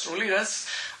დასასრული რაც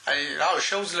აი რა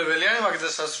შეუძლებელია მაგ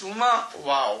დასასრულმა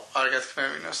ვაუ არ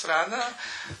გათქმევინოს რა და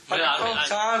მაგრამ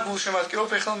ძალიან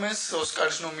გულშემატკივრობ ეხლა მე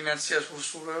ოსკარის ნომინაციას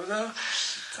ვუსურვებ და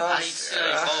აი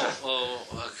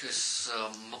ეს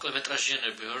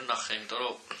მოკლემეტრაჟიანები ვერ ნახე,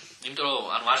 იმიტომ რომ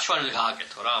ანუ არჩევანი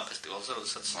გააკეთო რა ამ ფესტივალზე,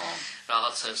 როდესაც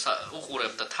რაღაცებს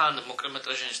უყურებ და თან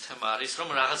მოკლემეტრაჟიანის თემა არის,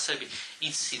 რომ რაღაცები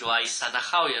იცი რომ აი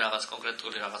სანახავია რაღაც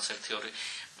კონკრეტული რაღაც 1-2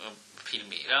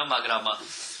 ფილმი რა, მაგრამ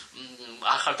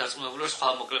არ ხარ დარწმუნებული რომ სხვა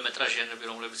მოკლემეტრაჟიანები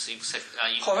რომლებიც იმ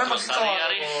დროს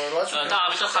არის და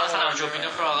ამიტომ ხალხთან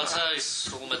ამჯობინებ რომ რაღაცა ის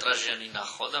სრულმეტრაჟიანი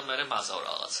ნახო და მე მაზავ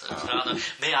რაღაცებს რა და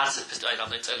მე არც ფესტივალზე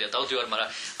რამდენი წელია დავდივარ მაგრამ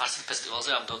არც ფესტივალზე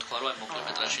ამ დავთქვა რომ აი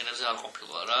მოკლემეტრაჟიანებზე არ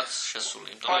ყოფილა რა შესული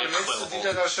იმიტომ რომ მე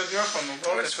დიდად არ შევდივარ ხოლმე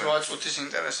უბრალოდ 8 წუთის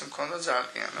ინტერესი მქონდა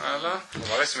ძალიან რა და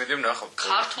მაგას მე ვნახავ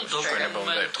ქართულ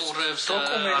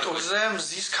დოკუმენტურებზე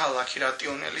მზის ქალაქი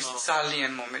რატიონელის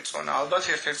ძალიან მომეწონა ალბათ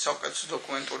ერთ-ერთი საუკეთესო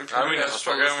დოკუმენტური ამინახავს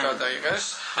მაგრამ გადაიღეს.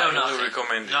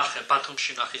 ნახე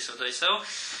ბათუმში ნახე ისევ და ისევ.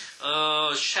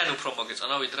 შენ უფრო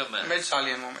მოგეწონა ვიდრე მე. მე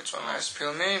ძალიან მომეწონა ეს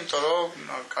ფილმი, იმიტომ რომ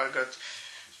კარგად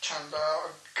ჩანდა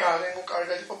გარემო,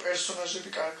 კარგად იყო პერსონაჟები,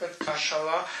 კარგად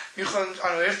გაშალა. მიუხედავად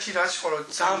ანუ ერთი რაც იყო რომ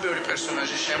ძალიან ბევრი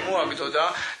პერსონაჟი შემოაგდო და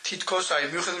თითქოს აი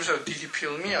მიუხედავად იმისა რომ დიდი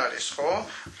ფილმი არის, ხო?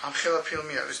 რამხელა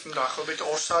ფილმი არის, ნუ დაახლოებით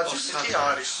 2 საათი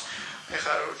არის.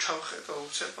 ეხლა რომ ჩავხედო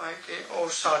უცებ აი 2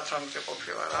 საათ რამე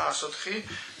ყოფილა რა 104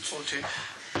 წუთი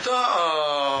და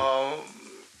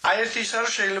აი ერთი ის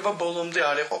არის შეიძლება ბოლომდე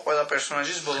არ იყო ყველა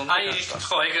პერსონაჟის ბოლომდე აი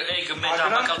ხო ეგ მე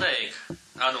დამაკავდა ეგ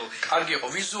ანუ კარგი იყო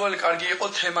ვიზუალი კარგი იყო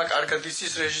თემა კარგად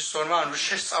იცის რეჟისორმა ანუ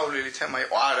შესწავლილი თემა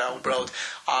იყო არა უბრალოდ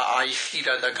აი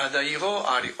ხირა და გადაიღო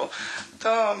არ იყო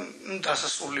და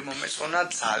დასასრული მომეწონა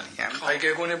ძალიან აი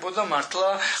გეგონებოდა მართლა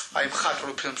აი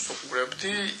მხატვრულ ფილმს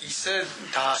უყურებდი ისე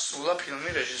დაასრულა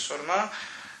ფილმი რეჟისორმა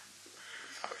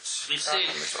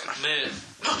მე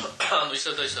ანუ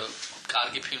ისე და ისე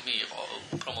კარგი ფილმი იყო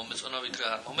უფრო მომეწონა ვიდრე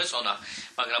არ მომეწონა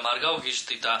მაგრამ არ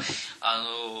გავგიჟდი და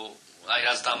ანუ აი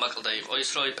რაც დამაკლდა იყო ის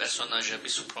რომ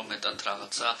პერსონაჟების უფრო მეტად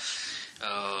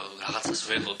რაღაცას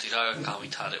ველოდი რა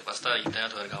გავითარებას და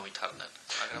იმდენად ვერ გავითარდნენ.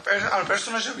 ანუ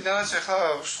პერსონაჟებიდანაც ახლა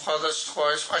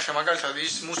სხვა შემაგალითად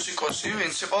ის მუსიკოსი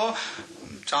ვინც იყო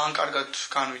ძალიან კარგად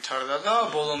განვითარდა და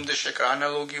ბოლომდე შეკრა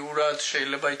ანალოგიურად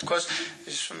შეიძლება ითქვას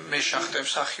ის მე-18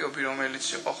 მსახიობი რომელიც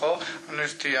იყო ხო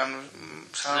ერთი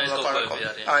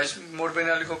აი ეს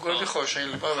მორბენალი გოგოები ხო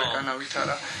შეიძლება ვერ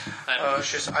განავითარა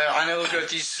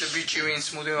ანალოგიურად ის ბიჭი ვინც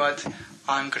მუდმივად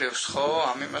ანგრევს ხო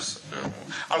ამ იმას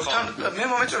ანუ თან მე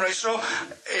მომეწონა ის რომ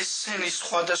ესენი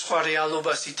სხვადასხვა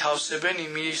რეალობას ითავსებენ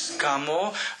იმის გამო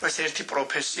რომ ეს ერთი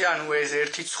პროფესია ანუ ეს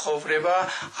ერთი ცხოვრება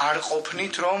არ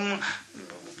ყოფნით რომ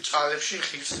ჭალებში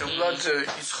ხილსეულად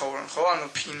იცხოვრენ ხო ანუ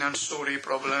ფინანსური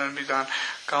პრობლემებიდან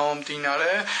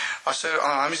გამომდინარე ასე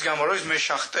ამის გამო რომ ის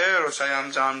მე-18 როცა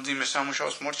ამ ძალიან მძიმე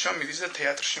სამუშაოს მორჩა მიდის და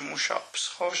თეატრში მუშაობს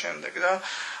ხო შემდეგ და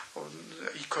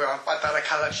იქ პატარა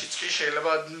ქალაქშიც კი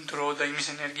შეიძლება დრო და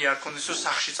იმის ენერგია არ ქონდეს რომ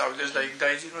სახლში წავიდეს და იქ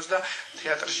დაიძინოს და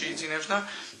თეატრში იძინებს და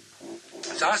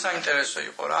ძალიან საინტერესო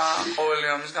იყო რა ყოველი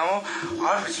ამის გამო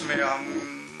არ ვიცი მე ამ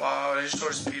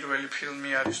რეჟისორის პირველი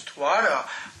ფილმი არის თუ არა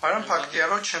მაგრამ ფაქტია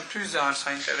რომ ჩემთვის ძალიან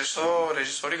საინტერესო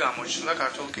რეჟისორი გამოჩნდა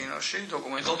ქართულ კინოში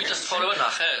დოკუმენტური გოგიტას ცხოვრება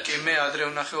ნახე კი მე ადრე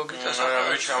ვნახე გოგიტას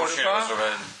ცხოვრება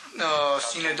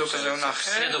სინედოქზე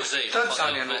ვნახე და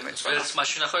ძალიან მომეწონა ვერც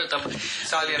მაშინ ნახე და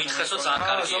ძალიან მითხესო ძალიან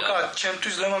კარგია ზოგადად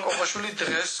ჩემთვის ლევან კოხაშვილი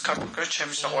დღეს ქართულ კინოში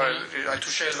ჩემი საყვარელი აი თუ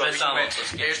შეიძლება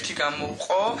ერთი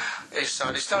გამოვყო ეს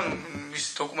არის და ის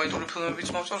დოკუმენტური ფილმებიც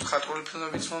მომწონს ხატრული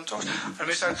ფილმებიც მომწონს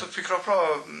მე საერთოდ ვფიქრობ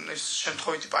რომ ეს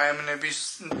შემთხვევითი პაემნების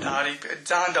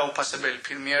ძალიან დაუფასებელი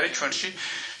ფილმი არის ჩვენში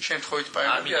შემთხვევითი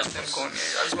პაემნები ასე მგონია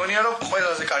არის მგონია რომ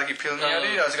ყველაზე კარგი ფილმი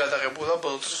არის რაც გადაღებულა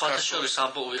ბოლოს სხვადასხვა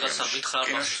ამბო ვიღაცა მითხრა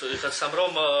ვიღაცამ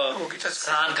რომ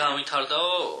ძალიან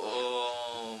გავითარდაო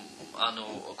ანუ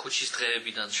ქუჩის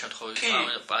დღეებიდან შემთხვევით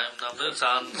პაემნამდე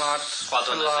ძალიან სხვა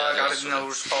დონეზე არის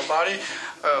კარდინალური სხვაობა არის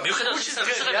მიუხედავად იმისა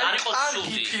რომ არ იყო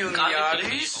ცუდი ფილმი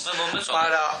არის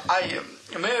მაგრამ აი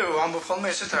მე ვამბობ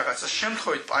ხოლმე ესეთ რაღაცა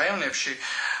შემთხვევით პაემნებში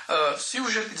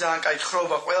სიუჟეტი ძალიან კაი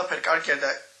ხრობა ყველაფერი კარგია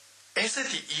და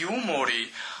ესეთი იუმორი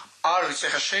არ ვიცი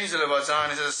ხა შეიძლება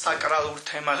ძალიან ეს საკრალურ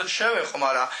თემას შევეხო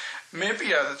მაგრამ მე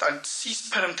პირადად ან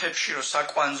სისფერმთებში რომ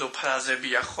საკვანძო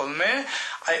ფრაზებია ხოლმე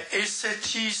აი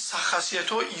ესეთი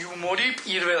სახასიათო იუმორი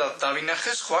პირველად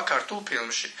დავინახე სხვა ქართულ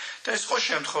ფილმში და ეს ხო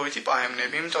შემთხვევითი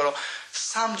პაემნები იმიტომ რომ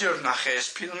სამჯერ ვნახე ეს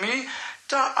ფილმი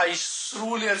და აი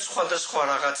სრულიად სხვადასხვა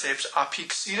რაღაცებს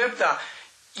აფიქსირებ და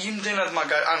იმდენად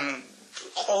მაგარი ან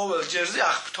ყოველ ჯერზე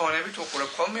აღფრთოვანებით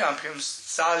უყურებ ხოლმე ამ ფილმს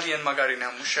ძალიან მაგარი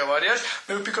ნამუშევარია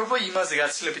მე ვფიქრობ რომ იმაზე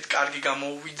გაცილებით კარგი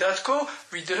გამოუვიდა თქო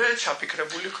ვიდრე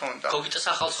ჩაფიქრებული ქონდა გოგიტას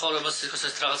ახალ ცხოვრებას იქოს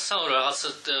ეს რაღაცა რაღაც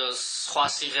სხვა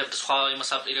სიღებდა სხვა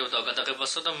იმას აპირებდა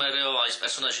გადაღებასო და მე ეს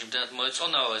პერსონაჟი იმდენად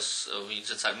მოეწონაო ეს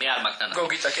ვინცაც არ მე არ მაგდანა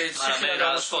გოგიტა კი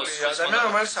ადამიანი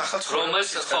რომელიც ახალ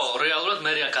ცხოვრებას ხო რეალურად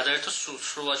მე გადაერთო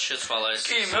სრულად შეცვალა ეს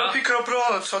კი მე ვფიქრობ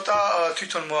რომ ცოტა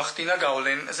თვითონ მოახდინა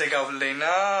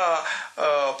ზეგავლენა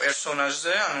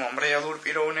პერსონაჟზე ანუ ამ რეალურ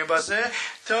პიროვნებაზე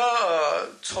და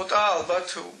ცოტა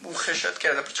ალბათ უხეშად კი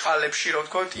არა ბრჭყალებში რო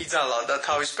ვთქვათ იძალა და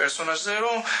თავის პერსონაჟზე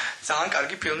რომ ძალიან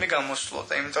კარგი ფილმი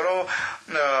გამოსვლოდა იმიტომ რომ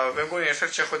მე მგონი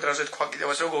ერთ-ერთ შეხვედრაზე თქვა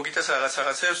კიდევ ასე რომ გოგიტას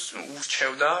რაღაცებს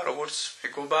ურჩევდა როგორც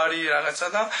მეგობარი რაღაცა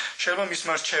და შეიძლება მის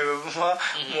მარჩევებმა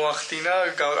მოახდინა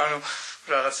ანუ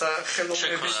რაღაცა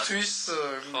ხელოვნებისთვის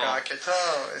გააკეთა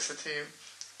ესეთი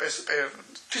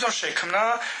თვითონ შექმნა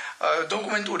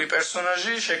დოკუმენტური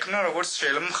პერსონაჟი შექმნა როგორც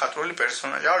შეიძლება მხატვრული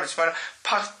პერსონაჟი. არ ვიცი, მაგრამ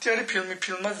ფაქტი არის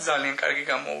ფილმად ძალიან კარგი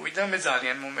გამოუვიდა, მე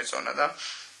ძალიან მომეწონა და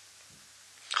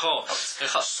ხო,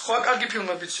 ეხლა სხვა კარგი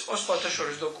ფილმებიც იყო სხვათა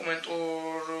შორის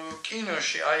დოკუმენტურ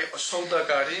კინოში, აი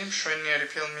სოლდაგარი, მშვენიერი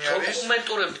ფილმი არის.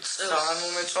 დოკუმენტურებიც ძალიან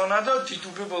მომეწონა და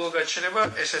დიდუბე ბოლო გაჩერება,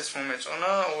 ესეც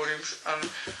მომეწონა,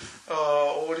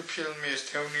 ორი ფილმი ეს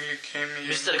თევნილი ქემი.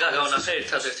 მისტერ გაგავნახე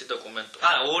ერთადერთი დოკუმენტური.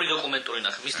 ორი დოკუმენტური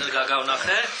ნახე, მისტერ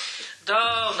გაგავნახე და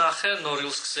ნახე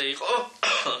ნორილსკზე იყო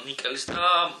ნიკელის და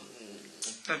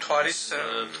თვარის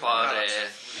თვარე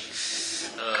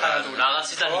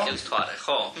რაღაციდან ნიკელის თვარე,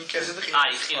 ხო? ნიკელზე და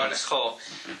ყილის, ხო.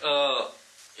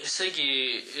 ესე იგი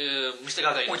მისტერ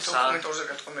გაგა იყო დოკუმენტურზე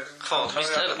გეტყვი მე. ხო,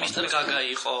 მისტერ გაგა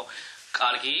იყო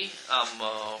კარგი ამ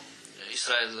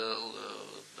ისრაელ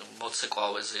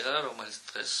მოცეკვავეზე, რომელიც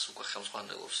დღეს უკვე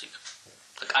ხელმძღვანელობს იქ.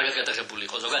 კარგად გადაღებული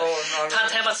იყო ზოგადად. თან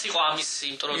თემაც იყო ამის,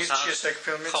 იმიტომ რომ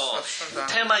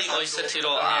თემა იყო ისეთი,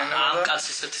 რომ ამ კაცს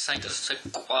ისეთი საინტერესო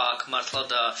გვაქვს მართლა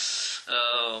და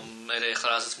მე ახლა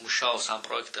რაზეც მუშაობს ამ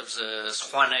პროექტებზე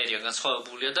სხვანაირია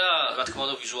განსხვავებულია და რა თქმა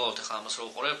უნდა ვიზუალურად ახლა ამას რო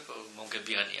ვუყურებ,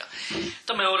 მომგებიანია.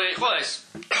 და მეორე იყო ეს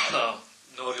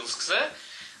ნორილსკზე,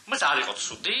 მას არ იყო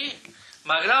ცუდი,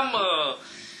 მაგრამ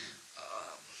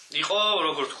იყო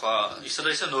როგორ თქვა, ისე და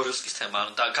ისე ნორილსკის თემა,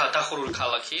 და გადახურული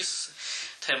ქალაქის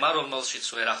თემა, რომელშიც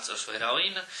ვერ აღწევს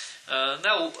ვერავინ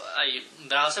და აი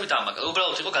რაღაცები დამაგრა.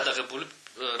 უბრალოდ იყო გადაღებული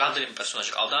რამდენიმე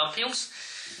პერსონაჟი ყავდა ამ ფილმს.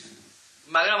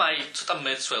 მაგრამ აი ცოტა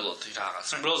მეცველოდი რაღაც.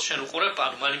 უბრალოდ შენ უყურებ,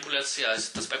 ანუ манипуляция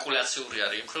ეს და სპეკულაციური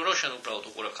არის. იმ ხრივ რომ შენ უბრალოდ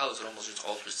უყურებ ხალხს, რომელშიც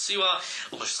ყოველთვის ცივა,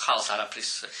 რომელშიც ხალხს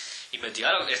არაფრის იმედი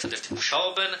არ აქვს, ერთადერთი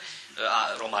მუშაობენ,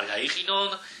 რომ არ გაიყინონ.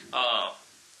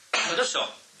 და შო,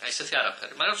 ესეთი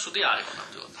არაფერი, მაგრამ ცუდი არის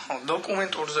ნამდვილად. ხო,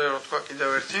 დოკუმენტურზე რო თქვა კიდევ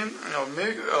ერთი, მე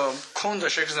მქონდა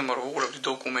შეგრძნება რომ უყურებდი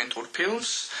დოკუმენტურ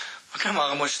ფილმს, მაგრამ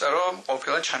აღმოჩნდა რომ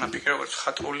ყოფილა ჩანაფიქრი როგორც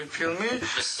ხატრული ფილმი,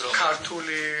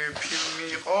 ქართული ფილმი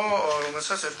იყო,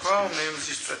 რომელსაც ერქვა მე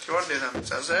მზის წვეთი ვარ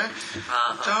დედამიწაზე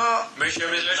და მე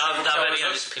შემიძლია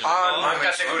ნავდავერიანის ფილმი. ამ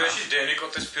კატეგორიაში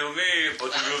დენიკოტეს ფილმი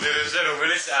ბოდიბილდერებზე,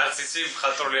 რომელიც არც იცი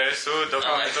ხატრული არის თუ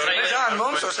დოკუმენტური. და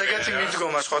მომწონს ეგეთი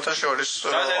მიდგომა სხვათა შორის,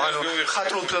 ანუ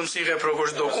ხატრულ ფილმს იღებ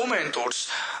როგორც დოკუმენტურს,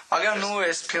 მაგრამ ნუ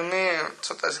ეს ფილმი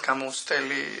ცოტა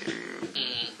გამოცდელი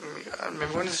მე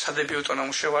მგონი სადებიუტო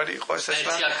ნამუშევარი იყო ეს და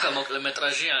ერთი აქ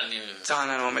მოკლემეტრაჟიანი ძალიან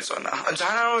არ მომეწონა.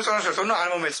 ძალიან არ მომეწონა შევთო, ნუ არ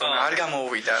მომეწონა, არ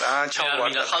გამოვიდა რა,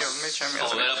 ჩავუვარდა ფილმი ჩემი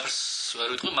აზრით. ვერაფერს ვერ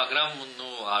ვიტყვი, მაგრამ ნუ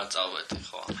არ წავედი,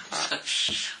 ხო.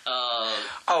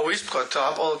 აუ ის თქვა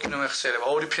აპოლო კინომეხსიერება,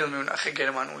 ორი ფილმი ვნახე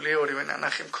გერმანული, ორივე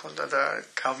ნანახი მქონდა და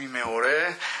გავიმეორე.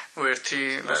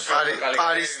 ერთი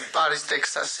პარის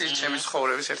ტექსასი, ჩემი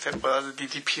ცხოვრების ერთ-ერთი ყველაზე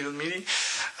დიდი ფილმი.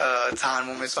 ძალიან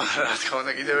მომეწონა რა თქმა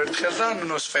უნდა კიდევ ერთხელ და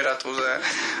ნოსფერატუზე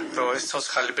რო ეს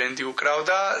ცოცხალი ბენდი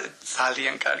უკრავდა,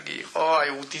 ძალიან კარგი იყო. აი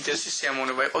უდიდესი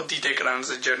სიამოვნება იყო დიდ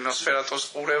ეკრანზე ჯერ ნოსფერატუს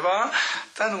ყურება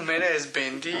და ნუ მე ეს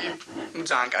ბენდი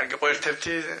ძალიან კარგი იყო.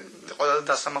 ერთ-ერთი ყველაზე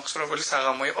დასამახსოვრებელი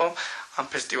საღამო იყო ამ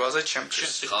ფესტივალზე ჩემთვის.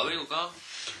 შენ სიყავი უკა?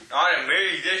 არა, მე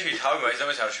იდეაში თავი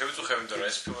მაინც არ შევიწუხებ, იმიტომ რომ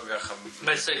ეს ფილმები ახლა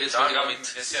მე ეგრამით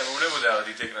ესიამოვნებოდა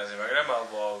დიდ ეკრანზე, მაგრამ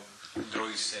ალბათ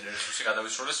დროის რესურსი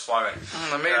გადავისროლეს სხვაგან.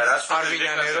 მე არ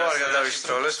ვინანე რომ არ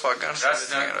გადავისროლეს სხვაგან.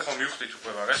 ხო მივხვდით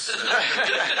უკვე მაგას.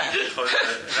 ხო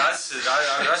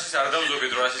რას არ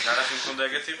დავზოგეთ რომ რასის ნანახი მქონდა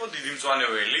ეგეთი იყო, დიდი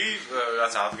მწვანეველი,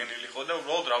 რაც აღდგენილი იყო და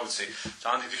უბრალოდ რა ვიცი,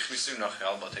 ძალიან დიდი ხნის წინ ვნახე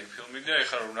ალბათ ეგ ფილმი და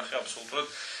ეხლა რომ ვნახე აბსოლუტურად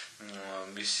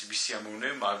მისი ამოვნე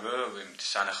მაგ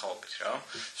სანახაობით რა.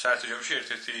 საერთო ჯამში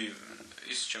ერთ-ერთი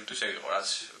ის ჩემთვის ეგ იყო რაც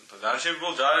დანარჩენი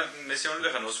უბრალოდ ძალიან მესიამოვნებდა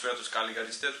ხან ნოსფერატუს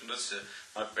კალიგარის და თუნდაც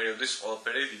მაგ პერიოდის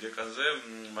ყველაფერი დიდ ეკრანზე,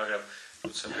 მაგრამ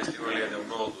როცა ფესტივალია და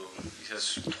უბრალოდ ისეს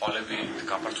თვალები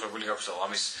გაფართოებული გაქვს და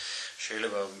ამის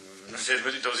შეიძლება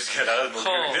ზედმეტი დოზისგან რაღაც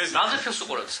მოგივიდეს. ხო, რამდენი ფილმს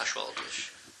უყურებთ საშუალოდ?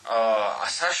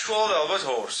 საშუალოდ ალბათ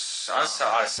 2-ს, ან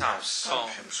 3-ს.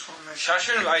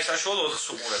 შაშენ აი საშუალოდ 4-ს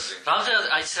უყურებდი. რამდენად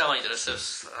აიც რა მაინტერესებს,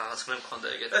 რაღაც მე მქონდა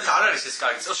ეგეთი. ეს არ არის ეს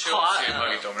კარგი წელს შევწიე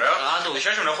მაგიტომ რა.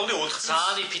 შაშენ ნახულდი 4-ს.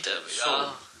 ძალიან იფიტები რა.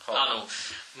 ანუ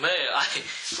მე აი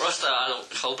просто ანუ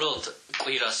ხა უბრალოდ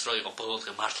კვირას რო იყო ბოლო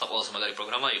დღე მართლა ყველაზე მაგარი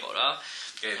პროგრამა იყო რა.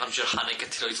 ამჯერ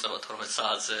ხანეკეთი რო იწყება 12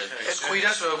 საათზე. ეს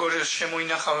კვირას როგორ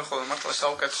შემოინახავენ ხოლმე მართლა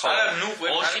საუკეთესო. არა, ნუ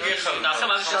ნახე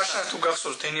მაგას თუ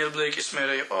გახსოვს დენიელ ბლეიკის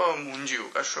მერე იყო მუნჯი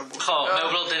უკაშვებული. ხო, მე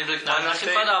უბრალოდ დენიელ ბლეიკ ნახე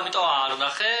და ამიტომ არ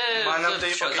ვნახე. მანამდე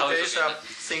იყო კიდე ეს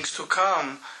things to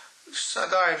come.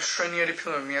 სადაა შვენიერი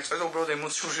ფილმები მიაწვე და უბრალოდ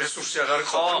ემოციური რესურსი აღარ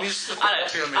ყოფნის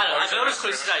ფილმი. არა, მეორე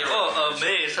ხრის რა იყო,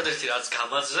 მე ერთადერთი რაც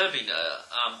გამაძებინა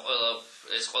ამ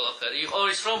ეს ყველაფერი იყო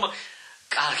ის რომ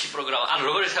კარგი პროგრამა. ანუ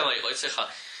როგორი თემა იყო იცი ხა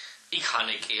იქ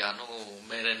ხანეკი, ანუ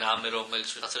მე ნამე რომელიც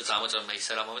ვიღაცა წამოწევ მე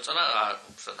ისე რა მომეწონა,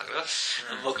 უბრალოდ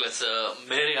მოკლედ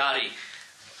მე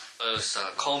არის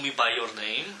Call Me By Your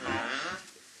Name.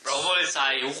 როგორც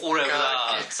აი უყურებ და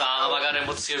ძალიან მაგარ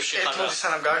ემოციებში ხარ. ეს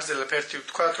სანამ გაგრძელებ ერთი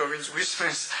ვთქვათ რომ ვინც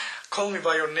გვისმენს Call Me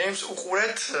By Your Names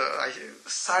უყურეთ, აი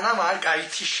სანამ არ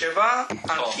გაითიშება,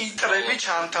 ან ტიტრები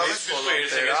ჩამთავრდეს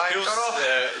ბოლომდე რა, იმიტომ რომ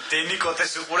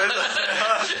დენიკოტეს უყურეთ.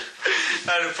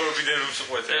 არ ფორბიდენს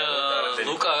უყურეთ.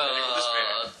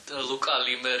 ლუკა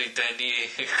ლიმერი დენი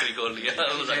გრიგოლია.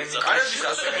 კარგის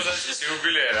ასოციაციის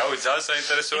იუბილეა, რა ვიცი, ძალიან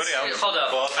საინტერესოა ამ. ხო და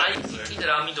აი კიდე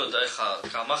რა მინდოდა ეხა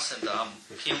გამახსენდა ამ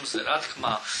ფილმზე რა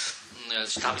თქმა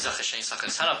დამიზახე შენი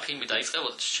სახელი. სანამ ფილმი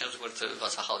დაიწყებოდა, ჩემს გვერდ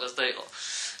რაღაც ახალგაზრდა იყო.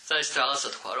 და ის რაღაცა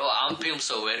თქვა რომ ამ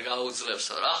ფილმსო ვერ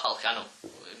გაუძლებსო რა ხალხი, ანუ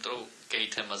იმიტომ რომ გეი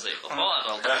თემაზე იყო, ხო? ანუ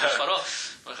ალბათ თქვა რომ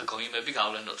ხა გოიმები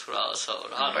გავლენოთ თუ რაღაცა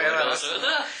რა, ანუ ვერ გავასწორე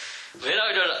და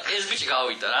ვერავინ ეს ბიჭი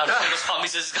გავიდა რა, ანუ სხვა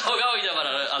მისეს გავიდა,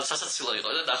 მაგრამ ანუ სასაცილო იყო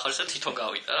და დახარისა თვითონ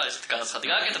გავიდა რა, ესეთი განაცხადი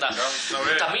გააკეთა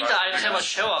და მინდა აი თემას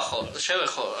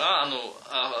შევეხო რა, ანუ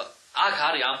აქ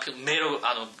არის ამ ფილმი, მე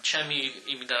ანუ ჩემი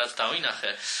იმიდანაც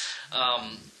დავინახე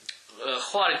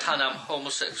ხო არის თან ამ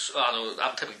ანუ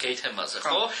ამ გეი თემაზე,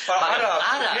 ხო? არა,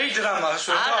 გეი დრამას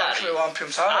ვერ დააკლევ ამ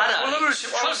ფილმს, არა. ყოველგვარი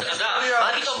სიყვარული.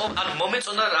 მაგიტომ ანუ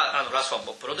მომეწონა ანუ რას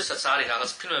ვამბობ, როდესაც არის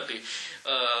რაღაც ფილმები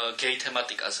გეი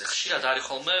თემატიკაზე, ხშირად არის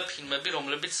ხოლმე ფილმები,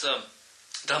 რომლებიც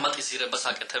დრამატიზირებას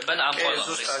აკეთებენ ამ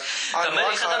ყველაფრის. და მე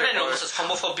ხედავენ, რომელსაც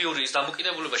ჰომოფობიური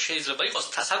დამოკიდებულება შეიძლება იყოს,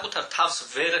 საკუთარ თავს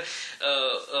ვერ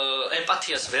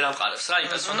ემპათიას ვერ ამყარებს რა იმ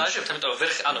პერსონაჟებთან, იმიტომ რომ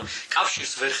ვერ ანუ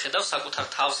კავშირს ვერ ხედავს საკუთარ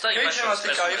თავს და იმას შორის.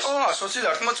 თემატიკა იყო ასოცი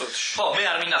დარტყმა წუთში. ხო, მე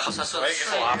არ მინახავს ასოცი.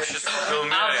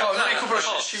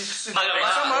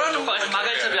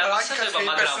 მაგალითები არ მისცემა,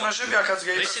 მაგრამ პერსონაჟები აქაც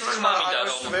გეი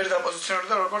პერსონაჟები ვერ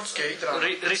დაპოზიციონებდა როგორც გეი დრამა.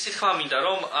 რისი თქმა მინდა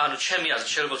რომ ანუ ჩემი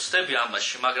აზრით შეიძლება ვწდები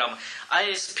ამაში, მაგრამ აი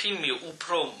ეს ფილმი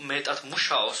უფრო მეტად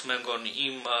მუშაობს მე მგონი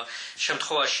იმ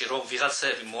შემთხვევაში რომ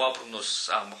ვიღაცები მოაბრუნოს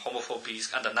ამ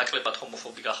ჰომოფობიისგან და ნაკლებად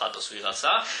ჰომოფობი გახადოს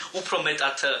ვიღაცა, უფრო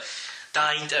მეტად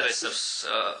დაინტერესებს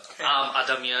ამ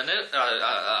ადამიანებს,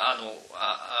 ანუ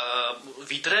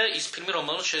ვიდრე ის ფილმი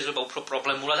რომელიც შეიძლება უფრო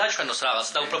პრობლემულად აჩვენოს რაღაც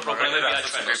და უფრო პრობლემები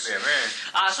აჩვენოს.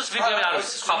 ასოც ვიდრე არ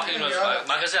ვიცი სხვა ფილმებს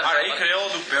მაგაზე არ. არა, იქ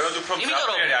რეალურად უფრო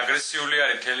მძაფრი აგრესიული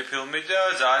არის მთელი ფილმი და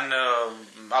ძალიან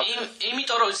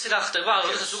იმიტომ რომ იცი რა ხდება, ანუ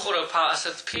როდესაც უყურებ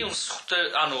ასეთ ფილმს,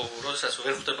 ანუ როდესაც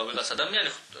ვერ ხვდება ვიღაც ადამიანი,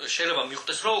 შეიძლება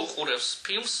მიხვდეს რომ უყურებს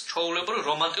ფილმს, ჩვეულებრივ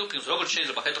რომანტიკულ ფილმს, როგორც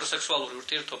შეიძლება ჰეტეროსექსუალური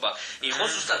ურთიერთობა იყოს,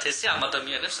 ზუსტად ესე ამ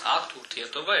ადამიანებს აქვთ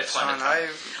ურთიერთობა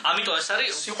ერთმანეთთან. ამიტომ ეს არის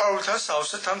სიყვარულთან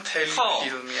სავსე თან მთელი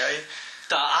ფილმი, აი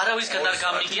და არავისგან არ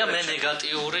გამიგია მე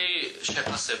ნეგატიური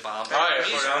შეფასება ამ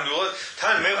ფილმის. აი, ნამდვილად,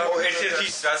 თან მე ერთ-ერთი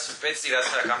რაც სპეცი რაც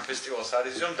ამ ფესტივალს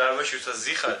არის, რომ დარბაზში უცა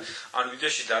ზიხარ, ან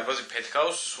ვიდეოში დარბაზი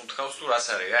ფეთქავს, სუნთქავს თუ რას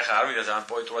არის. აი, ხა არ მინდა ძალიან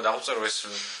პოეტურად აღწერო ეს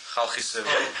ხალხის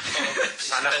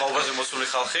სანახაობაზე მოსული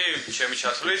ხალხი, ჩემი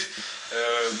ჩათვლით,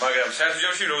 მაგრამ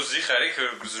საერთოდ რო ზიხარი,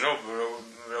 გზნობ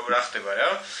რომ რა ხდება რა.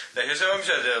 და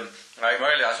შესაბამისად აი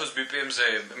მაგალითად 100 BPM-ზე,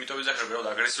 იმიტომ ვიძახე რომ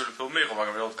აგრესიული ფილმი იყო,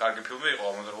 მაგრამ რეალურად კარგი ფილმი იყო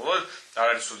ამოდროულად. არ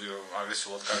არის ცუდი რომ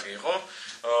აგრესიულად კარგი იყო.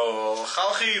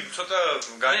 ხალხი ცოტა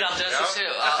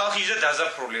ხალხი იზე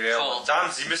დაზაფრული რეალურად. ძალიან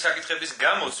ძიმე საკითხების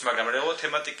გამოც, მაგრამ რეალურად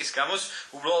თემატიკის გამოც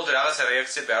უბრალოდ რაღაცა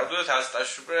რეაქციები არ უდოთ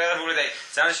ასტაშუპრეა,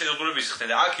 ძალიან შეზღუდულების ხდება.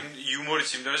 და აქ იუმორიც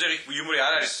იმდენზე, იუმორი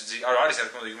არ არის, არ არის რა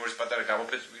თქმა უნდა იუმორის პატარა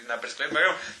გამოფეცნაპერსკლები,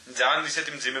 მაგრამ ძალიან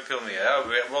ისეთი მძიმე ფილმია რა.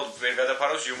 უბრალოდ ვერ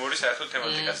გადაფარავს იუმორის საერთოდ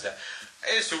თემატიკას და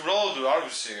ეს უბრალოდ არ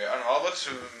ვიცი, ანუ ალბათ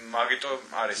მაგიტო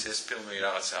არის ეს ფილმი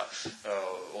რაღაცა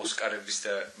ოსკარების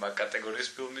და მაგ კატეგორიის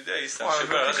ფილმი და ის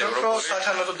შეიძლება რაღაც ევროპული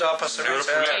სათანადო დააფასებებს.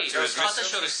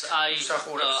 ფასაშორის აი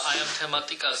ამ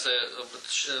თემატიკაზე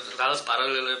რაღაც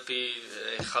პარალელები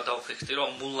ხა დავფიქრდი რომ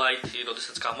Moonlight-ი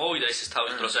როდესაც გამოვიდა ის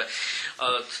თავის დროზე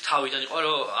თავიდან იყო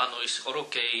რომ ანუ ის იყო რომ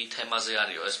გეი თემაზე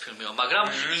არისო ეს ფილმი, მაგრამ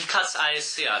იქაც აი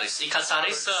ესე არის, იქაც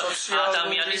არის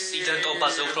ადამიანის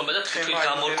იდენტობაზე უფრო მეტად თვითონ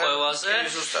გამორკვევაზე.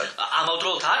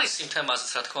 ამავდროულად არის იმ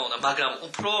თემაზეც რა თქმა უნდა, მაგრამ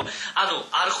უფრო ანუ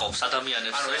არ ყოფს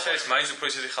ადამიანებს. ანუ ეს არის მაინც უფრო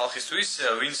ისეთი ხალხისთვის,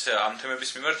 ვინც ამ თემების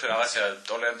მიმართ რაღაცა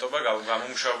ტოლერანტობა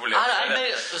გამომუშავებული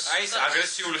აქვს. აი ეს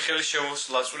აგრესიული ხელის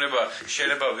შემოსლაწუნება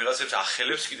შეიძლება ვიღაცებს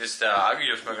ახელებს კიდეც და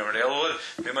აგიოს, მაგრამ რეალურად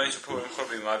მე მაინც უფრო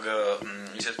ვემხრობი მაგ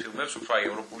ისეთ ფილმებს, უფრო აი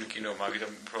ევროპული კინო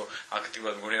მაგიდან უფრო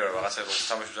აქტიურად მგონია რომ რაღაცა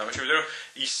თამაშობს ამაში, რომ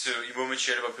ის იმ მომენტში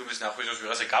შეიძლება ფილმის ნახვის დროს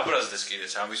ვიღაცა გაბრაზდეს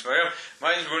კიდეც ამის, მაგრამ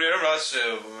მაინც მგონია რომ რაღაც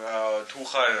თუ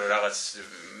ხარ რაღაც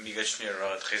მიგაჩნია რომ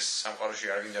რაღაც დღეს სამყაროში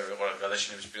არ გინდა რომ იყო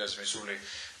გადაშენების პირას მისული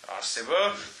არსება,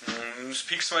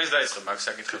 ფიქს მაინც დაიწყებ მაგ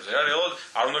საკითხებზე რა, რეალურად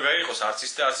არ უნდა გაიყოს არც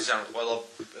ის და არც ის, ანუ ყველა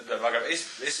მაგრამ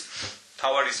ეს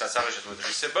თავარი სასაღეშო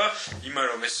მოძრისება, იმან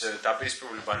რომ ეს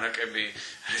დაპირისპირებული ბანაკები,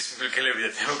 რესპუბლიკელები და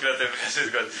დემოკრატები ასე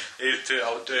ვთქვათ, ერთ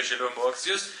აუდიტორიაში შეიძლება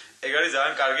მოაქციოს. ეგ არის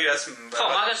ძალიან კარგი რაც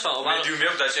მედიუმი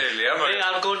აქვს დაჭერილია, მაგრამ მე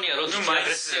არ გონია რომ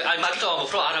აგრესია, აი მაგიტომ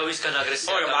ამბობ რომ არავისგან აგრესია.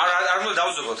 ხო, არ უნდა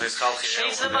დავუძებოთ ეს ხალხი.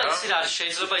 შეიძლება ისიც არის,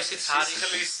 შეიძლება ისიც არის.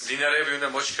 სიხლის დინარები უნდა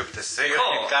მოჩქებთ ესე,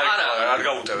 კარგი არ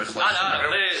გაუტევე ხოლმე. არა,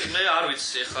 მე არ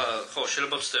ვიცი, ხა, ხო,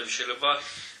 შეიძლება ვწდები, შეიძლება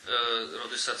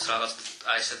როდესაც რაღაც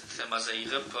აი ესეთ თემაზე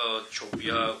იღებ,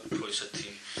 ჯობია უფრო ისეთი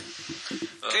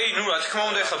კი, ნუ რა თქმა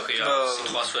უნდა ხა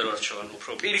სიტყვას ვერ ვარჩევ, ანუ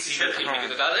უფრო პირიქით ფილმი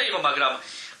და იყო, მაგრამ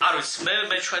არ ვიცი, მე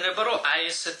მეჩვენება რომ აი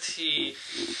ესეთი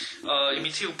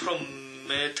იმითი უფრო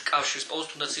მეტ კავშირს პოვს,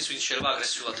 თუნდაც ის ვინც შეიძლება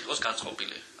აგრესიულად იყოს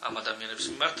განწყობილი ამ ადამიანების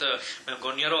მიმართ, მე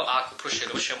მგონია რომ აქ უფრო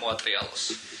შეიძლება შემოატრიალოს.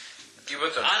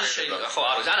 არ შეიძლება, ხო,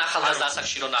 არ ვიცი, ან ახალგაზრდა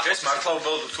ასაკში რომ ნახოს. ეს მართლა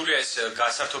უბრალოდ რთული ეს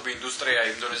გასართობი ინდუსტრია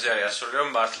იმდონეზე არის ასული, რომ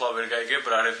მართლა ვერ გაიგებ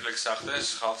რა რეფლექს ახდენს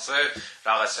ხალხზე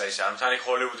რაღაცა ის. ანუ თან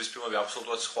ჰოლივუდის ფილმები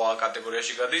აბსოლუტურად სხვა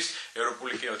კატეგორიაში გადის,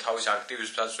 ევროპული კინო თავის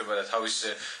აქტივიზმს აწვება და თავის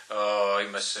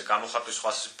იმას გამოხატვის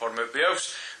სხვა ფორმები აქვს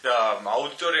და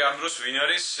აუდიტორია ამ დროს ვინ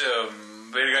არის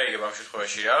ვერ გაიგებ ამ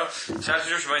შემთხვევაში რა.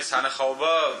 საერთოდ მაინც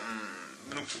სანახაობა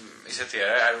ну ისეთი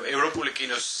არა ევროპული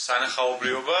კინოს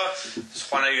სანახაობრიობა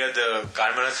სხვანაირად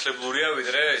განმანათლებლურია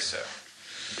ვიდრე ისე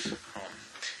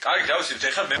კარგი დავსვით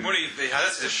ეხლა მემორი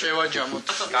რაღაცა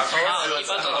შევაჯამოთ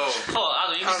ხო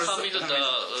ანუ იმის სამიდოდა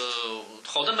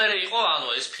ხო და მე იყო ანუ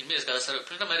ეს ფილმი ეს გადასარევი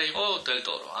ფილმი და მე იყო დელ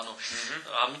ტორო ანუ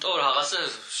ამიტომ რაღაცა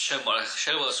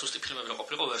შეიძლება სუსტი ფილმები რო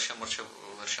ყოფილიყო ვერ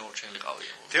შემორჩენილიყავი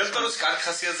დელ ტოროს კარგი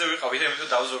ხასიათზე ვიყავი და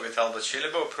ამიტომ დავზოგეთ ალბათ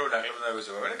შეიძლება უფრო ნაკლებნაირზე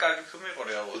ვიყავი კარგი ფილმი იყო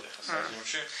რეალურად ეხლა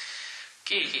საზღვრში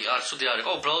კი არ ცუდი არ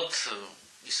იყო უბრალოდ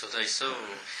ისო და ისო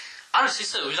არის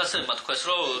ისე ვიღაცებმა თქვეს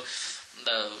რომ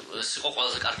და ეს იყო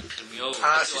ყველაზე კარგი ფილმიო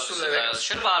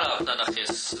შეიძლება არა დანახი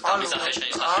ეს დამიზახე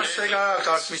შეიძლება არ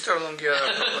შეგაქვს მისტერ ლონგი არა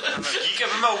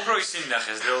გიკებმა უფრო ისინი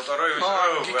ნახეს დელ ტორო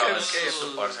იმიტომ გიკები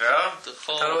სუპერს რა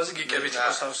დარვაზი გიკებით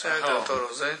მოსავსე დელ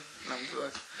ტოროზე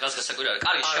ნამდვილად გას გასაკვირია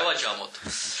კარგი შევაჯამოთ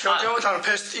ანუ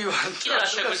ფესტივალი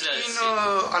კინო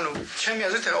ანუ ჩემი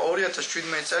აზრით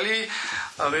 2017 წელი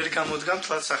ვერ გამოდგა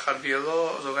თლაც სახარბიელო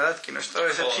ზოგადად კინოში და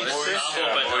ესე თითზე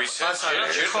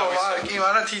ხო კი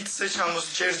არა თითზე ჩამოს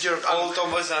ჯერჯერ პოლ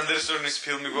ტომას ანდერსონის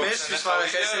ფილმი გვაქვს მესმის მაგრამ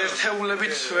ეს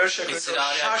ერთეულებით ვერ შეგვიძლია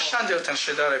შარშანელთან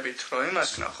შედარებით რომ იმას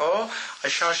ქნა ხო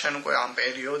აი შარშან უკვე ამ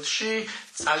პერიოდში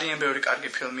ძალიან ბევრი კარგი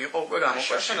ფილმი იყო უკვე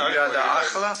გამოყვანილი და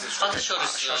ახლა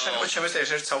საერთაშორის შარშან უკვე ჩემს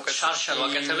ერთ-ერთ საუკეთესო შარშან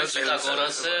ვაკეთებთ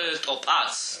პიტაგორაზე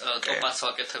ტოპაც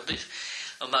ვაკეთებთ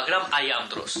მაგრამ აი ამ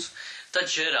დროს და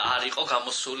ჯერ არ იყო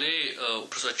გამოსული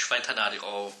უბრალოდ ჩვენთან არ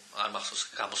იყო არ მახსოვს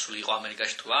გამოსული იყო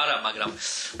ამერიკაში თუ არა მაგრამ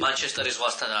მანჩესტერის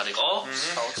ზღვასთან არ იყო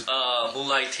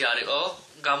მულაითი არ იყო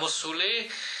გამოსული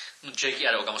ჯეკი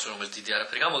არ იყო გამოსული რომელიც დიდი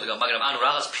არაფერი გამოდგა მაგრამ ანუ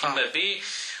რაღაც ფილმები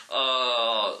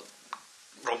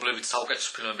რომლებიც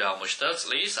საუკეთესო ფილმები აღმოჩნდა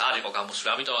წლის არ იყო გამოსული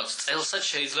ამიტომაც წელსაც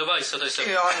შეიძლება ისე და ისე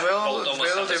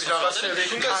ველოდები რაღაცები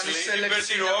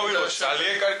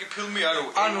ძალიან კარგი ფილმი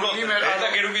ანუ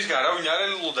რედაგერუგისგან არავინ არ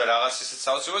ელოდა რაღაც ისეთ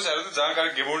საოცრებას არა და ძალიან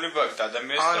კარგი გემოვნება აქვს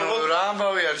ადამიანს ანუ რა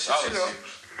ამბავი არის იცი რომ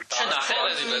შენახე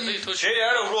თუ შე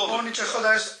არა უბრალოდ მონიტორი ხო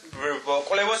და ეს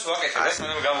კოლევას ვაკეთებ ეს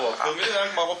მანამ გამოვა ფილმი და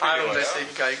მაგ მაყოფილი არა ესე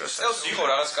იგი გაიგოს ეს იყო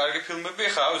რაღაც კარგი ფილმები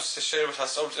ხა შეიძლება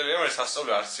სასწაული წელი არა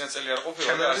სასწაული არც წინა წელი არ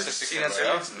ყოფილა და არც ეს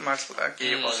წელი მართლა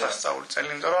კი იყო სასწაული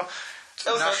წელი იმიტომ რომ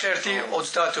ნახე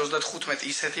 30-35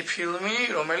 ისეთი ფილმი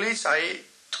რომელიც აი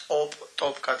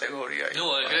ტოპ კატეგორია იყო. ნუ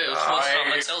ეგრე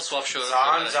 99 წელს ვაფშე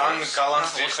ძალიან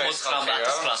გალანტი ხა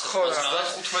 99 ხო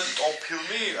 15 ტოპ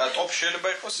ფილმი, ტოპ შეიძლება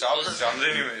იყოს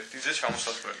რამდენიმე დიძე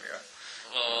ჩამოსასვლელია.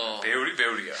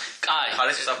 ბევრია. კაი.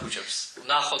 ხარეს საფუჭებს.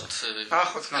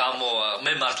 ნახოთ გამოვა.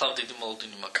 მე მართლა დიდი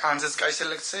მოლოდინი მაქვს. კანზეც კაი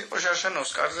სელექცია იყო შარშან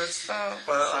ოსკარზეც და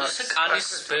ესე კანის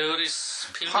ბევრის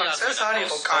ფილმი არის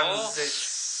იყო კანზეც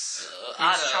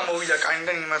არა ჩამოვიდა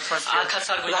კანიდან იმათმაც აქაც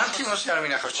არ გვინახავს ლანთიმოსი არ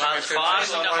მინახავს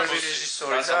ჩემი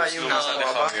რეჟისორი და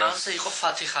იუნასობა კანზე იყო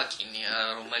ფათი ხაკინი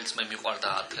რომელიც მე მიყვარდა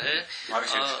ადრე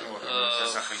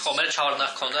ხო მე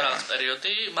ჩავარდნახ ქონდა რაღაც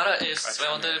პერიოდი მაგრამ ეს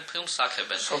წლევანდელი ფილმს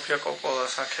აქებენ სოფია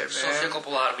კოპოლას აქებენ სოფია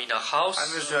კოპოლა არ მინახავს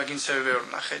ანუ ზვაგინცევი ვერ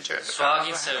ნახე ჯერ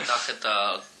ზვაგინცევი ნახე და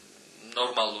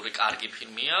ნორმალური კარგი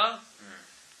ფილმია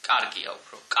კარგია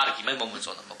უფრო. კარგი მე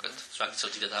მომეწონა მოკლედ. ზვაგინცევ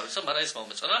დიდად არ ვიცი, მაგრამ ეს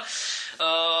მომეწონა.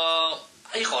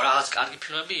 იყო რაღაც კარგი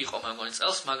ფილმები იყო მე მგონი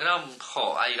წელს, მაგრამ ხო,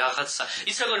 აი რაღაცა.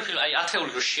 ის როგორი ფილმი, აი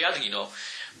ათეული რო შეადგინო,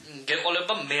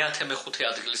 გეყოლება მე-15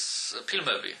 ადგილის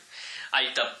ფილმები. აი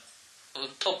და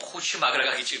ტოპ 5-ში მაგრა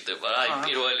გაგიჭირდება რა. აი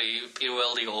პირველი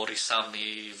 2-3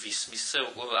 ვის მისე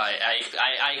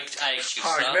აი ჭირს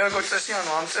რა. მე როგორ წესი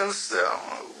ანუ ამ წელს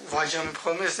ვაჯამებ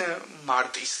ხოლმე ესე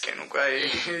მარტისკენ უკვე აი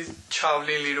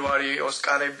ჩავლილი რო არის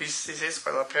ოსკარების ის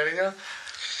ყველაფერი და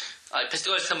აი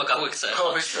ფესტივალის თემა გაგვექცა ხო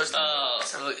ფესტივალის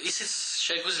ისიც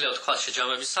შეგვიძლია თქვა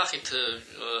შეჯამების სახით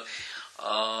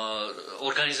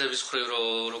ორგანიზების ხრივ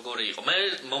როგორი იყო. მე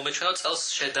მომეჩვენა წელს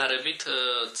შედარებით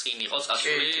წინ იყო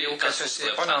წასული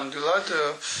იყო ნამდვილად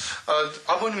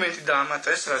აბონემენტი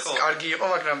დაამატეს რაც კარგი იყო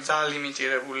მაგრამ ძალიან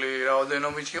ლიმიტირებული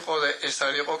რაოდენობით იყო და ეს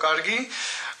არ იყო კარგი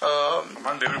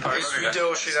მან ბევრი ფაქტორია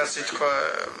ვიდეოში რაც ითქვა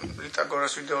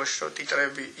ლიტაგორას ვიდეოში რომ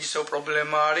ტიტრები ისო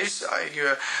პრობლემა არის აი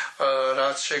იგივე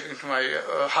რაც შეგვიქნა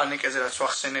ჰანიკეზე რაც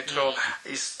ვახსენეთ რომ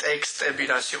ის ტექსტები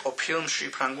რაც იყო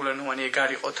ფილმში ფრანგულენოვანი ეგ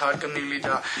არ იყო თარგმნილი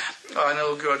და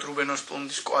ანალოგიურად რუბენოს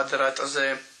პლუნდის კვადრატზე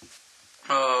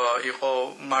იყო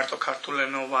მარტო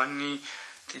ქართულენოვანი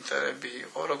ტიტრები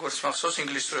იყო როგორც მახსოვს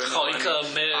ინგლისურენოვანი ხო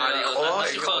იქ მე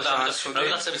იყო და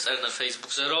რაღაცები წერდა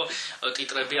Facebook-ზე რომ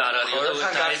ტიტრები არ არისო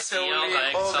და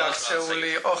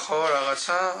გაქცეული იყო ხო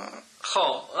რაღაცა ხო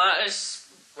ეს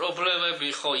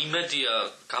პრობლემები ხო იმედია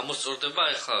გამოსწორდება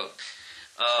ეხლა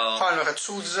ხან ხა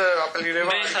ცუდზე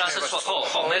აპელირება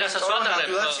მე რასაც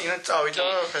ვადარებ წინა წავიდა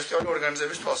ფესტივალის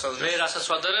ორგანიზების თვალსაზრისით მე რასაც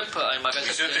ვადარებ აი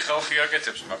მაგალითად ისეთი ხალხი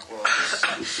აკეთებს მაკულობას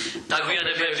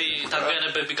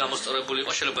დაგვიანებები გამოსწორებული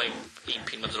იყო შეიძლება იმ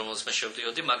ფილმებს რომელსაც მე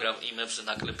შევდიოდი მაგრამ იმებს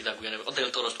ნაკლები დაგვიანებები იყო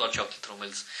დელტოროს თუ არ ჩავთით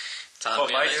რომელიც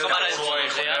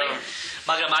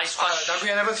მაგრამ აი სხვა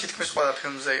დაგვიანება თითქმის ყველა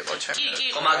ფილმზე იყო ჩემი კი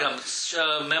იყო მაგრამ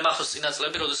მე მახსოვს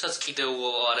წინაწლები როდესაც კიდევ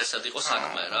უარესად იყო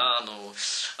საქმე რა ანუ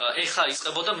ეხლა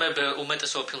იწყებოდა მე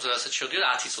უმეტესობა ფილმზე რასაც შევდიოდი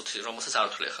 10 წუთი რომელსაც არ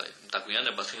ვთვლი ეხლა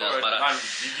დაგვიანება თვითონ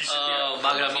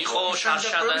მაგრამ იყო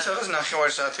შარშანა სადაც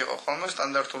ნახევარი საათი იყო ხოლმე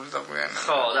სტანდარტული დაგვიანება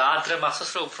ხო და ადრე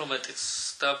მახსოვს რომ უფრო მეტიც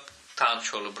და თან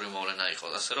ჩოლობრი მოვლენა იყო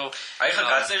ასე რომ აი ხა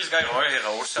გაწევის გაიგო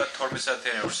ეხა 2 საათი 12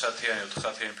 საათიანი 2 საათიანი 4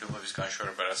 საათიანი ფილმების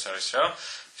განშორება რაც არის რა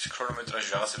ის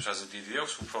ქრონომეტრაჟი რაღაცებს ასე დიდი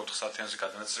აქვს უფრო 4 საათიანზე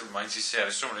გადანაწილებული მაინც ისე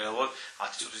არის რომ რეალურად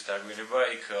 10 წუთის დაგვიანება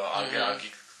იქ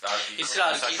ის რა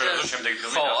არის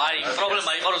ხო აი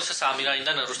პრობლემა იყო როდესაც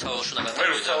ამირანიდან რუსთაველში უნდა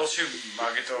გადავიდა რუსთაველში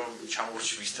მაგიტო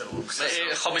ჩამორჩი მისტერ ლუქსი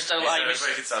ხო მისტერ აი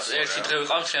ერთი დღე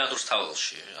ვიყავ მთლიან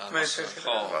რუსთაველში მე ესეთი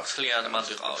ხო მთლიან მანდ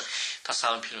ვიყავ და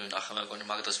სამი ფილმი ნახე მეგონი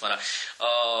მაგდას მაგრამ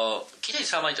კიდე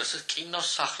ის ამაინტერესებს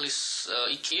კინოსახლის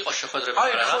იქ იყო შეხვედრება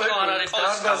რა ხო არ არის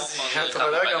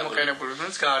ყოველთვის გამოყენებული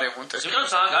თუნდაც გაარემონტეს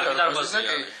იმიტომ ძალიან კარგი დარბაზია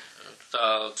და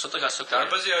ცოტა გასაკუთრებული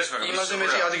დარბაზი არის მაგრამ იმაზე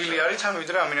მეტი ადგილი არის თან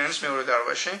ვიდრე ამინანის მეორე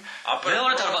დარბაზში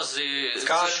მეორე დარბაზი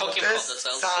შოკი ხოდა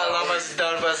წელს სალამაზი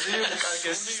დარბაზი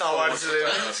კარგესი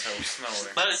სავარძლები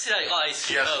მაგრამ ის რა იყო აი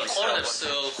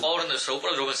ყორნებს რო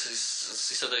უბრალოდ როგორც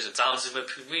ისე და ისე ძამძიმე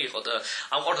ფილმი იყო და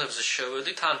ამ ყორნებზე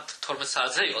შევედი თან 12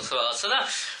 საათზე იყო რაღაცა და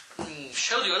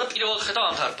შევდიო და პირველად ხედავ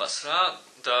ამ დარბაზს რა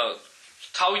და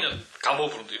თავიდან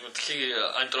გამოვბრუნდი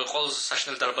იმიტომ რომ ყველაზე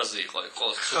საშინელი დარბაზი იყო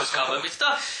ყოველთვის გამებით და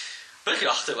მე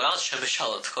რა ხდება რაღაც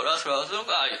შემეშალა თქო რა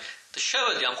აი და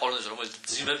შევედი ამ ყორნებზე რომელიც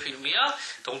ძიმე ფილმია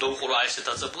და უნდა უყურო აი ესე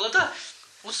დაძაბულა და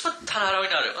უცბად თან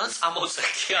არავინ არ იყო და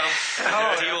წამოწექი ამ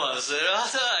დილანზე რა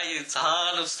და აი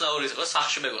ძალიან უცნაური იყო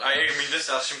სახში მეგონა აი ეგ მინდა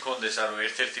სახში მქონდეს ანუ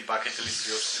ერთ-ერთი ბაკეტ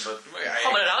ლისტი ოფსიბად აი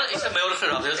ხო მაგრამ რა ისე მეორე ხერ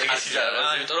რამდენად ეგეთი რა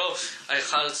იმიტომ რომ აი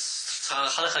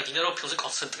ხალხა გინდა რომ ფილმზე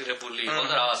კონცენტრირებული იყო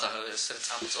და რაღაცა ესე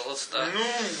წამოწოლოთ და ნუ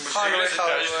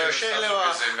შეიძლება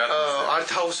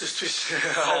არტ-ჰაუსისთვის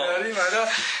არის მაგრამ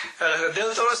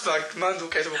დელტოროს მან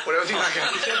უკეთ მოყურებდი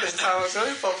მაგალითად ეს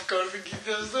წამოწოლი პოპკორნი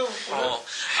გიდევს და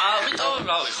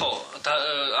ამიტომ რავი ხო და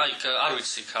აი არ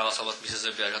ვიცი რაღაც ალბათ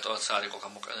მიზეზები არ რატომაც არ იყო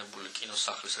გამოყენებული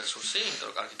კინოსახლის რესურსი იმიტომ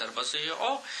რომ კარგი დარბაზი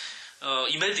იყო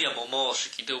იმედია მომავალში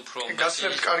კიდე უფრო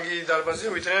გასვლებთ კარგი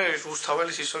დარბაზია ვიდრე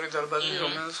რუსთაველის ის ორი დარბაზი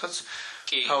რომელსაც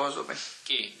თავაზობენ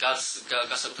კი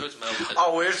გასაკუთრებით მე ვხედავ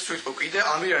აუ ერთ ვიტყვი კიდე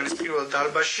ამირანის პირველ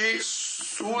დარბაზში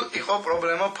სულ იყო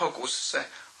პრობლემა ფოკუსზე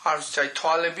არ ვიცი აი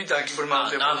თვალები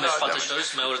დაგიბრმავდებოდა და სხვა შორის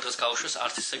მეორე დღეს გავუშვეს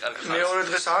არც ისე კარგი ხარ მეორე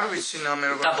დღეს არ ვიცი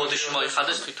ნამერობა და ბოდიში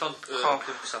მოიხადეს თვითონ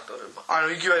ფილმის ავტორებმა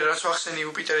ანუ იგივე რაც ვახსენე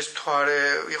იუპიტერის მთვარე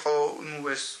იყო ნუ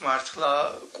ეს მართლა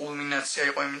კულმინაცია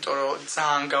იყო იმიტომ რომ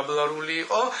ძალიან გაბლარული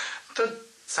იყო და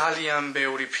ძალიან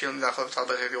ბევრი ფილმი დაახლოებით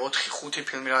ალბათ 4-5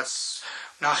 ფილმი რაც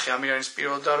ნახე ამირანის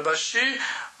პირველ დარბაზში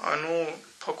ანუ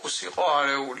ფოკუსი იყო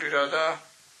არეული რა და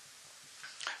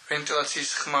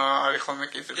ვენტილაციის ხმა არის ხოლმე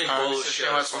კიდე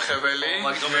შემაწუხებელი.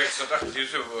 მაგრამ მე ცოტა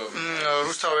ხდივ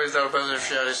რუსთაველის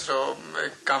დარბაზებში არის რომ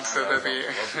გამშვებები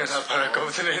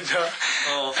ლაპარაკობდნენ და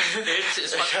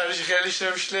ერთი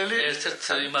შემშლელი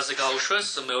ერთ-ერთ იმაზე გაუშვეს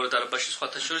მეორე დარბაზში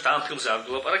სხვათა შორის და ამ ფილმზე არ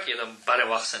ვილაპარაკია და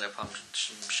ბარემ ვახსენებ ამ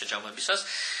შეჯამებისას.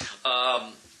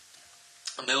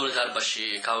 მეორე დარბაზში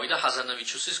გავიდა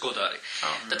ჰაზანოვიჩუსის გოდარი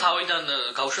და თავიდან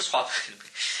გავუშვა სხვა ფილმი.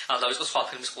 ან დავიწყო სხვა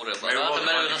ფილმის ყურება და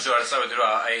მე ვარ წავედი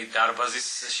რომ აი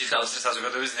დარბაზისში დავსწრე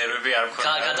საზოგადოების ნერვები არ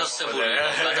მქონდა.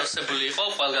 გადავსებული იყო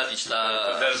ყველგან იჭდა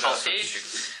ხალხი.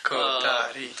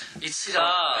 გოდარი. იცი რა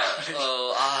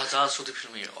ძალიან ცუდი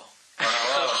ფილმი იყო.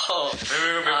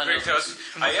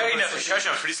 მე აი ნახე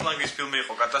შაშან ფრისლანგის ფილმი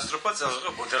იყო კატასტროფა წელს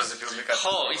გოდარზე ფილმი კატასტროფა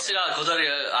ხო იცი რა გოდარი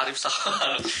არის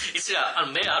ანუ იცი რა ან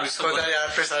მე არ ვიცი გოდარი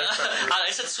არაფერს არ ანუ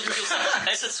ესეც სულ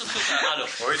ანუ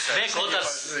მე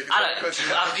გოდარს არა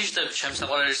არ გიჟდებ ჩემს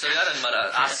საყვარელი რეჟისორი არ არის მაგრამ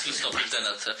არც ვიცნობ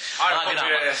იმდანაც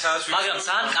მაგრამ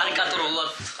ძალიან კარიკატურულად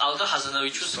ყავდა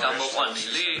ჰაზანოვიჩუს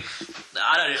გამოყვანილი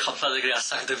არ არის ხალხად ეგრე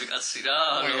ასაგდები კაცი რა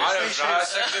არა რა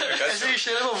ასაგდები კაცი ეს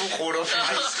შეიძლება ვუყურო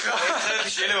ფილმს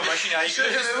შეიძლება მაშინ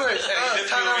აიგდეს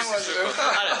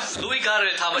არა ლუი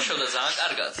გარე თამაშობდა ძალიან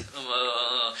კარგად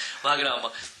მაგრამ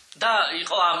და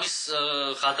იყო ამის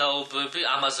გადაობები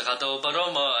ამაზე გადაობა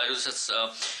რომ აი როდესაც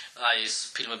აი ეს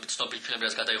ფილმები ცნობილი ფილმები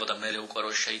რაც გადაიღო და მერე უკვე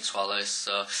რო შეიცვალა ეს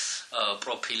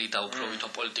პროფილი და უფრო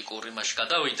ვითომ პოლიტიკური მასში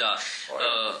გადავიდა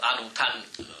ანუ თან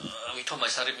ვითომ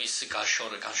ეს არის მისი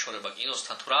განშორება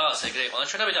კინოსთან თუ რაღაც ეგრე იყო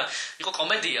ნაჩვენები და იყო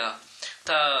კომედია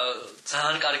და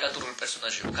ძალიან კარიკატურული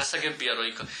პერსონაჟია. გასაგებია რომ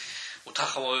იქ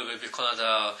უთანხმოებები ქონა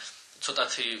და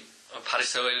ცოტათი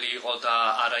ფარისეველი იყო და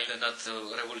არაიდანად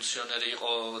რევოლუციონერი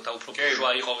იყო და უფრო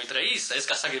ბურჟუა იყო ვიდრე ეს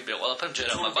გასაგებია ყველაფერი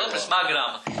ჯერამა ყველაფერს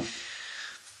მაგრამ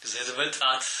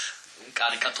ზედმეტად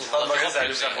კარიკატურულად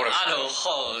ანუ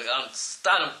ხო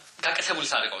ან გაკეთებული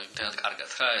არ იყო იმდენად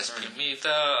კარგად რა ეს ფილმი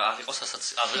და არ იყო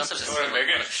ვიღაცებს ეს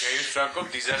მეგერ ჯეიმს ფრანკო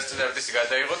დიზასტერ არტისტი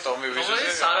გადაიღო ტომი ვიზოზე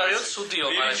ეს არ არის სტუდიო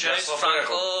მაგრამ ჯეიმს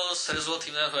ფრანკო სერიოზულად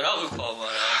იმდენად ვერ აღვიქვა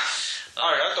მაგრამ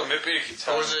რატომ მე პირიქით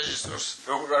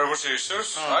როგორც რეჟისორს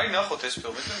აი ნახოთ ეს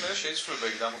ფილმი და მე შეიძლება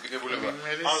იგი დამოკიდებულება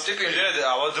ანუ ტიპი იმდენად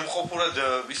ავადმყოფურად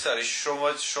ის არის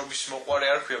შრომის მოყვარე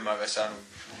არ ქვია მაგას ანუ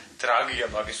დრაგია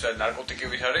მაგის და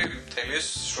ნარკოტიკებით არის მთელი ეს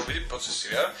შრომითი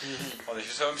პროცესი რა ხოდა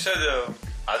შესაბამისად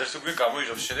ადრეს უკვე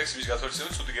გამოიღებს შედეგს მის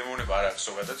გათვალისწინებით ცუდი გემოვნება არ აქვს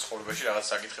ზოგადად ცხოვრებაში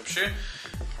რაღაც საკითხებში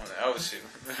ხოდა რა ვიცი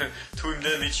თუ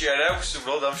იმდენ ნიჭი არ აქვს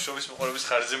უბრალოდ ამ შრომის მოყვარების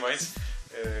ხარჯზე მაინც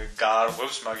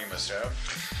გაარღვევს მაგ იმას რა.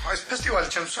 აი ეს ფესტივალი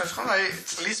ჩემთვის ხომ აი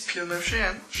წლის ფილმებში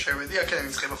ან შევედი აქედან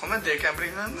იწყება ხოლმე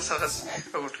დეკემბრიდან სადაც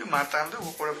როგორც თქვი მარტამდე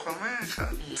უყურებ ხოლმე ხა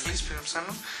წლის ფილმს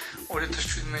ანუ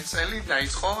 2017 წელი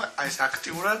დაიწყო აი ეს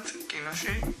აქტიურად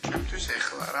კინოში ჩემთვის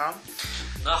ეხლა რა.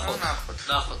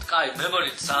 ნახოთ. კაი, მე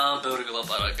მგონი ძალიან ბევრი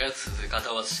გლაპარაკეთ,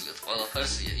 გადავაცილეთ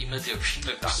ყველაფერს, იმედია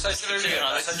ფილმები საჭიროა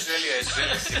ეს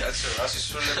ვერსია, რაც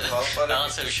ასისრულებს გლაპარაკი.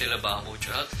 რაღაცები შეიძლება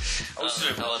ამოვჭრათ.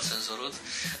 დავაცენზოროთ.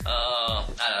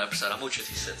 არაფერს არ ამოვჭრეთ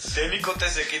ისეთ.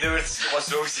 დენიკოტეზე კიდევ ერთ სიტყვას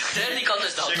რო ვიცი.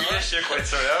 დენიკოტეს დავტოვე.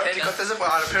 შეკვეცო რა. დენიკოტეზე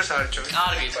არაფერს არ ჭორი.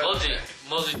 კარგით,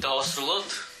 მოდი დავასრულოთ,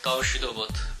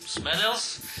 დავშვიდობოთ სმენელს.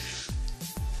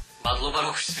 მადლობა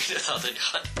რომ გვისმინეთ ამდენი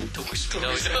ხანი თუ გვისმინდა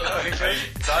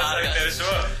ძალიან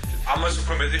საინტერესოა ამას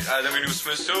უფრო მეტი ადამიანი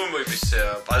უსმენს თუ იმის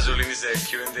პაზოლინის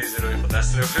Q&A-ზე რო იყო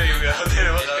დასწრებული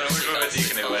რაოდენობა და უფრო მეტი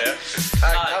იქნება რა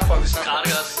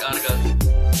კარგად